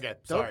 interrupt. Yeah. Okay,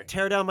 Don't sorry.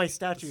 tear down my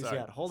statues Sorry.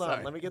 yet. Hold on.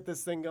 Sorry. Let me get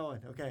this thing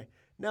going. Okay.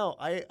 No,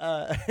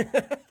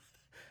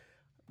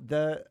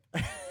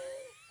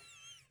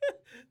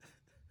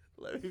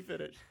 let me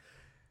finish.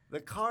 The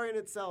car in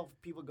itself,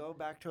 people go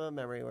back to a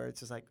memory where it's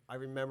just like, I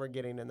remember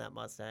getting in that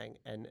Mustang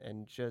and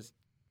just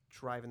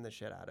driving the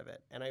shit out of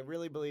it. And I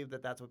really believe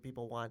that that's what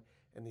people want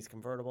in these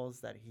convertibles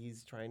that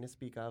he's trying to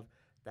speak of,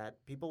 that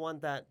people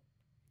want that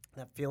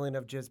feeling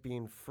of just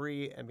being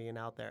free and being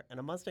out there. And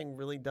a Mustang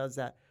really does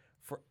that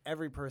for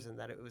every person,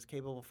 that it was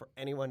capable for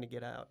anyone to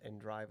get out and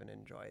drive and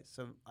enjoy.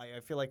 So I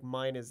feel like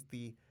mine is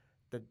the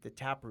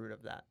taproot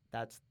of that.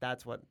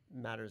 That's what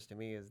matters to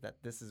me, is that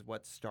this is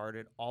what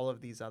started all of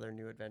these other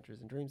new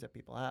adventures and dreams that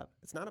people have.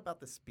 It's not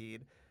about the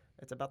speed.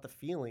 It's about the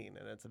feeling,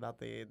 and it's about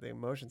the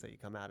emotions that you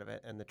come out of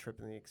it and the trip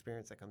and the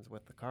experience that comes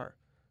with the car.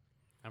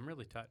 I'm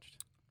really touched.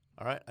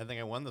 All right, I think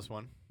I won this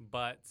one.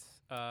 But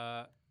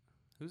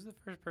who's the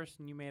first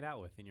person you made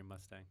out with in your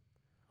Mustang?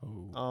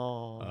 Ooh.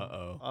 Oh.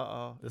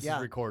 Uh-oh. This yeah.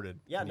 is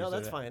recorded. Yeah, Can you no, say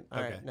that's that? fine. All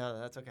Okay. right, no,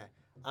 that's okay.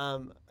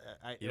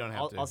 You don't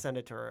have to. I'll send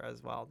it to her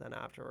as well then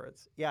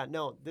afterwards. Yeah,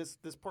 no, this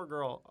poor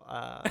girl.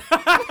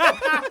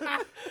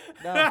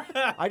 No,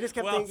 I just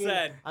kept Well thinking.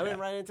 said. I went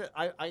right into.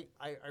 I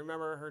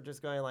remember her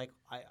just going like,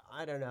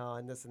 I don't know,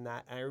 and this and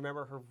that. And I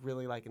remember her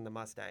really liking the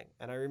Mustang,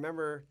 and I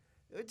remember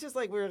it's just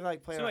like we were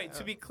like playing. So wait,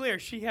 to be clear,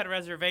 she had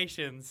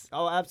reservations,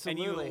 oh, and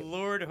absolutely. you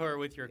lured her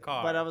with your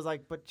car. But I was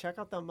like, but check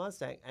out the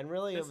Mustang, and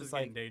really this it was is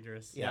like, getting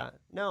dangerous. yeah,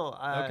 no,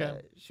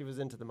 Okay. She was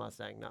into the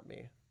Mustang, not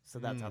me. So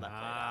that's how that played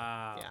out.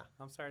 Ah, Yeah.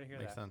 I'm sorry to hear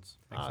Makes that. sense.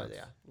 Makes Oh sense.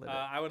 yeah. live it.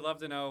 I would love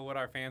to know what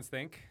our fans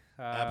think.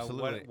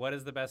 Absolutely. What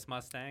is the best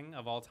Mustang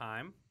of all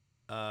time?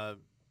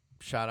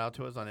 Shout out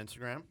to us on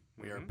Instagram.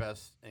 We are Mhm.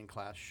 Best in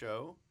Class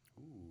Show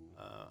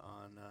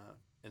on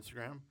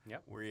Instagram.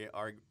 Yep. We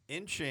are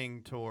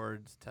inching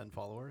towards 10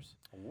 followers,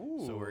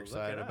 Ooh, so we're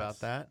excited about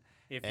that.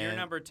 If you're And-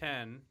 number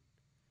 10,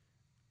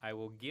 I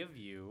will give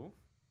you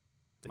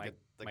To my, get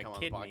to my come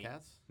kidney. on the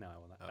podcast. No, I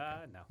will not.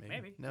 Okay. No, Maybe.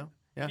 maybe. No.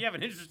 If Yeah. you have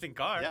an interesting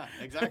car. Yeah.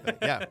 Exactly.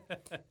 Yeah.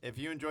 If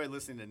you enjoy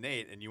listening to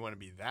Nate and you want to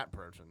be that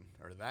person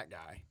or that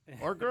guy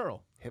or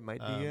girl, Hit my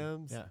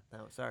DMs. yeah.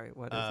 No, sorry.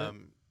 What is it?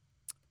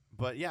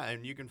 But yeah,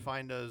 and you can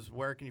find us.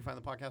 Where can you find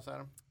the podcast,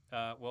 Adam?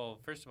 Well,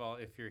 first of all,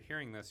 if you're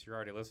hearing this, you're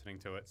already listening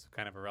to it, so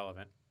kind of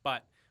irrelevant.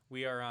 But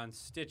we are on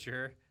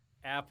Stitcher,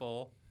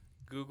 Apple,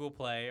 Google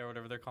Play, or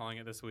whatever they're calling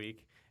it this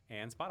week,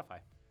 and Spotify.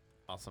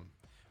 Awesome.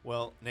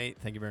 Well, Nate,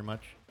 thank you very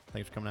much.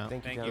 Thanks for coming out.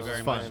 Thank you, Thank you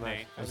gentlemen, very Fun. much,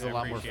 Nate. It was I a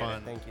lot more appreciate it.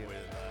 fun Thank you.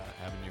 with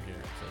having you here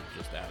instead of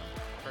just Adam.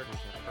 Perfect.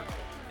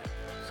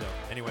 So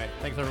anyway,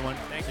 thanks everyone.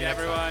 Thank See you, next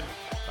time. everyone.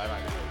 Bye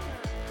bye.